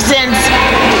represents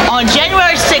on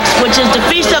January 6th, which is the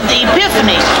Feast of the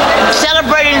Epiphany,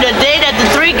 celebrating the day that the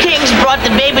three kings brought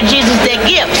the baby Jesus their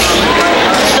gifts.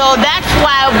 So that's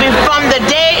why from the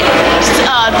day,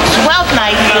 12th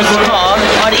night is called,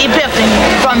 or the Epiphany,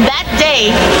 from that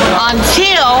day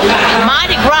until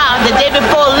Mardi Gras, the day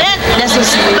before Lent, that's a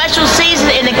special season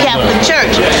in the Catholic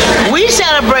Church. We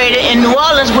celebrate it in New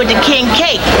Orleans with the king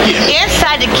cake.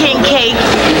 Inside the king cake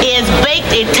is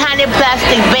baked a tiny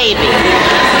plastic baby.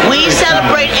 We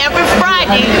celebrate every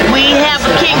Friday. We have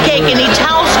a king cake in each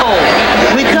household.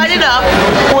 We cut it up.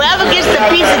 Whoever gets the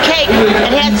piece of cake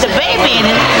that has the baby in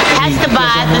it has to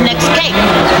buy the next cake.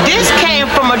 This came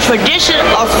from a tradition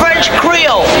of French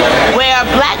Creole, where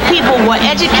black people were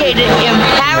educated in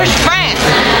Paris, France,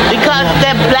 because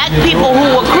the black people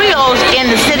who were Creoles in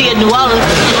the city of New Orleans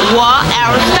were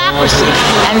aristocracy,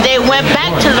 and they went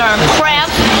back to learn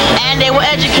crafts, and they were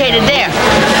educated there.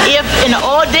 If in the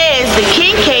old days the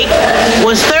king cake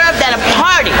was served at a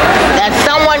party that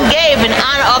someone gave in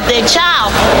honor of their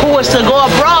child who was to go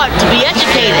abroad to be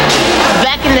educated,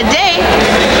 back in the day,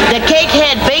 the cake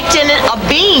had baked in it a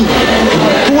bean.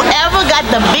 Whoever got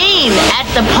the bean at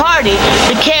the party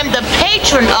became the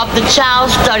patron of the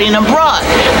child studying abroad,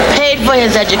 paid for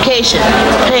his education,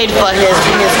 paid for his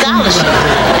scholarship,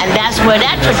 and that's where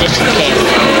that tradition came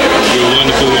from. You're a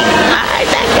wonderful woman. All right,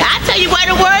 thank you. I'll tell you where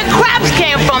the word craps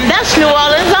came from. That's New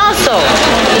Orleans also.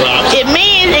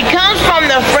 It comes from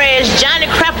the phrase Johnny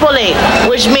Crapole,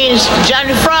 which means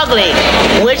Johnny Frogleg,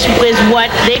 which is what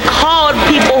they called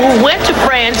people who went to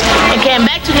France and came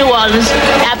back to New Orleans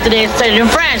after they studied in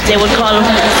France. They would call them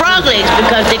froglegs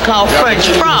because they call French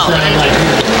frogs.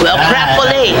 Well,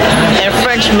 Crapole in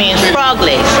French means frog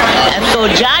legs. And so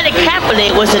Johnny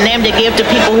Crapole was the name they gave to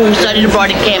people who studied abroad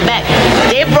and came back.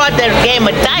 They brought that game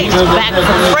of dice back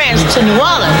from France to New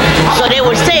Orleans. So they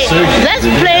would say, let's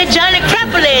play Johnny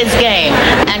Crapole's game.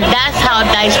 And that's how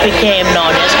dice became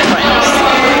known as craps.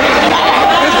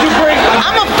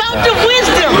 I'm a fount of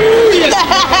wisdom.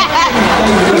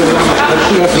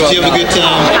 Did you have a good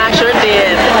time? I sure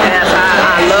did. Yes,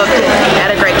 I loved it.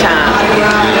 Had a great time.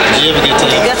 Did you have a good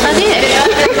time? Yes, I did.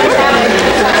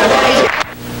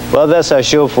 Well, that's our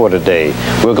show for today.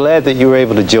 We're glad that you were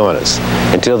able to join us.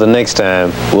 Until the next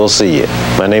time, we'll see you.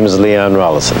 My name is Leon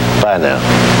Rollerson. Bye now.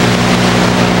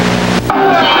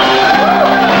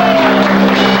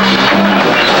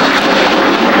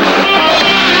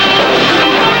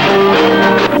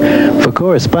 For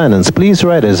correspondence, please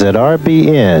write us at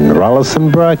RBN,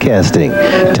 Rollerson Broadcasting,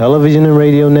 Television and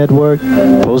Radio Network,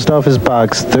 Post Office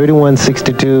Box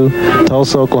 3162,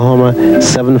 Tulsa, Oklahoma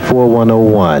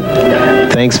 74101.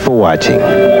 Thanks for watching.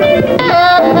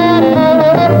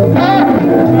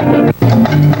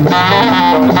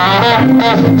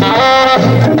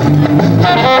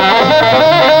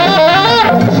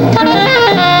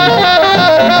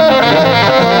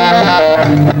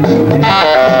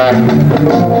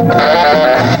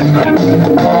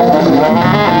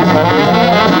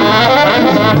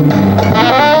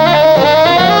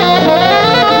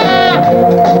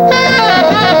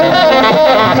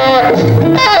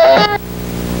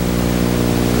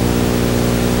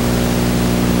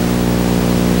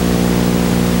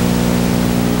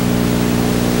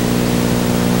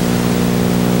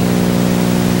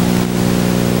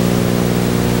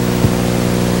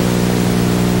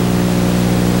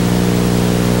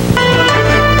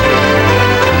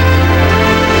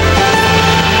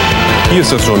 Hier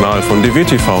ist das Journal von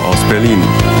DWTV aus Berlin.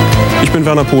 Ich bin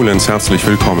Werner Polenz, herzlich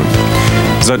willkommen.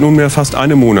 Seit nunmehr fast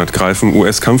einem Monat greifen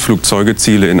US-Kampfflugzeuge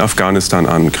Ziele in Afghanistan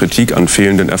an. Kritik an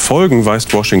fehlenden Erfolgen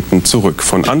weist Washington zurück.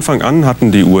 Von Anfang an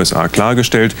hatten die USA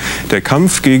klargestellt, der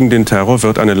Kampf gegen den Terror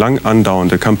wird eine lang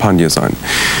andauernde Kampagne sein.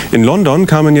 In London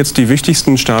kamen jetzt die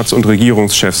wichtigsten Staats- und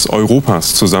Regierungschefs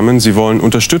Europas zusammen. Sie wollen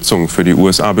Unterstützung für die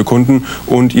USA bekunden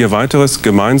und ihr weiteres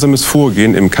gemeinsames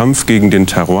Vorgehen im Kampf gegen den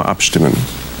Terror abstimmen.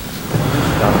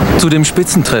 Zu dem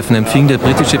Spitzentreffen empfing der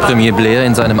britische Premier Blair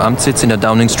in seinem Amtssitz in der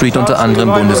Downing Street unter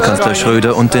anderem Bundeskanzler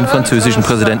Schröder und den französischen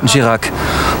Präsidenten Chirac.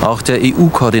 Auch der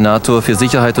EU-Koordinator für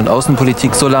Sicherheit und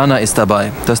Außenpolitik Solana ist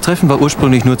dabei. Das Treffen war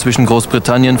ursprünglich nur zwischen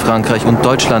Großbritannien, Frankreich und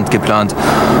Deutschland geplant.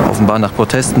 Offenbar nach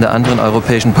Protesten der anderen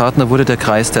europäischen Partner wurde der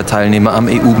Kreis der Teilnehmer am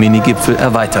EU-Minigipfel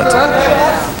erweitert.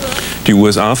 Die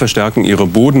USA verstärken ihre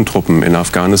Bodentruppen in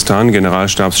Afghanistan.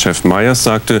 Generalstabschef Myers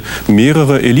sagte,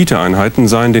 mehrere Eliteeinheiten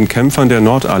seien den Kämpfern der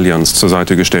Nordallianz zur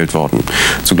Seite gestellt worden.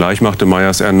 Zugleich machte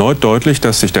Myers erneut deutlich,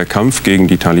 dass sich der Kampf gegen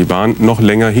die Taliban noch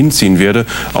länger hinziehen werde.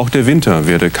 Auch der Winter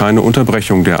werde keine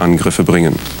Unterbrechung der Angriffe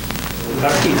bringen.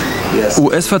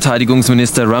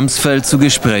 US-Verteidigungsminister Rumsfeld zu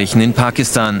Gesprächen in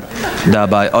Pakistan.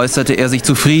 Dabei äußerte er sich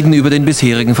zufrieden über den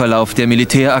bisherigen Verlauf der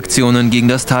Militäraktionen gegen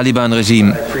das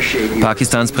Taliban-Regime.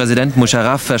 Pakistans Präsident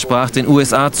Musharraf versprach den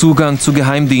USA Zugang zu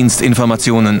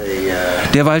Geheimdienstinformationen.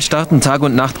 Derweil starten Tag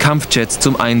und Nacht Kampfjets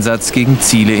zum Einsatz gegen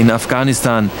Ziele in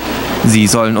Afghanistan. Sie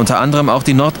sollen unter anderem auch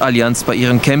die Nordallianz bei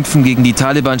ihren Kämpfen gegen die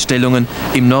Taliban-Stellungen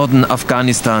im Norden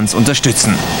Afghanistans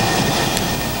unterstützen.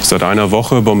 Seit einer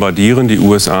Woche bombardieren die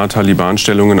USA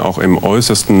Taliban-Stellungen auch im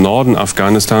äußersten Norden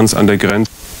Afghanistans an der Grenze.